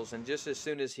whistles, and just as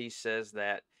soon as he says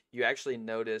that, you actually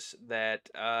notice that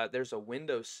there's a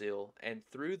windowsill, and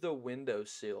through the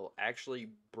windowsill actually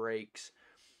breaks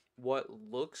what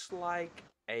looks like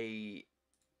a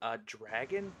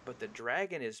dragon, but the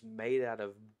dragon is made out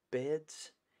of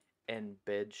beds and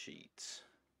bed sheets.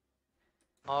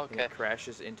 Okay. And it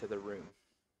crashes into the room.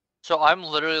 So I'm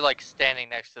literally like standing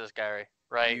next to this guy,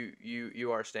 right?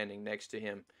 You are standing next to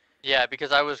him. Yeah,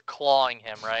 because I was clawing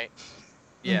him, right?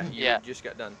 Yeah, you just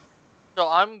got done. So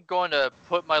I'm going to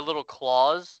put my little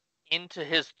claws into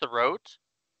his throat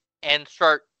and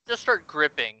start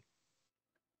gripping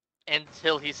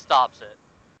until he stops it.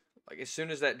 Like as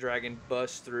soon as that dragon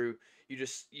busts through, you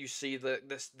see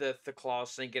the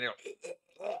claws sinking,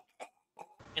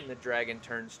 and the dragon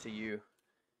turns to you.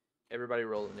 Everybody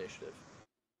roll initiative,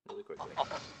 really quickly.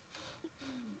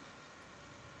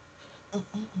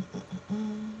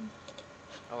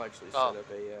 I'll actually set up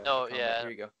a. No, yeah.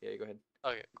 Here you go. Yeah, go ahead.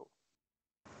 Okay, cool.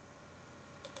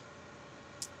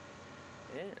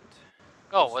 And.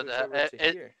 Oh, what the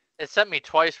heck? It sent me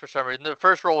twice for some reason. The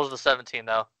first roll was the 17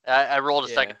 though. I rolled a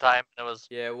second time and it was.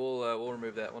 Yeah, we'll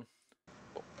remove that one.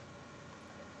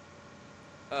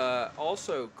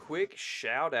 Also, quick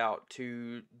shout out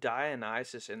to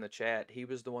Dionysus in the chat. He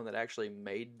was the one that actually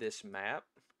made this map.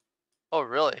 Oh,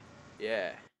 really?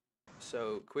 Yeah.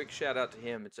 So, quick shout out to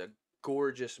him. It's a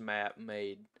gorgeous map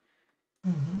made.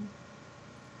 Mm-hmm.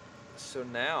 So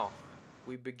now,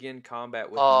 we begin combat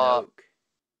with Noke.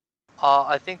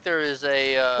 I think there is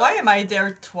a. Why am I there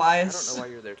I twice? don't know why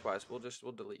you're there twice. We'll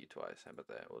delete you twice. How about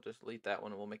that? We'll just delete that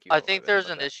one and we'll make you. I think there's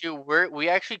an issue where we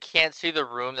actually can't see the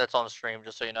room that's on stream.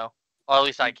 Just so you know, or at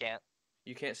least I can't.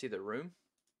 You can't see the room.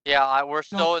 Yeah, we're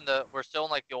still in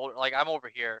like the old. Like I'm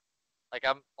over here. Like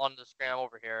I'm on the screen. I'm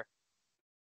over here.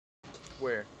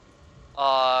 Where?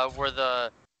 Where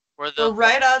the We're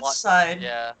right outside.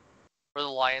 Yeah, where the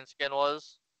lion skin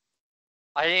was.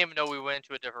 I didn't even know we went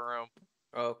into a different room.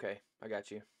 Oh, okay. I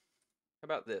got you. How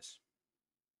about this?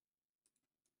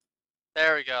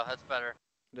 There we go. That's better.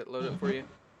 Did it load it for you?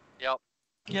 Yep.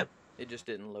 Yep. It just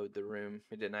didn't load the room.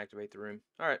 It didn't activate the room.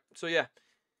 All right. So yeah.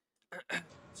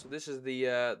 So this is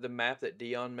the map that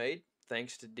Dion made.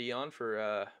 Thanks to Dion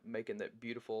for making that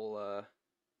beautiful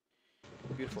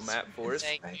beautiful map for us.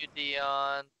 Thank you,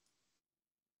 Dion.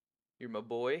 You're my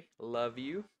boy. Love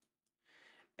you.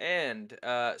 And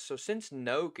so since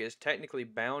Noke is technically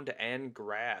bound and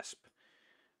grasp,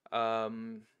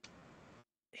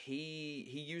 he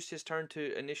used his turn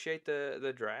to initiate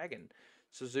the dragon.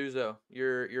 So Zuzo,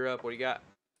 you're up. What do you got?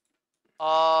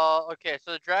 Okay.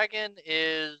 So the dragon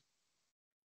is.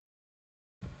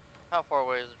 How far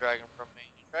away is the dragon from me?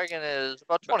 The dragon is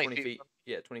about 20 feet.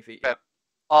 Yeah, 20 feet. Okay.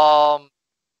 Yeah.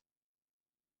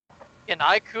 Can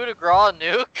I coup de grace a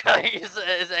nuke?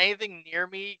 is anything near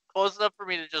me close enough for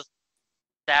me to just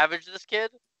savage this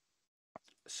kid?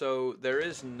 So there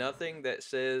is nothing that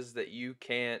says that you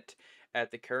can't,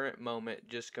 at the current moment,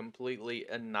 just completely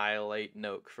annihilate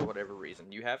Noke for whatever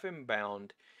reason. You have him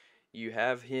bound. You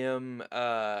have him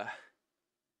by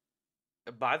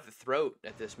the throat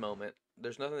at this moment.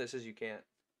 There's nothing that says you can't.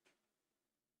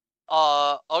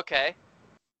 Okay.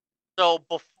 So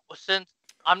since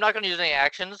I'm not going to use any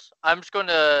actions, I'm just going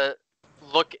to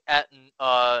look at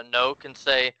Noke and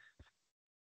say,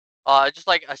 just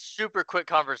like a super quick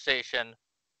conversation.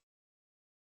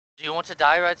 Do you want to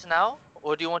die right now,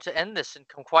 or do you want to end this and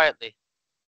come quietly?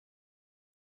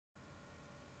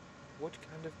 What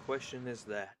kind of question is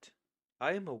that?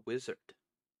 I am a wizard.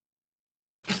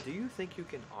 Do you think you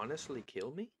can honestly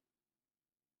kill me?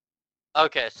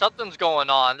 Okay, something's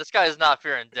going on. This guy is not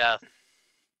fearing death.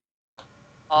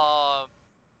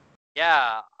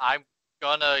 Yeah, I'm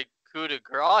gonna coup de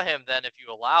grace him then if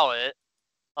you allow it.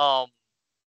 I'm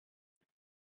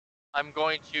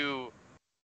gonna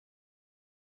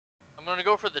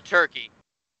go for the turkey.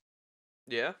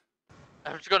 Yeah.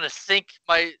 I'm just gonna sink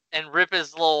and rip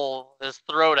his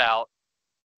throat out.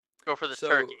 Go for the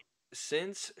turkey.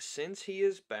 Since he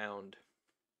is bound,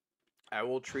 I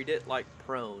will treat it like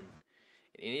prone.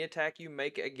 Any attack you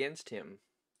make against him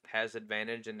has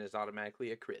advantage and is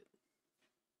automatically a crit.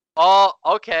 Oh,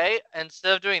 okay.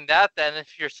 Instead of doing that, then,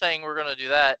 if you're saying we're gonna do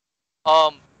that,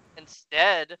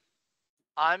 instead,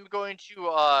 I'm going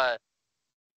to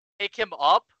pick him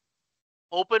up,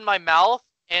 open my mouth,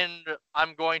 and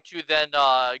I'm going to then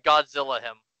Godzilla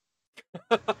him.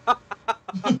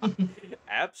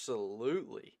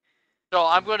 Absolutely. So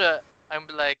I'm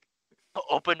like,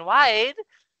 open wide,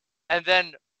 and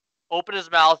then open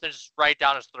his mouth and just right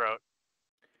down his throat.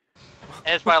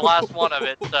 And it's my last one of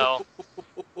it, so.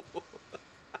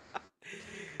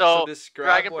 So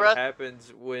describe what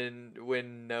happens when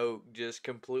Noke just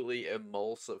completely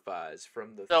emulsifies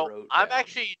from the throat down. I'm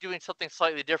actually doing something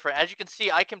slightly different. As you can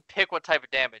see, I can pick what type of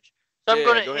damage. So I'm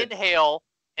going to inhale,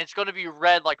 and it's going to be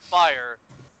red like fire,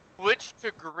 switch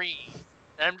to green,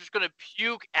 and I'm just going to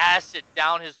puke acid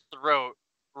down his throat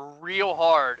real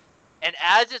hard. And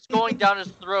as it's going down his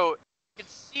throat, you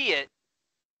can see it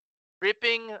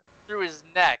ripping through his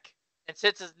neck. And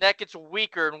since his neck gets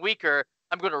weaker and weaker,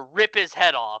 I'm going to rip his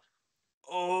head off.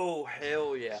 Oh,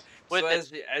 hell yeah. So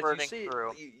as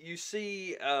you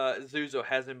see Zuzo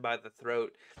has him by the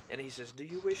throat, and he says, "Do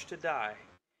you wish to die?"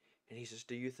 And he says,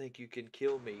 "Do you think you can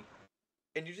kill me?"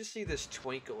 And you just see this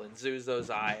twinkle in Zuzo's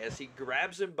eye as he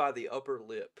grabs him by the upper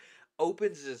lip,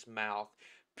 opens his mouth,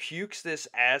 pukes this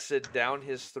acid down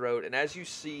his throat, and as you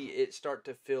see it start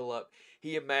to fill up,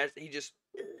 he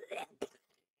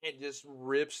just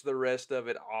rips the rest of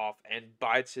it off and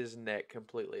bites his neck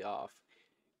completely off.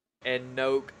 And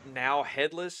Noke, now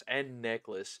headless and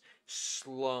neckless,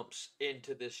 slumps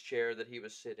into this chair that he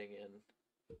was sitting in,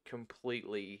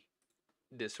 completely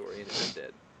disoriented and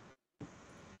dead.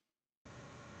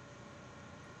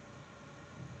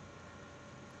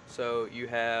 So you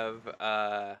have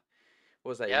what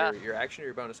was that? Yeah. Your action or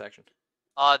your bonus action?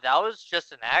 That was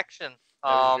just an action. That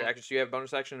was just your action. So you have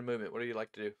bonus action and movement. What do you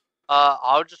like to do?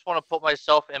 I would just want to put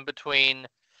myself in between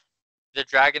the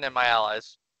dragon and my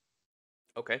allies.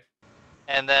 Okay.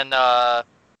 And then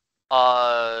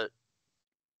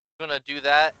gonna do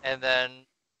that, and then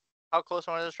how close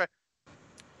am I to this dragon?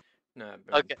 No,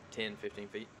 Okay. 10, 15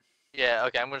 feet. Yeah,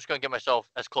 okay, I'm just gonna get myself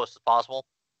as close as possible.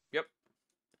 Yep.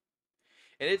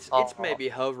 And it's maybe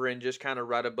hovering just kind of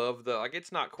right above the, like,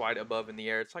 it's not quite above in the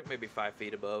air. It's like maybe 5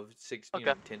 feet above, 6,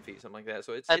 Okay. 10 feet, something like that.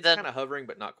 So it's And kind of hovering,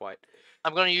 but not quite.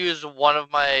 I'm gonna use one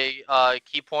of my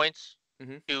key points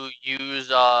to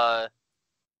use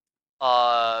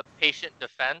patient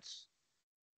defense,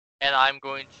 and I'm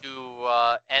going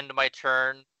to end my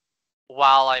turn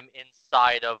while I'm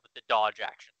inside of the dodge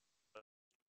action.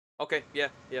 Okay, yeah,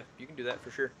 you can do that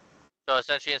for sure. So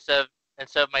essentially, instead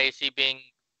of my AC being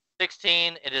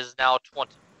 16, it is now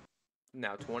 20.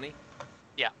 Now 20?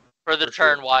 Yeah, for the For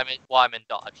turn sure. while I'm in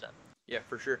dodge then. Yeah,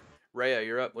 for sure. Rhea,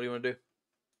 you're up. What do you want to do?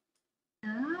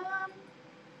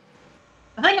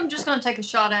 I think I'm just gonna take a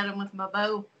shot at him with my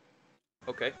bow.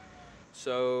 Okay.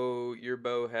 So your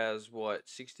bow has what,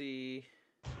 60?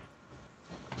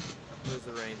 What is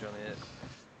the range on it?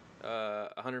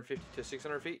 150 to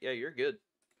 600 feet? Yeah, you're good.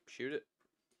 Shoot it.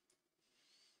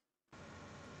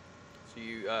 So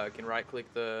you can right click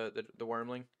the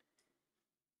wormling.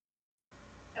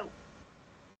 Oh.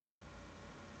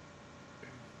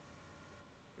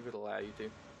 If it'll allow you to.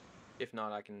 If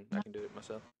not, I can do it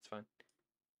myself. It's fine.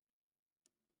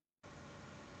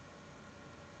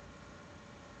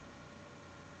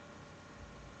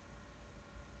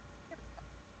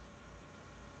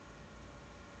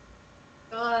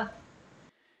 Uh,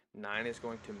 9 is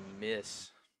going to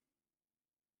miss.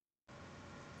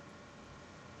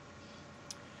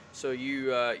 So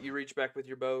you reach back with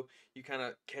your bow. You kind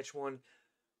of catch one,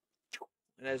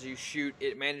 and as you shoot,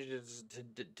 it manages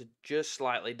to just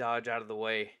slightly dodge out of the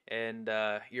way, and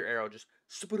your arrow just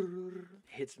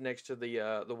hits next to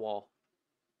the wall.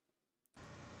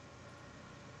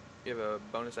 You have a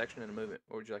bonus action and a movement.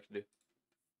 What would you like to do?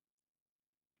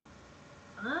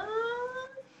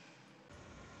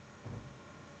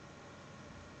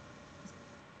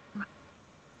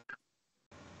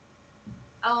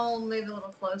 I'll move a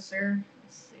little closer.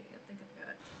 Let's see. I think I've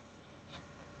got.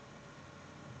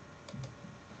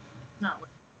 Not let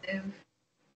me move.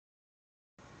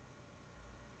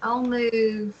 I'll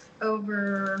move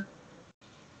over.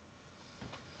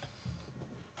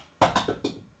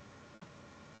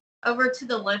 Over to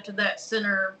the left of that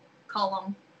center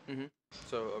column.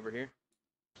 So over here.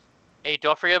 Hey,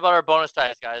 don't forget about our bonus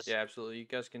dice, guys. Yeah, absolutely. You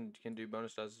guys can do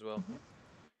bonus dice as well.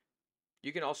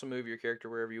 You can also move your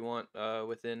character wherever you want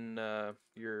within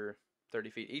your 30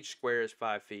 feet. Each square is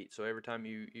 5 feet, so every time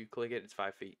you click it, it's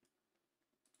 5 feet.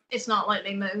 It's not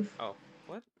letting me move. Oh,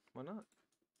 what? Why not?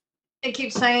 It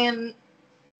keeps saying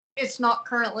it's not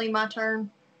currently my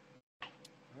turn. Oh,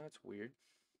 that's weird.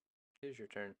 It is your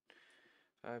turn.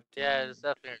 5, 10, Yeah, it's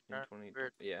definitely 15, your turn. 20.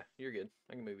 Weird. Yeah, you're good.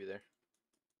 I can move you there.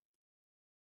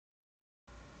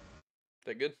 Is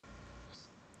that good?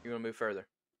 You want to move further?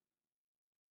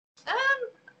 A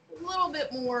little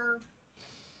bit more,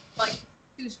 like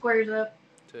 2 squares up.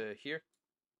 To here?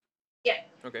 Yeah.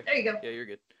 Okay. There you go. Yeah, you're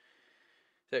good.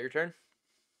 Is that your turn?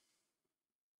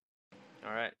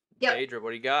 All right. Yep. Daedra,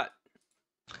 what do you got?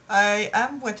 I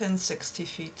am within 60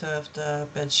 feet of the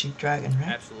bedsheet dragon, right?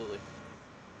 Absolutely.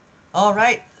 All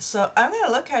right, so I'm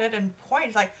gonna look at it and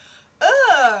point like,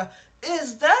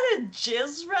 is that a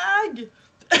jizz rag?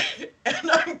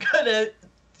 And I'm gonna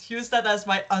use that as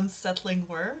my unsettling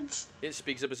words. It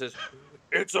speaks up and says,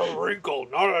 "It's a wrinkle,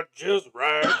 not a jizz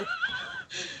rag."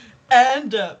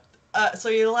 And so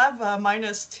you'll have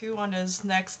 -2 on his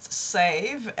next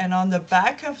save, and on the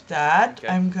back of that, Okay.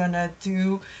 I'm gonna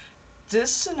do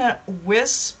dissonant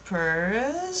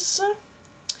whispers.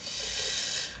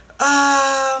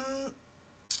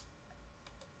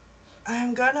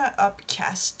 I'm gonna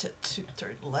upcast it to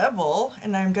 3rd level,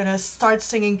 and I'm gonna start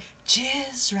singing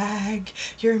Jizz Rag,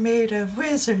 you're made of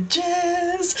wizard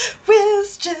jizz,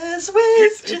 whiz jizz,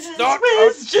 whiz jizz, It's not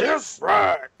whiz a jizz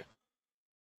rag.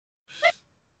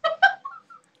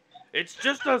 It's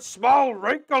just a small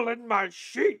wrinkle in my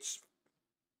sheets.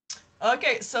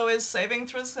 Okay, so his saving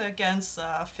throws against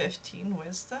 15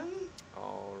 wisdom.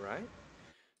 All right.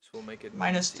 So we'll make it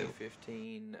 -2.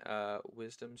 15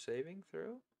 wisdom saving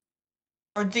throw.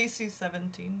 Or DC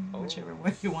 17, whichever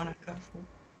way you want to go for.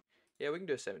 Yeah, we can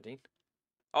do a 17.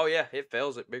 Oh yeah, it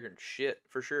fails it bigger than shit,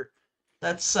 for sure.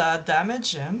 Let's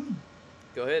damage him.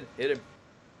 Go ahead, hit him.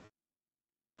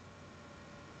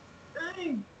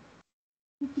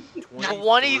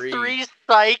 23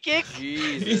 psychic?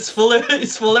 Jesus. He's full of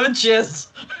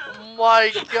jizz. Oh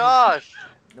my gosh.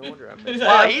 No wonder I missed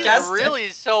Wow, that. he's guessed it. really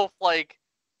so like,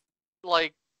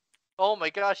 oh my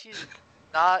gosh, he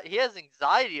has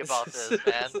anxiety about this,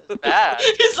 man. It's bad.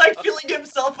 He's like feeling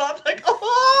himself up, like,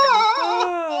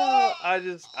 oh! I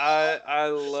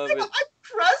love it. I'm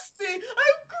crusty. I'm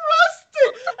crusty.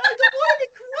 I don't want to be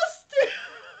crusty.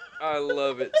 I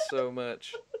love it so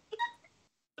much.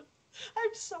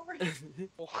 I'm sorry.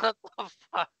 What the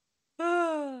fuck?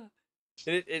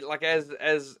 It like as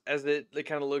it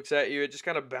kind of looks at you, it just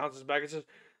kind of bounces back and says,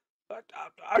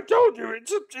 I told you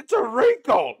it's a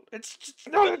wrinkle. It's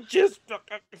not just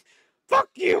fuck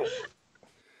you.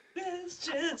 Where's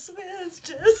jizz?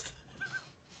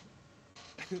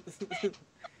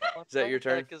 What Is that the your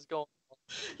turn? heck is going on?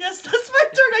 Yes, that's my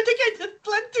turn. I think I did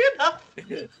plenty enough.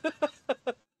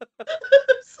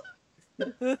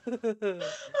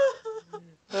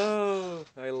 Oh,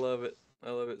 I love it. I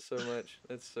love it so much.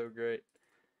 That's so great.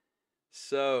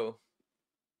 So,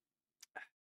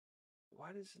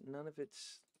 why does none of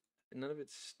its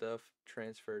stuff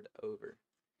transferred over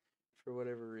for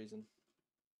whatever reason?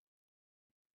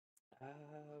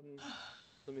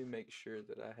 Let me make sure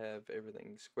that I have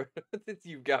everything squared.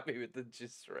 You've got me with the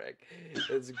gist rack.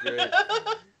 That's great.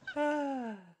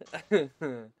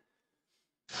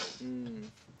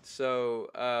 So,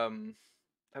 I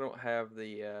don't have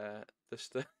the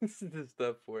stuff the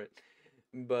stuff for it,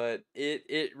 but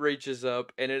it reaches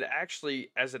up and it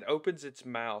actually, as it opens its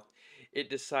mouth, it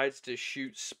decides to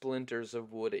shoot splinters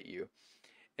of wood at you,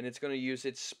 and it's going to use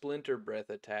its splinter breath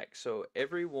attack. So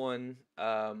everyone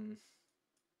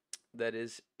that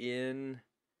is in,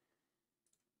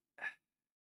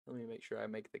 let me make sure I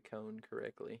make the cone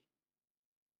correctly.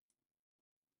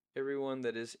 Everyone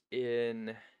that is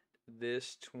in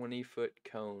this 20-foot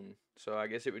cone. So I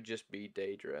guess it would just be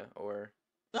Daedra or.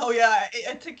 Oh yeah,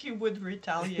 I think he would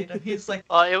retaliate. And he's like,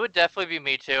 It would definitely be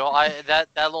me too. That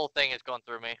little thing is going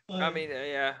through me. I mean,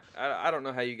 yeah, I don't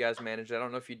know how you guys manage it. I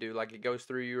don't know if you do like it goes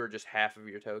through you or just half of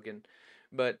your token,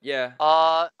 but yeah.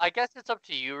 I guess it's up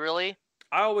to you really.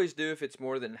 I always do if it's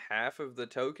more than half of the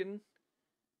token.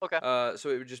 Okay. So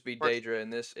it would just be Daedra in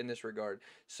this regard.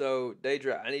 So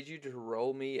Daedra, I need you to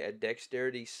roll me a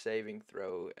dexterity saving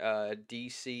throw.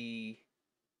 DC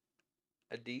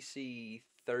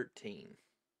 13.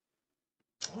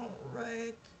 all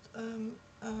right.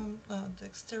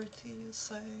 Dexterity,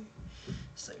 saving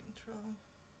throw.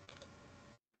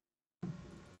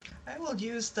 I will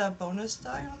use the bonus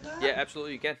die on that. Yeah,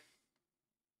 absolutely, you can.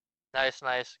 Nice.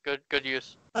 Good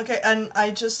use. Okay, and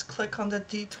I just click on the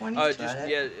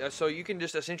D20. So you can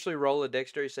just essentially roll a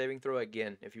dexterity saving throw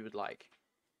again if you would like.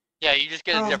 Yeah, you just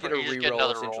get a different. You just get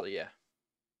another roll. Essentially, yeah.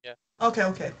 Yeah.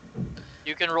 Okay.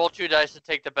 You can roll 2 dice to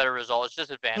take the better result. It's just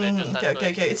advantage.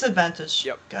 Okay. It's advantage.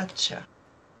 Yep. Gotcha.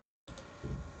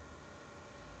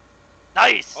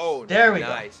 Nice. Oh, there we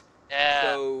nice. go. Yeah.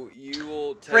 So you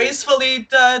will take gracefully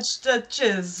dodge the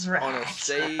jizz rat. on a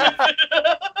save.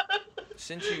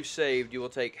 Since you saved, you will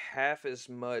take half as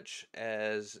much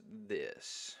as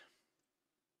this.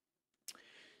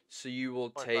 So you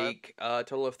will take a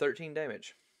total of 13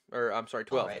 damage. Or, I'm sorry,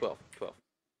 12. Right. 12.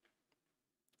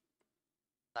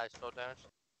 Nice, 12 damage.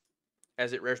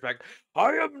 As it rears back,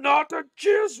 I am not a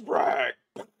jizz rag!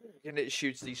 And it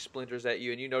shoots these splinters at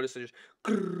you, and you notice they just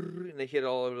and they hit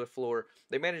all over the floor.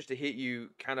 They manage to hit you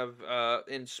kind of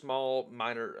in small,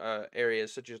 minor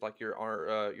areas, such as like your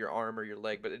arm or your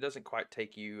leg, but it doesn't quite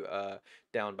take you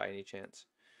down by any chance.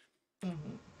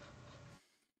 Mm-hmm.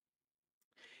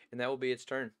 And that will be its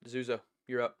turn. Zuzo,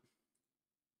 you're up.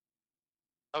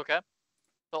 Okay.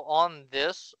 So on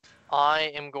this,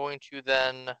 I am going to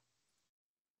then.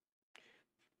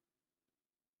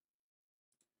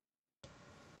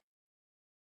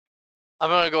 I'm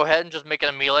going to go ahead and just make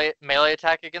it a melee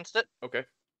attack against it. Okay.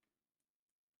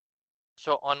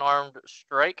 So unarmed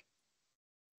strike.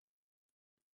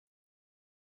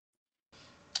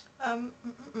 That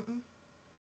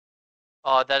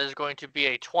is going to be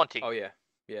a 20. Oh yeah,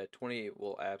 20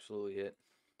 will absolutely hit.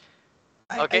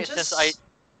 Since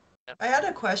I had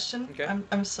a question. Okay.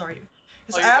 I'm sorry.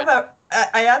 Because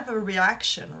I have a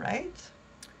reaction, right?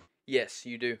 Yes,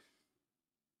 you do.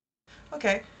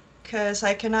 Okay. Because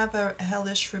I can have a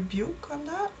hellish rebuke on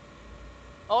that.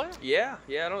 Oh yeah.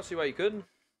 Yeah. I don't see why you couldn't.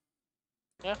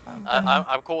 Yeah.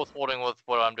 I'm cool with holding with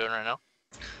what I'm doing right now.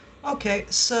 Okay.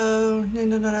 So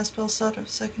that spell start of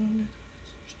second.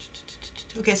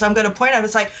 Okay. So I'm gonna point out.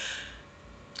 It's like,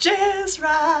 jizz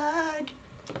rag.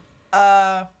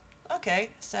 Okay.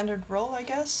 Standard roll, I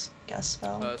guess. Guess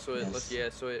spell. So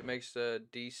it makes a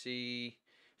DC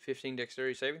 15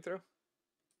 dexterity saving throw.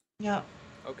 Yeah.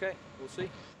 Okay, we'll see.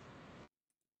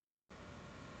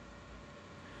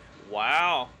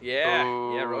 Wow. Yeah.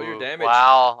 Yeah, roll your Ooh, damage.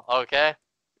 wow. Okay.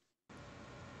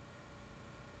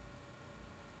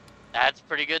 That's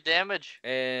pretty good damage.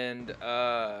 And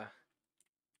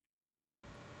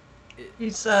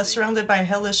He's see. surrounded by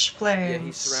hellish flames. Yeah,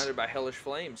 he's surrounded by hellish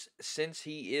flames. Since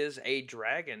he is a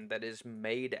dragon that is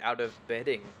made out of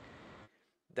bedding,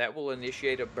 that will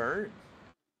initiate a burn.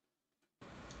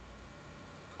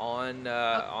 On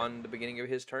the beginning of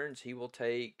his turns, he will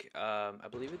take I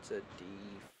believe it's a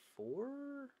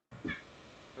D4.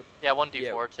 Yeah,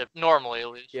 1d4 tip normally at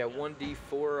least. Yeah,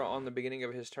 1d4 on the beginning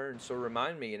of his turn. So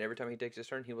remind me, and every time he takes his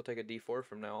turn, he will take a d4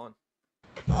 from now on.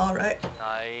 All right.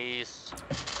 Nice.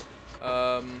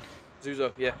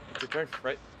 Zuzo, yeah, it's your turn,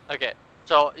 right? Okay.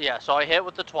 So yeah, so I hit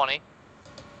with the 20.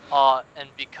 And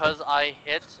because I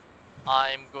hit,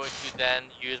 I'm going to then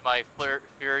use my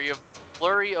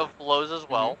flurry of blows as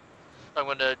well. So I'm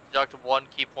going to deduct 1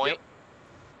 key point.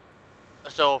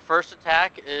 Yep. So first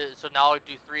attack is, so now I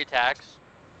do 3 attacks.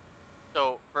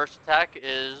 So first attack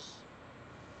is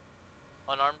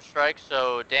unarmed strike,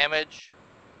 so damage.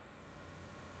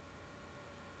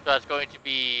 So that's going to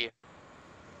be,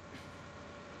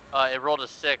 it rolled a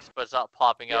 6, but it's not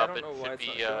popping up. I don't know why it's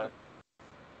not showing it.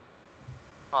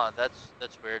 Huh, that's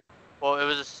weird. Well, it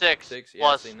was a 6,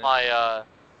 yeah,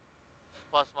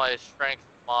 plus my strength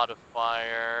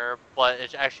modifier, but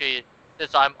it's actually,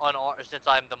 since I'm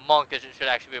the monk, it should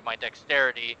actually be my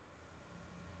dexterity.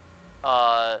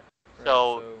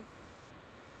 So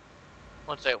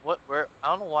one second, where I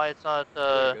don't know why it's not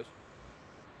there it goes.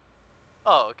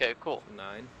 Oh, okay, cool. So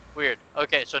 9. Weird.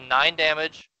 Okay, so 9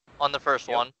 damage on the first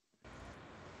one.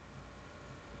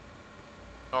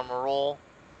 Normal roll.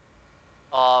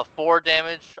 4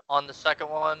 damage on the second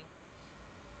one.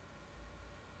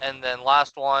 And then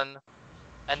last one.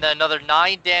 And then another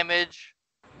 9 damage.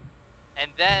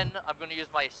 And then I'm going to use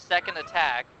my second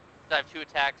attack. I have 2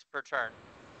 attacks per turn.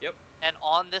 Yep. And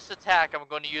on this attack, I'm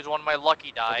going to use one of my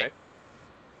lucky die. Okay.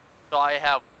 So I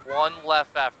have 1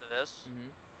 left after this. Mm-hmm.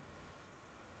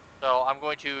 So I'm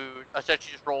going to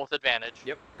essentially just roll with advantage.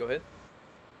 Yep, go ahead.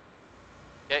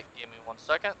 Okay, give me 1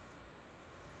 second.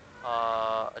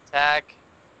 Attack,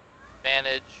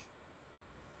 advantage,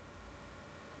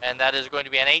 and that is going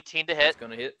to be an 18 to hit. It's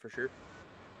going to hit for sure.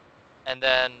 And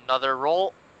then another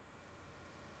roll.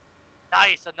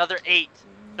 Nice, another 8.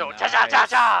 So nice.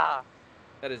 cha-cha-cha-cha!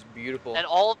 That is beautiful. And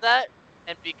all of that,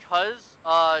 and because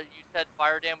you said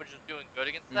fire damage is doing good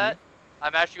against that,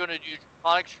 I'm actually going to do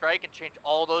Draconic Strike and change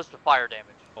all those to fire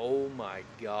damage. Oh my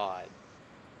god.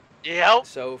 Yep.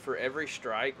 So for every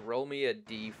strike, roll me a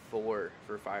d4 for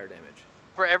fire damage.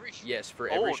 For every Yes, for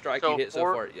every strike you hit so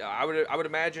far. Yeah, I would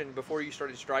imagine before you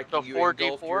started striking, you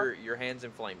engulfed your hands in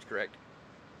flames, correct?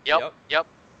 Yep.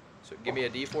 So give me a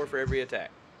d4 for every attack.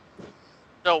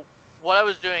 So what I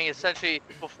was doing essentially,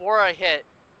 before I hit,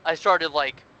 I started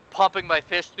like pumping my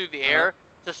fist through the air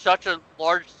to such a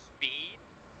large speed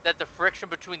that the friction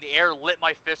between the air lit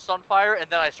my fists on fire, and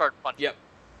then I started punching. Yep.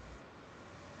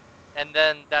 And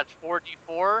then that's 4d4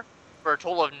 for a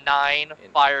total of 9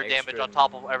 fire damage on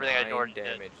top of everything I already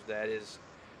did. That is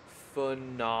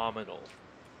phenomenal.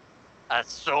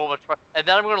 That's so much fun. And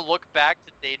then I'm going to look back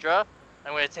to Daedra.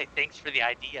 I'm going to say thanks for the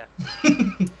idea.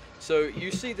 So you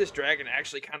see this dragon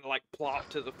actually kind of like plop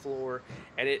to the floor,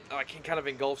 and it like kind of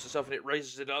engulfs itself, and it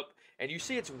raises it up, and you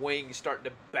see its wings starting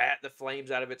to bat the flames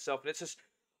out of itself, and it says,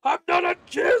 "I'm not a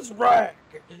jizz rag."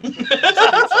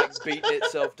 It's like beating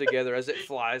itself together as it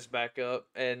flies back up,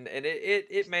 and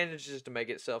it manages to make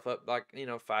itself up like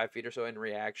 5 feet or so in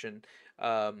reaction.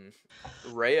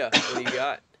 Rhea, what do you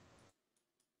got?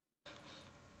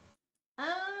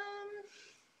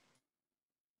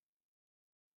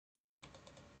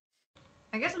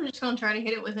 I guess I'm just gonna try to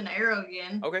hit it with an arrow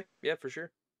again. Okay, yeah, for sure.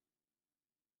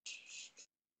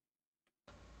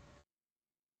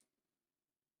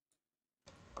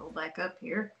 Roll back up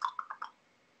here.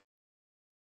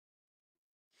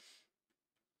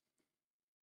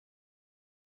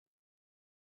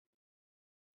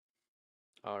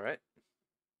 All right.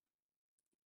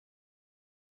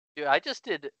 Dude, I just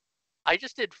did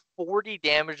 40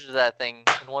 damage to that thing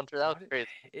in one turn. That was crazy.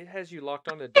 It has you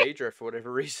locked onto Daedra for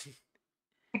whatever reason.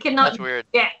 I cannot. That's weird.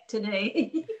 Jack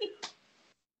today.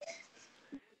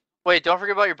 Wait, don't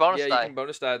forget about your bonus die. Yeah, you can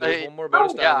bonus die. There's one more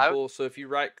bonus die on the pool. So if you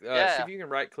see if you can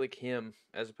right click him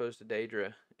as opposed to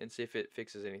Daedra and see if it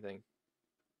fixes anything.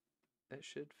 That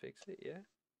should fix it, yeah.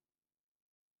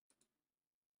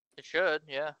 It should,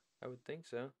 yeah. I would think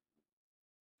so.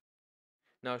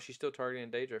 No, she's still targeting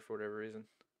Daedra for whatever reason.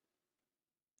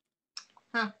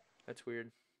 Huh. That's weird.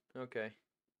 Okay.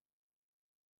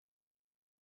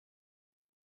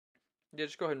 Yeah,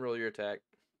 just go ahead and roll your attack.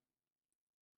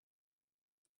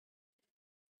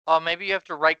 Maybe you have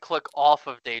to right-click off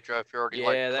of Daedra if you're already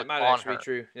Yeah, that might on actually her. be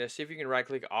true. Yeah, see if you can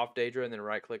right-click off Daedra and then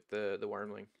right-click the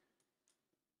wormling.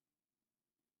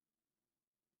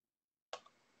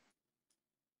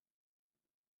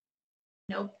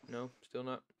 Nope. No, still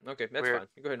not. Okay, that's Weird. fine.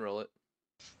 You go ahead and roll it.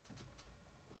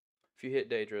 If you hit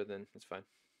Daedra, then it's fine.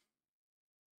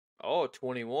 Oh,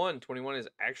 21. 21 is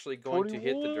actually going to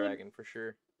hit the 21? dragon for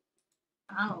sure.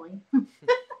 Finally.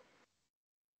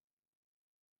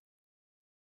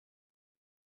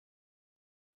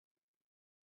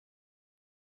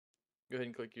 Go ahead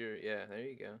and click your yeah. There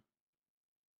you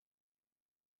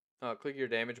go. Click your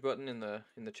damage button in the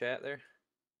chat there.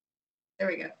 There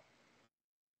we go.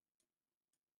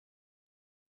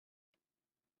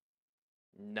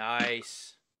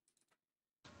 Nice.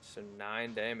 So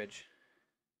 9 damage.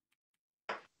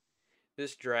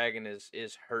 This dragon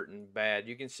is hurting bad.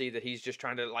 You can see that he's just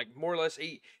trying to like more or less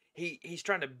he's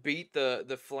trying to beat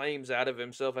the flames out of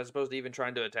himself as opposed to even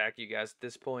trying to attack you guys at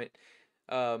this point.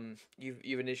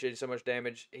 You've initiated so much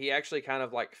damage. He actually kind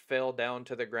of like fell down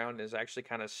to the ground and is actually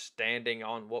kind of standing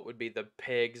on what would be the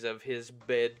pegs of his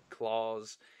bed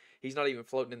claws. He's not even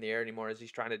floating in the air anymore as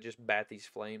he's trying to just bat these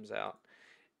flames out.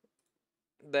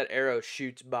 That arrow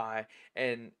shoots by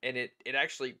and it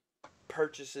actually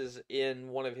purchases in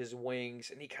one of his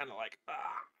wings and he kind of like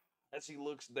as he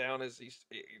looks down as he's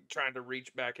trying to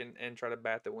reach back and try to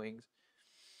bat the wings.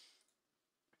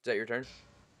 Is that your turn?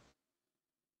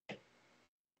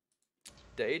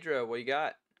 Daedra, what you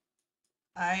got?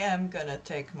 I am gonna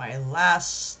take my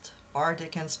last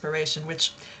bardic inspiration,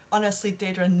 which honestly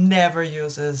Daedra never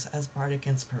uses as bardic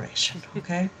inspiration,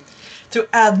 okay? To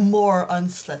add more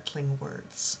unsettling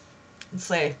words. And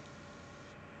say,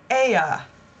 Aya,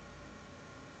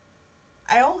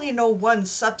 I only know one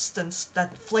substance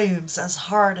that flames as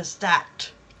hard as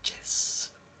that.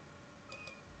 Yes.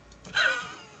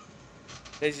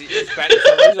 He's batting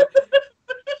himself. He's like,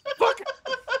 fuck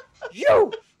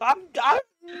you! I'm not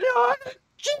a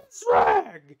cheese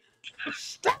rag!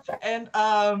 Stop it!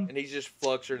 And he's just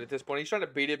flustered at this point. He's trying to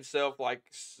beat himself like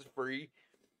free.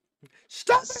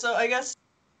 Stop it! So I guess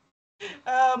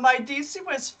my DC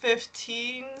was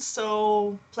 15,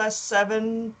 so plus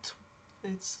 7,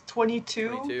 it's 22.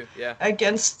 22, yeah.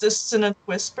 Against Dissonant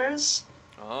Whispers.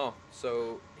 Oh,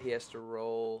 so he has to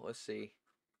roll. Let's see.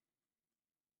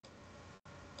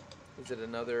 Is it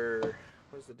another?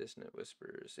 What is the Dissonant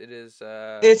Whispers? It is.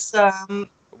 It's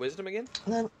Wisdom again.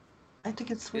 I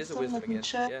think it's It is a Wisdom. wisdom Let me again.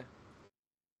 check. Yeah.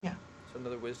 Yeah. So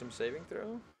another Wisdom saving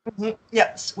throw.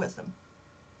 Yes, Wisdom.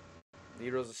 He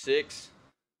rolls a 6.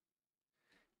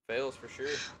 Fails for sure.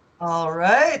 All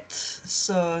right.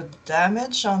 So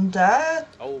damage on that.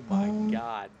 Oh my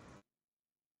god.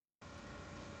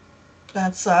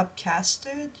 That's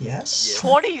upcasted. Yes.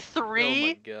 23. Oh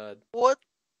my god. What?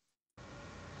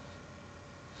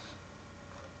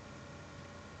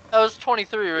 That was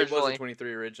 23 originally. It was a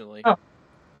 23 originally. Oh.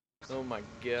 Oh my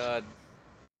god.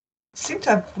 Seem to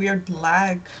have weird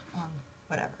lag on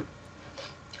whatever.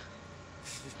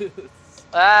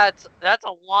 That's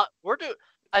a lot.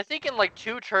 I think in like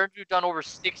 2 turns we've done over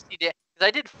 60 damage.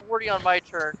 I did 40 on my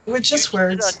turn. With just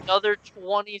words. Did another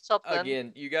 20 something.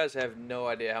 Again, you guys have no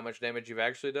idea how much damage you've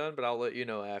actually done, but I'll let you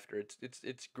know after.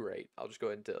 It's great. I'll just go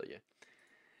ahead and tell you.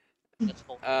 That's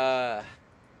cool.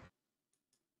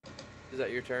 Is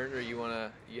that your turn, or you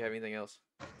have anything else?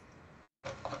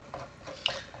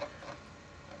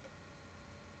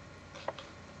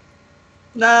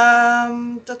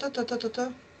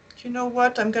 You know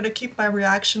what? I'm gonna keep my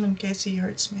reaction in case he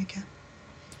hurts me again.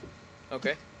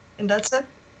 Okay. And that's it.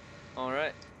 All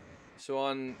right. So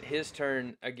on his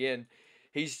turn again,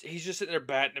 he's just sitting there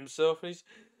batting himself, and he's,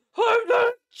 I'm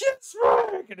not just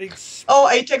right. And he's. Oh,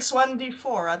 he takes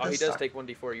 1d4 at the he start. does take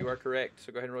 1d4. You are correct.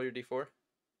 So go ahead and roll your d4.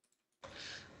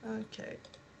 Okay.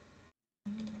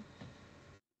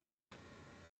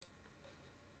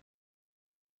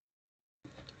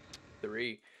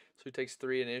 3. So he takes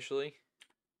 3 initially.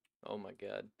 Oh my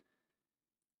god.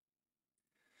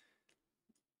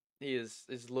 He is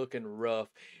looking rough.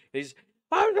 He's,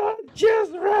 I'm not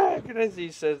just right. And as he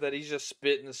says that, he's just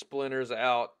spitting the splinters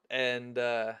out. And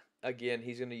again,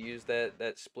 he's gonna use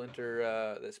that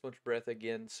splinter breath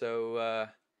again. So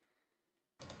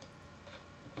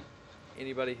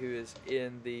anybody who is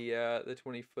in the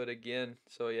 20 foot again.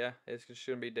 So yeah, it's just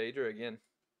gonna be Daedra again.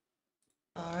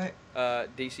 All right.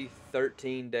 DC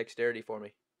 13 dexterity for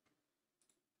me.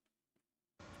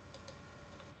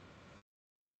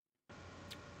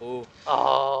 Oh.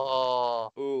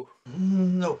 Oh. Ooh.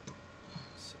 Nope.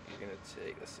 So you're gonna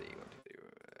take. Let's see. 1, 2,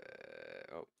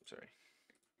 3. Oh, sorry.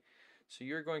 So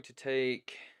you're going to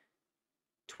take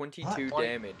 22 What?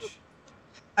 damage.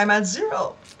 I'm at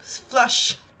 0.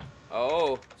 Flush.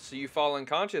 Oh, so you fall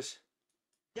unconscious.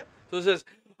 Yep. So it says,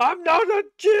 I'm not a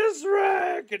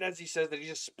Jizrak! And as he says that, he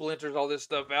just splinters all this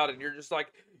stuff out, and you're just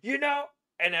like,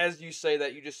 and as you say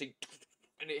that, you just see,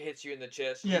 and it hits you in the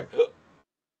chest. Yep.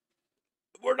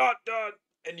 We're not done!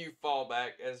 And you fall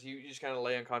back as you just kind of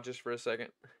lay unconscious for a second.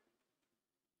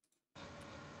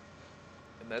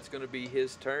 And that's going to be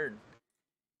his turn.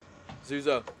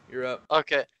 Zuzo, you're up.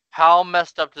 Okay. How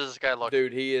messed up does this guy look?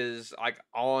 Dude, he is, like,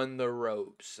 on the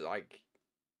ropes. Like.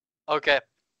 Okay.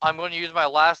 I'm going to use my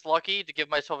last lucky to give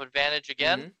myself advantage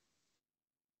again.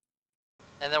 Mm-hmm.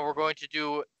 And then we're going to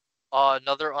do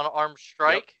another unarmed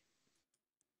strike.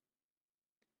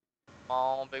 Yep. Come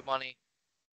on, big money.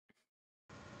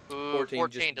 Ooh,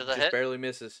 14 does it hit? Just barely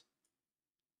misses.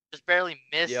 Just barely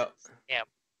misses. Yep. Damn.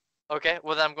 Okay,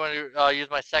 well then I'm going to use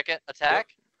my second attack.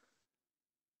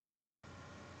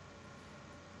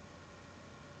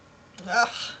 Ugh.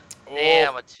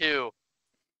 Damn, a 2.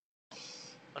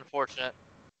 Unfortunate.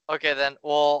 Okay then,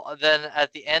 well then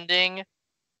at the ending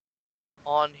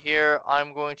on here,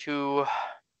 I'm going to...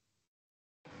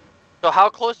 So how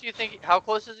close do you think, how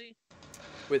close is he?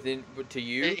 To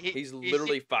you, he's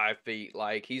literally 5 feet.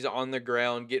 Like, he's on the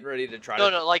ground getting ready to try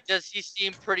to... No, like, does he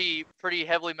seem pretty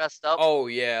heavily messed up? Oh,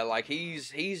 yeah, like,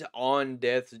 he's on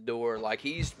death's door. Like,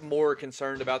 he's more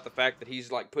concerned about the fact that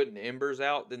he's, like, putting embers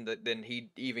out than he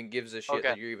even gives a shit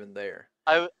that you're even there.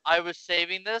 I was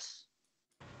saving this,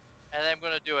 and I'm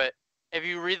going to do it. If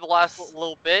you read the last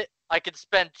little bit, I could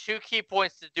spend 2 key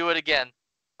points to do it again.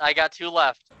 I got 2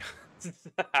 left.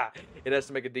 It has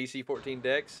to make a DC 14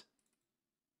 dex?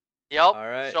 Yep. All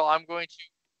right. So I'm going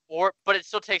to, but it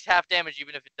still takes half damage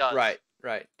even if it does. Right.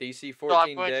 DC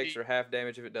 14 dex or half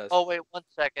damage if it does. Oh wait, 1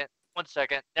 second.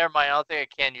 Never mind. I don't think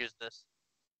I can use this.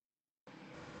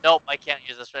 Nope, I can't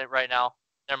use this right now.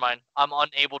 Never mind. I'm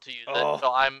unable to use it.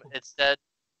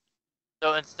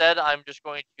 So instead I'm just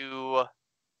going to.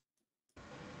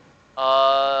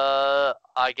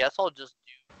 I guess I'll just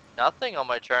do nothing on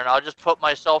my turn. I'll just put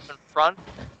myself in front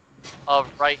of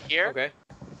right here. Okay.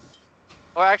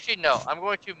 Or actually, no. I'm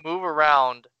going to move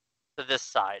around to this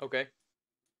side. Okay.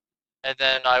 And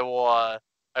then I will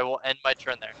end my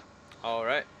turn there. All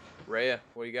right. Rhea,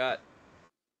 what do you got?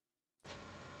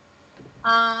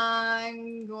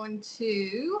 I'm going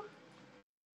to...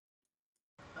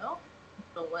 Well,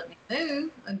 it'll let me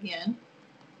move again.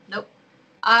 Nope.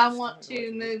 I want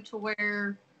to move to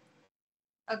where...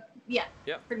 yeah,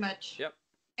 yep. Pretty much. Yep.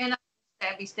 And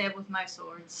I stab with my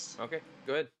swords. Okay,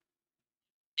 go ahead.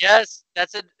 Yes,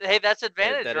 that's it. Hey, that's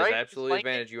advantage, that right? That is absolutely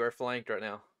advantage. You are flanked right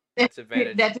now. That's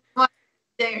advantage. That's my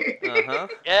there. Uh-huh.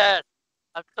 Yes.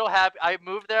 I'm so happy. I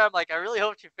moved there. I'm like, I really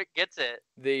hope she gets it.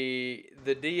 The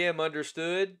DM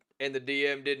understood, and the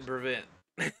DM didn't prevent.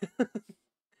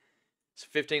 It's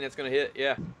 15 that's going to hit.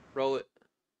 Yeah, roll it.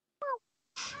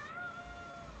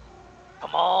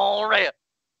 Come on, Rhea.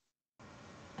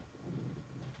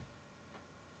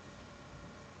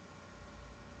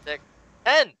 Six.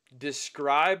 10.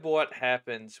 Describe what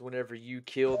happens whenever you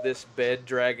kill this bed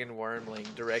dragon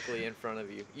wormling directly in front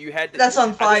of you. You had to, that's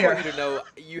on fire. I just want you to know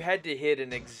you had to hit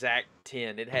an exact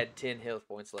 10. It had 10 health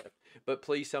points left. But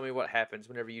please tell me what happens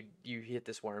whenever you hit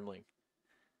this wormling.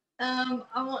 I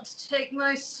want to take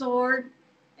my sword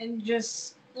and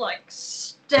just like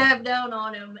stab down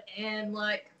on him and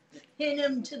like hit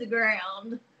him to the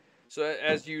ground. So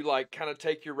as you like kind of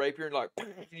take your rapier and like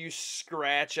you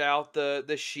scratch out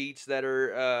the sheets that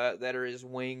are his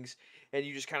wings, and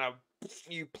you just kind of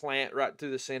you plant right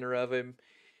through the center of him.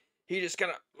 He just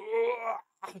kind of,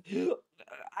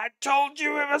 I told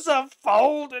you it was a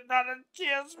fold and not a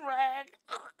jizz rag,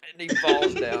 and he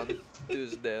falls down to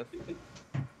his death.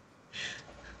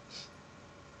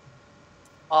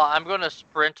 I'm gonna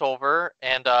sprint over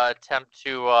and attempt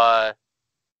to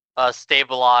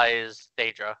stabilize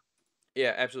Daedra.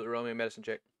 Yeah, absolutely. Roll me a medicine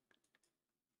check.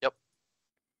 Yep.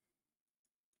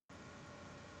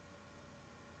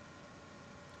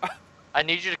 I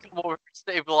need you to come over and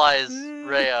stabilize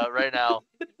Rhea right now.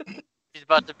 She's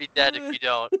about to be dead if you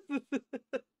don't.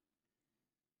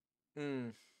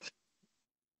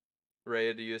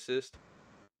 Rhea, do you assist?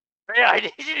 Rhea, I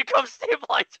need you to come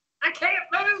stabilize. I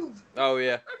can't move. Oh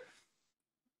yeah.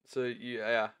 So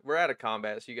yeah, we're out of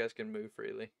combat, so you guys can move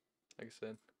freely, like I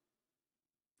said.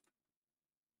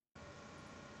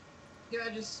 Do I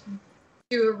just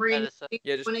do a ring?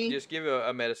 Yeah, just give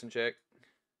a medicine check.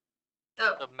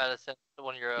 Oh, a medicine.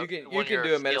 One of your. You can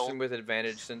do a medicine with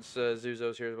advantage since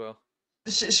Zuzo's here as well.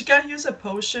 She can use a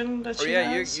potion that she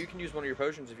has. You can use one of your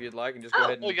potions if you'd like, and just go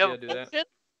ahead and do that.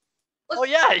 Oh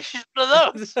yeah, she's one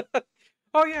of those.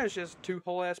 Oh yeah, she has 2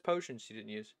 whole ass potions she didn't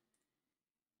use.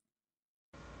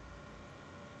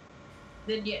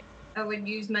 Then yeah, I would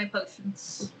use my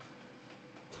potions.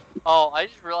 Oh, I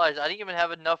just realized I didn't even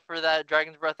have enough for that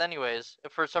dragon's breath anyways.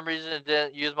 If for some reason it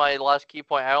didn't use my last key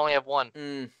point, I only have 1.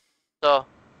 So I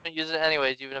didn't use it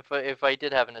anyways, even if I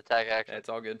did have an attack action. That's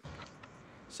all good.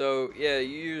 So yeah,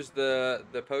 you use the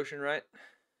potion, right?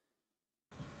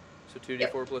 So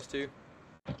 2d4 plus 2.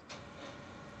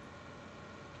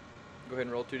 Go ahead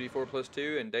and roll 2d4 plus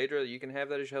 2, and Daedra, you can have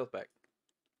that as your health back.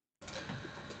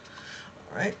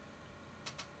 All right.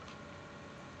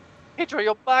 Pedro,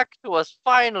 you're back to us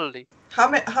finally. How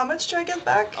much do I get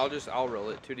back? I'll roll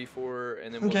it 2d4,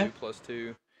 and then we'll do plus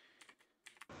 2.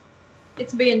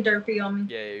 It's being derpy on me.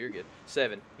 Yeah, you're good.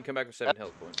 7. You come back with 7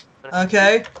 health points.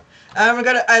 Okay. I'm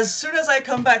gonna, as soon as I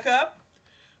come back up,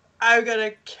 I'm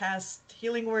gonna cast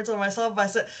healing words on myself. I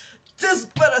said,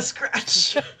 "Just but a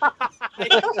scratch." Yes,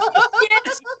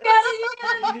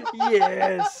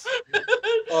 Yes.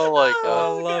 Oh my god.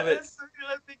 I love it. So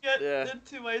let me get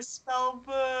into my spell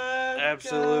book.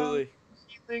 Absolutely.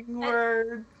 Healing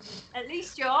word. At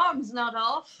least your arm's not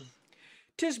off.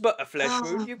 'Tis but a flesh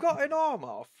wound. You've got an arm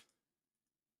off.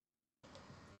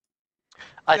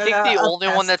 I think the only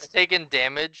one that's taken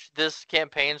damage this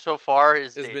campaign so far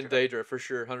is It's Daedra. been Daedra for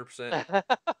sure, 100%.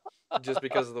 Just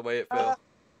because of the way it fell.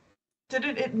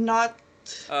 Didn't it not?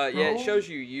 Yeah, it shows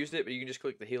you used it, but you can just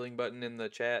click the healing button in the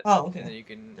chat. Oh, okay. And then you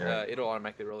can, it'll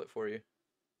automatically roll it for you.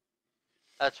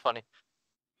 That's funny.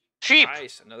 Sheep!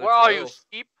 Nice, another Where 12. are you,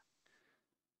 sheep?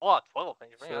 Oh, 12.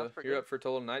 So you're up for a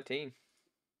total of 19.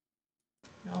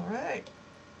 All right.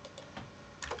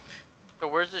 So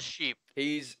where's the sheep?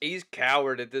 He's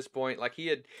cowered at this point. Like he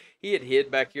had hid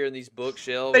back here in these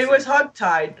bookshelves. But he was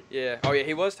hogtied. Yeah. Oh yeah,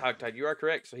 he was hogtied. You are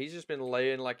correct. So he's just been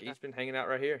laying like he's been hanging out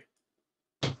right here.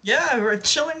 Yeah, we're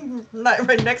chilling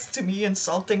right next to me,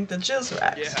 insulting the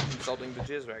Jizrax. Yeah, insulting the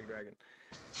Jizrag dragon.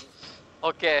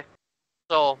 Okay.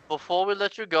 So before we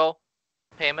let you go,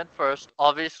 payment first.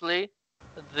 Obviously,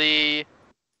 the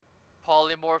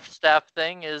polymorph staff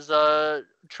thing is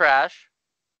trash.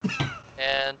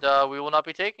 And we will not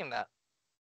be taking that.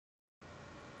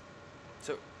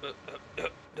 So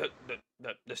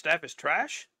the staff is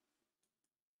trash?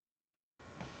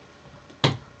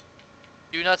 Do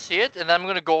you not see it? And then I'm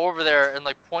gonna go over there and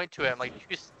like point to it. I'm like,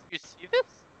 you see this?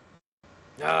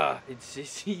 Ah,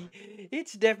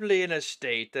 it's definitely in a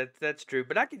state. That's true.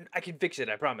 But I can fix it.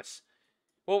 I promise.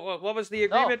 Well, what was the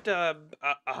agreement?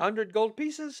 100 gold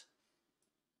pieces?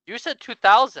 You said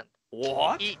 2,000.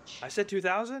 What? Each. I said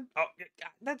 2,000? Oh,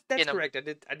 that's correct.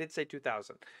 I did say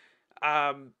 2,000.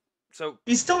 So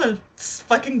he's still in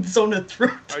fucking zone of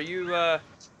truth. Are you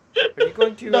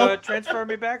going to transfer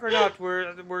me back or not?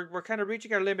 We're kind of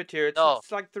reaching our limit here.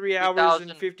 It's like 3 hours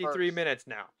and 53 minutes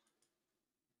now.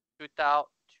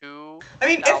 2,000. I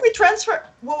mean, if we transfer,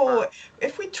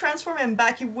 if we transform him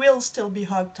back, he will still be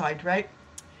hogtied, right?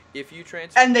 If you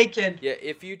transform and naked. Yeah,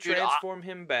 if you transform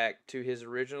him back to his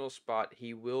original spot,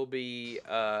 he will be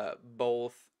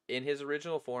both in his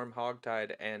original form,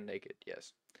 hogtied and naked.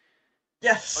 Yes.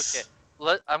 Yes.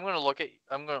 Okay. I'm gonna look at.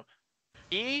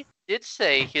 He did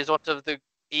say he's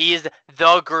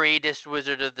the greatest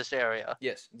wizard of this area.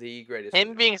 Yes, the greatest.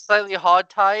 Him being slightly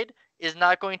hogtied is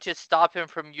not going to stop him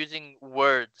from using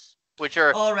words, which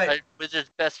are a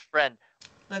wizard's best friend.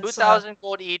 2,000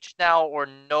 gold each now, or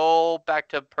no back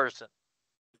to person.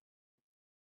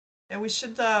 And we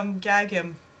should gag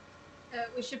him.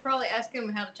 We should probably ask him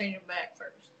how to change him back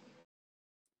first.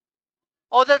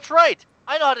 Oh, that's right.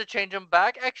 I know how to change him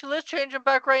back. Actually, let's change him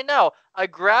back right now. I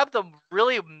grabbed the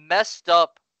really messed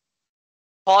up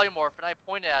polymorph and I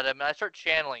pointed at him and I start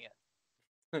channeling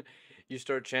it. You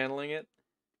start channeling it?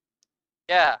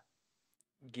 Yeah.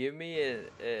 Give me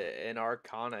an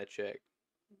Arcana check.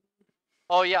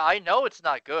 Oh yeah, I know it's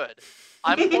not good.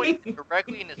 I'm pointing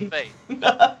directly in his face.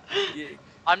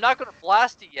 I'm not gonna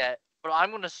blast it yet, but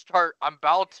I'm gonna start. I'm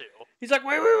about to. He's like,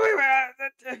 wait.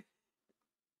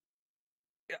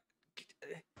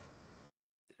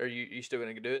 Are you still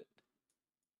gonna do it?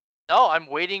 No, I'm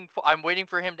waiting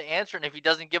for him to answer, and if he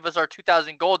doesn't give us our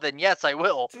 2,000 gold, then yes, I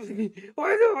will.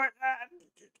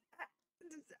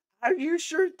 Are you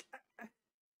sure?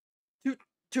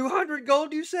 200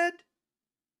 gold, you said?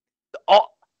 Oh,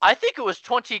 I think it was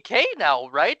 20k now,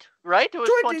 right? Right? It was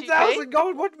 20,000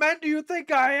 gold. What man do you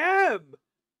think I am?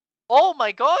 Oh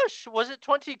my gosh, was it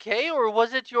 20k or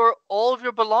was it all of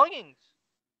your belongings?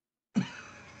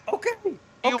 Okay.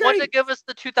 Do you want to give us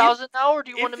the 2,000 now, or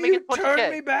do you want to make it 20k? If you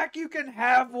turn me back, you can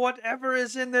have whatever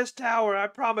is in this tower. I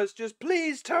promise. Just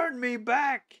please turn me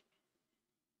back.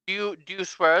 Do you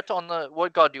swear it on the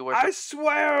what god do you worship? I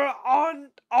swear on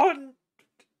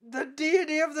the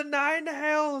deity of the 9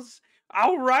 hells.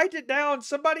 I'll write it down.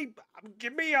 Somebody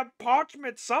give me a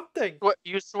parchment, something. What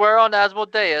you swear on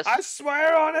Asmodeus? I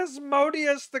swear on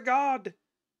Asmodeus the god.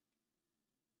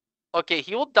 Okay,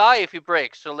 he will die if he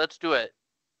breaks. So let's do it.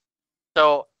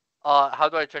 So, how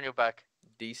do I turn you back?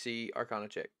 DC Arcana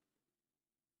check.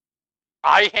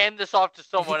 I hand this off to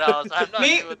someone else. I'm not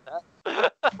Me? doing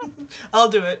that. I'll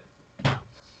do it.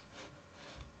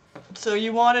 So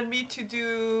you wanted me to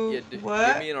do what?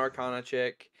 Give me an Arcana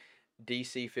check.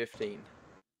 DC 15.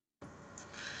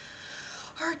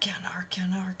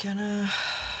 Arcana.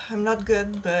 I'm not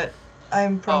good, but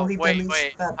I'm probably the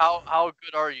least bad. How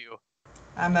good are you?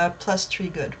 I'm a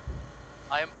 +3 good.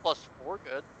 I am +4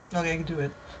 good. Okay, do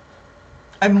it.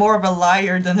 I'm more of a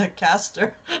liar than a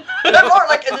caster. I'm more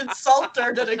like an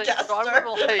insulter than a caster. So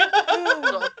I'm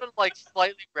gonna like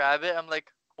slightly grab it. I'm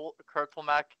like,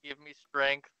 Kurtulmak, give me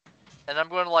strength, and I'm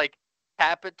gonna like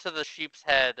tap it to the sheep's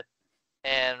head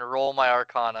and roll my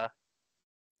Arcana.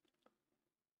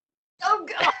 Oh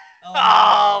god!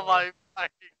 Oh my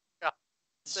fucking god!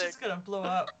 It's just gonna blow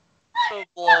up. So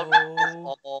blow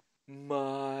up. Oh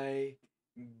my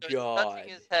So it's god! touching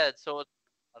his head, so it's.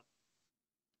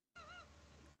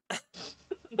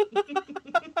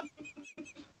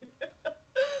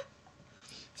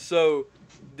 So,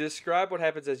 describe what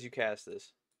happens as you cast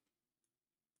this.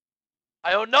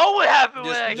 I don't know what happened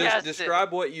when I Just cast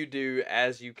describe what you do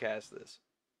as you cast this.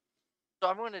 So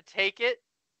I'm going to take it,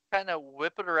 kind of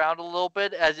whip it around a little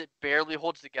bit as it barely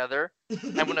holds together.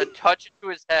 I'm going to touch it to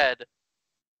his head,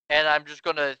 and I'm just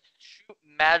going to shoot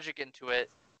magic into it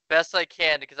best I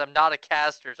can because I'm not a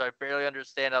caster, so I barely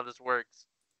understand how this works.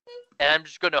 And I'm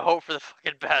just going to hope for the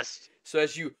fucking best. So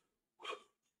as you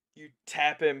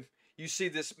tap him, you see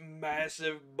this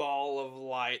massive ball of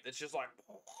light that's just like,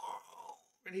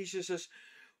 and he's just this,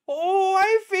 oh,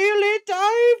 I feel it.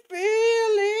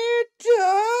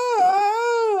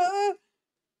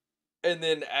 And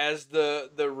then as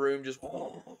the room just,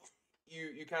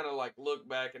 you kind of like look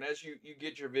back, and as you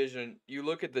get your vision, you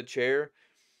look at the chair,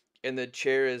 and the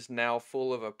chair is now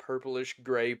full of a purplish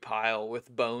gray pile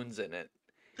with bones in it.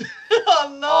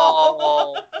 Oh no!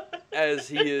 Oh. As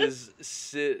he is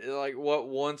like what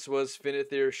once was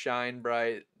Finithir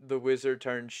Shinebright, the wizard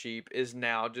turned sheep, is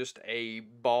now just a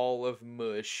ball of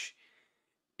mush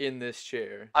in this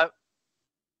chair. I'm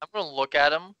gonna look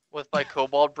at him with my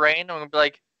kobold brain. I'm gonna be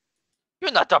like,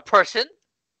 "You're not a person.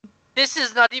 This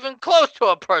is not even close to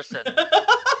a person."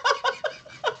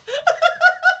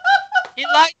 He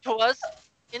lied to us.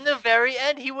 In the very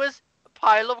end, he was a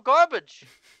pile of garbage.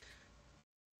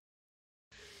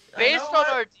 Based on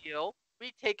our deal,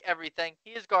 we take everything.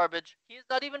 He is garbage. He is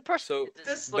not even person. So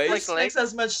This makes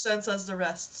as much sense as the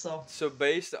rest. So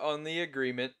based on the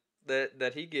agreement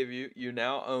that he give you, you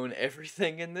now own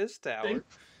everything in this tower.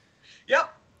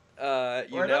 Yep.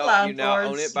 You now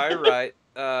own it by right.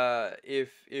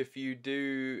 If you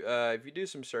do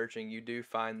some searching, you do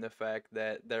find the fact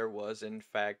that there was in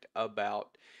fact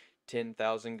about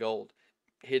 10,000 gold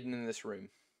hidden in this room.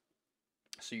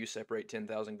 So you separate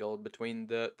 10,000 gold between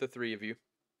the three of you,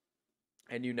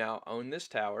 and you now own this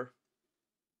tower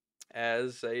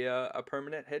as a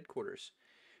permanent headquarters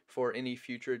for any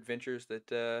future adventures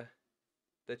that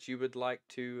you would like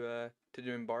to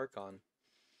embark on.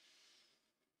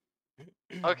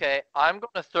 Okay, I'm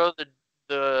gonna throw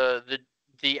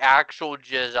the actual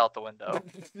jizz out the window.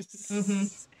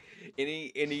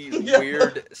 Any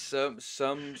weird some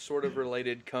sort of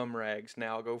related cum rags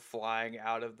now go flying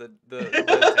out of the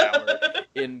tower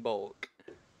in bulk.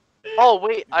 Oh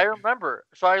wait, I remember.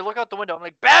 So I look out the window. I'm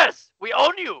like, Bess, we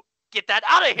own you. Get that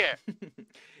out of here.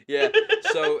 Yeah.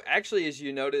 So actually, as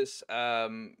you notice,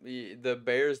 the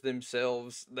bears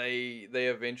themselves, they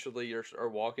eventually are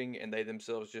walking, and they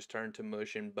themselves just turn to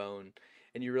mush and bone.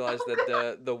 And you realize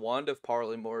that the wand of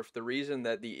polymorph, the reason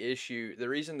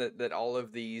that all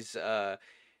of these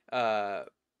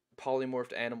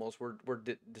polymorphed animals were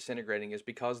disintegrating is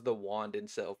because the wand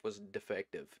itself was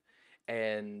defective,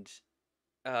 and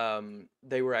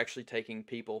they were actually taking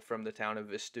people from the town of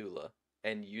Vistula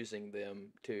and using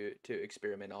them to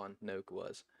experiment on. Noke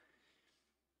was.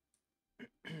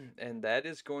 And that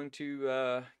is going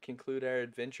to conclude our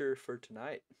adventure for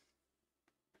tonight.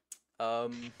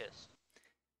 Yes.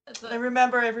 And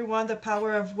remember, everyone, the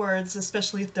power of words,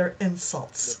 especially if they're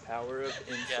insults. The power of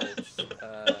insults.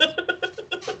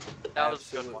 That was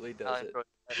absolutely a good one.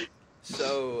 does it.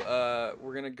 So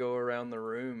we're gonna go around the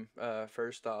room.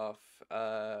 First off,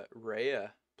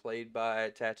 Rhea, played by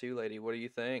Tattoo Lady. What do you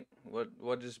think? What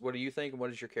do you think, and what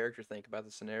does your character think about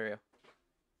the scenario?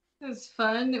 It was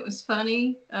fun. It was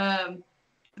funny.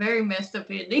 Very messed up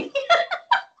ending.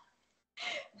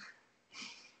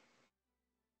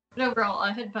 But overall,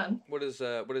 I had fun. What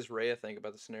does Rhea think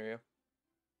about the scenario?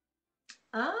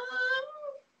 Um,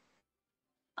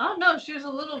 I don't know. She was a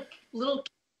little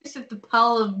curious if the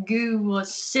pile of goo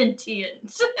was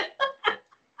sentient.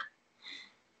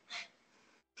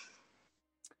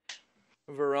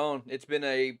 Veron, it's been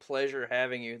a pleasure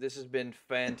having you. This has been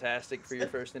fantastic for your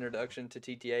first introduction to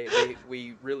TTA.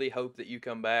 We really hope that you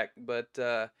come back. But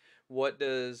what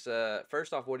does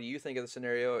first off, what do you think of the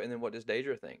scenario, and then what does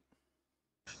Daedra think?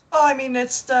 Oh, I mean,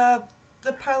 it's the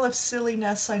pile of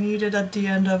silliness I needed at the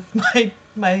end of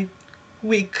my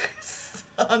week,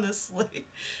 honestly.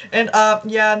 And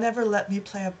yeah, never let me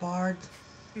play a bard.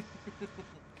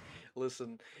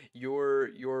 Listen, your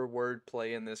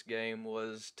wordplay in this game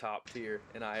was top tier,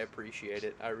 and I appreciate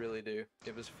it. I really do.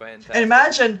 It was And fantastic.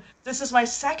 imagine this is my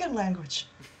second language.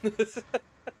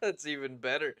 That's even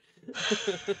better.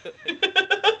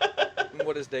 And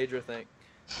what does Daedra think?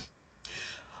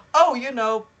 Oh,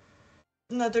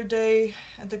 another day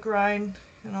at the grind.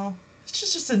 It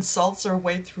just insults her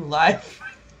way through life.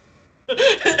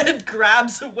 And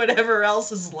grabs whatever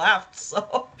else is left.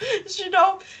 So,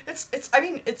 it's. I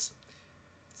mean, it's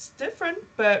different,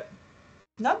 but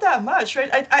not that much, right?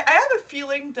 I have a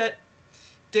feeling that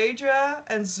Daedra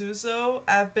and Zuzo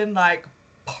have been like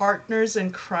partners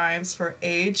in crimes for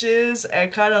ages,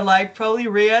 and kind of like probably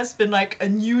Rhea's been like a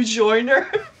new joiner.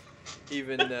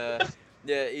 Even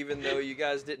yeah, even though you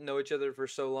guys didn't know each other for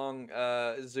so long,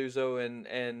 Zuzo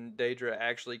and Daedra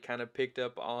actually kind of picked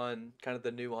up on kind of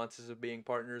the nuances of being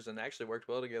partners and actually worked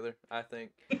well together, I think.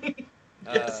 Yes.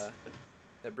 Uh,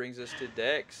 that brings us to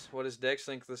Dex. What does Dex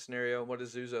think of the scenario? And what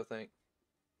does Zuzo think?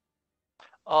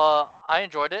 I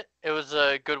enjoyed it. It was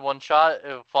a good one shot. It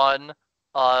was fun.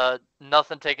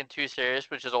 Nothing taken too serious,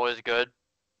 which is always good.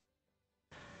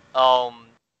 Um,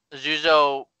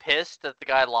 Zuzo pissed that the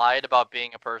guy lied about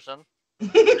being a person.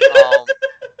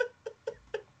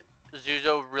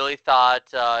 Zuzo really thought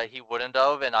he wouldn't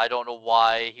have, and I don't know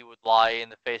why he would lie in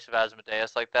the face of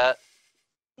Asmodeus like that.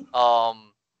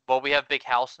 But we have big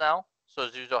house now, so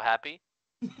Zuzo happy.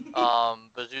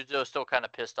 But Zuzo's still kind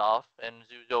of pissed off, and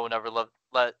Zuzo never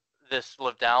let this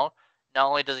live down. Not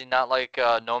only does he not like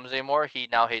gnomes anymore, he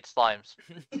now hates slimes.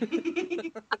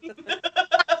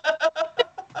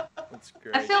 That's I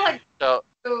great. feel like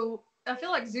So I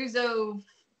feel like Zuzo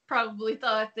probably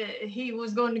thought that he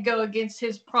was going to go against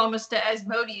his promise to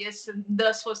Asmodeus, and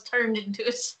thus was turned into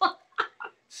a slime.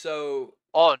 So,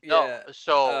 oh no, yeah,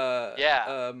 so uh,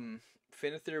 yeah,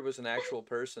 Finithir was an actual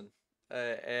person, no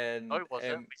he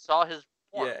wasn't. and We saw his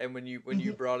form. yeah, and when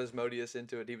you brought Asmodeus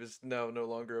into it, he was no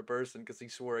longer a person because he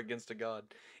swore against a god.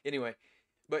 Anyway,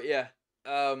 but yeah,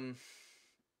 um,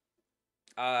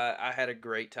 I had a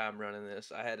great time running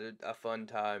this. I had a fun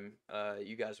time.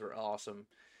 You guys were awesome.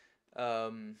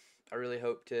 I really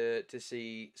hope to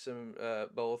see some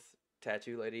both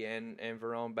Tattoo Lady and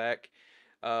Veron back.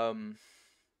 Um,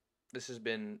 this has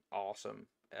been awesome.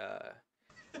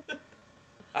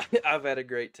 I've had a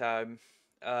great time.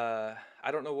 I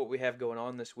don't know what we have going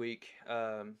on this week.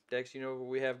 Dex, you know what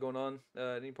we have going on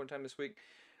at any point in time this week?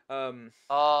 Um,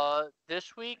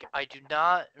 This week I do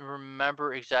not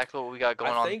remember exactly what we got I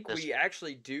going on think this we week.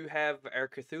 actually do have our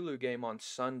Cthulhu game on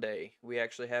Sunday. We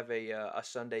actually have a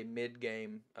Sunday mid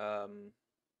game.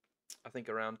 I think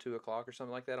around 2 o'clock or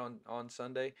something like that on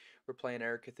Sunday. We're playing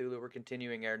our Cthulhu. We're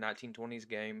continuing our 1920s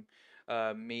game.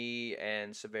 Me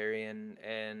and Severian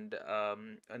and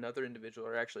another individual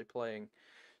are actually playing.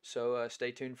 So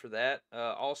stay tuned for that.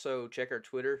 Also check our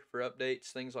Twitter for updates,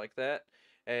 things like that.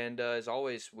 And as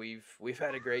always, we've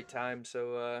had a great time.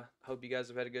 So hope you guys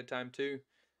have had a good time too.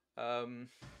 Um,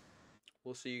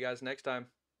 we'll see you guys next time.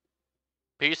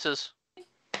 Pieces.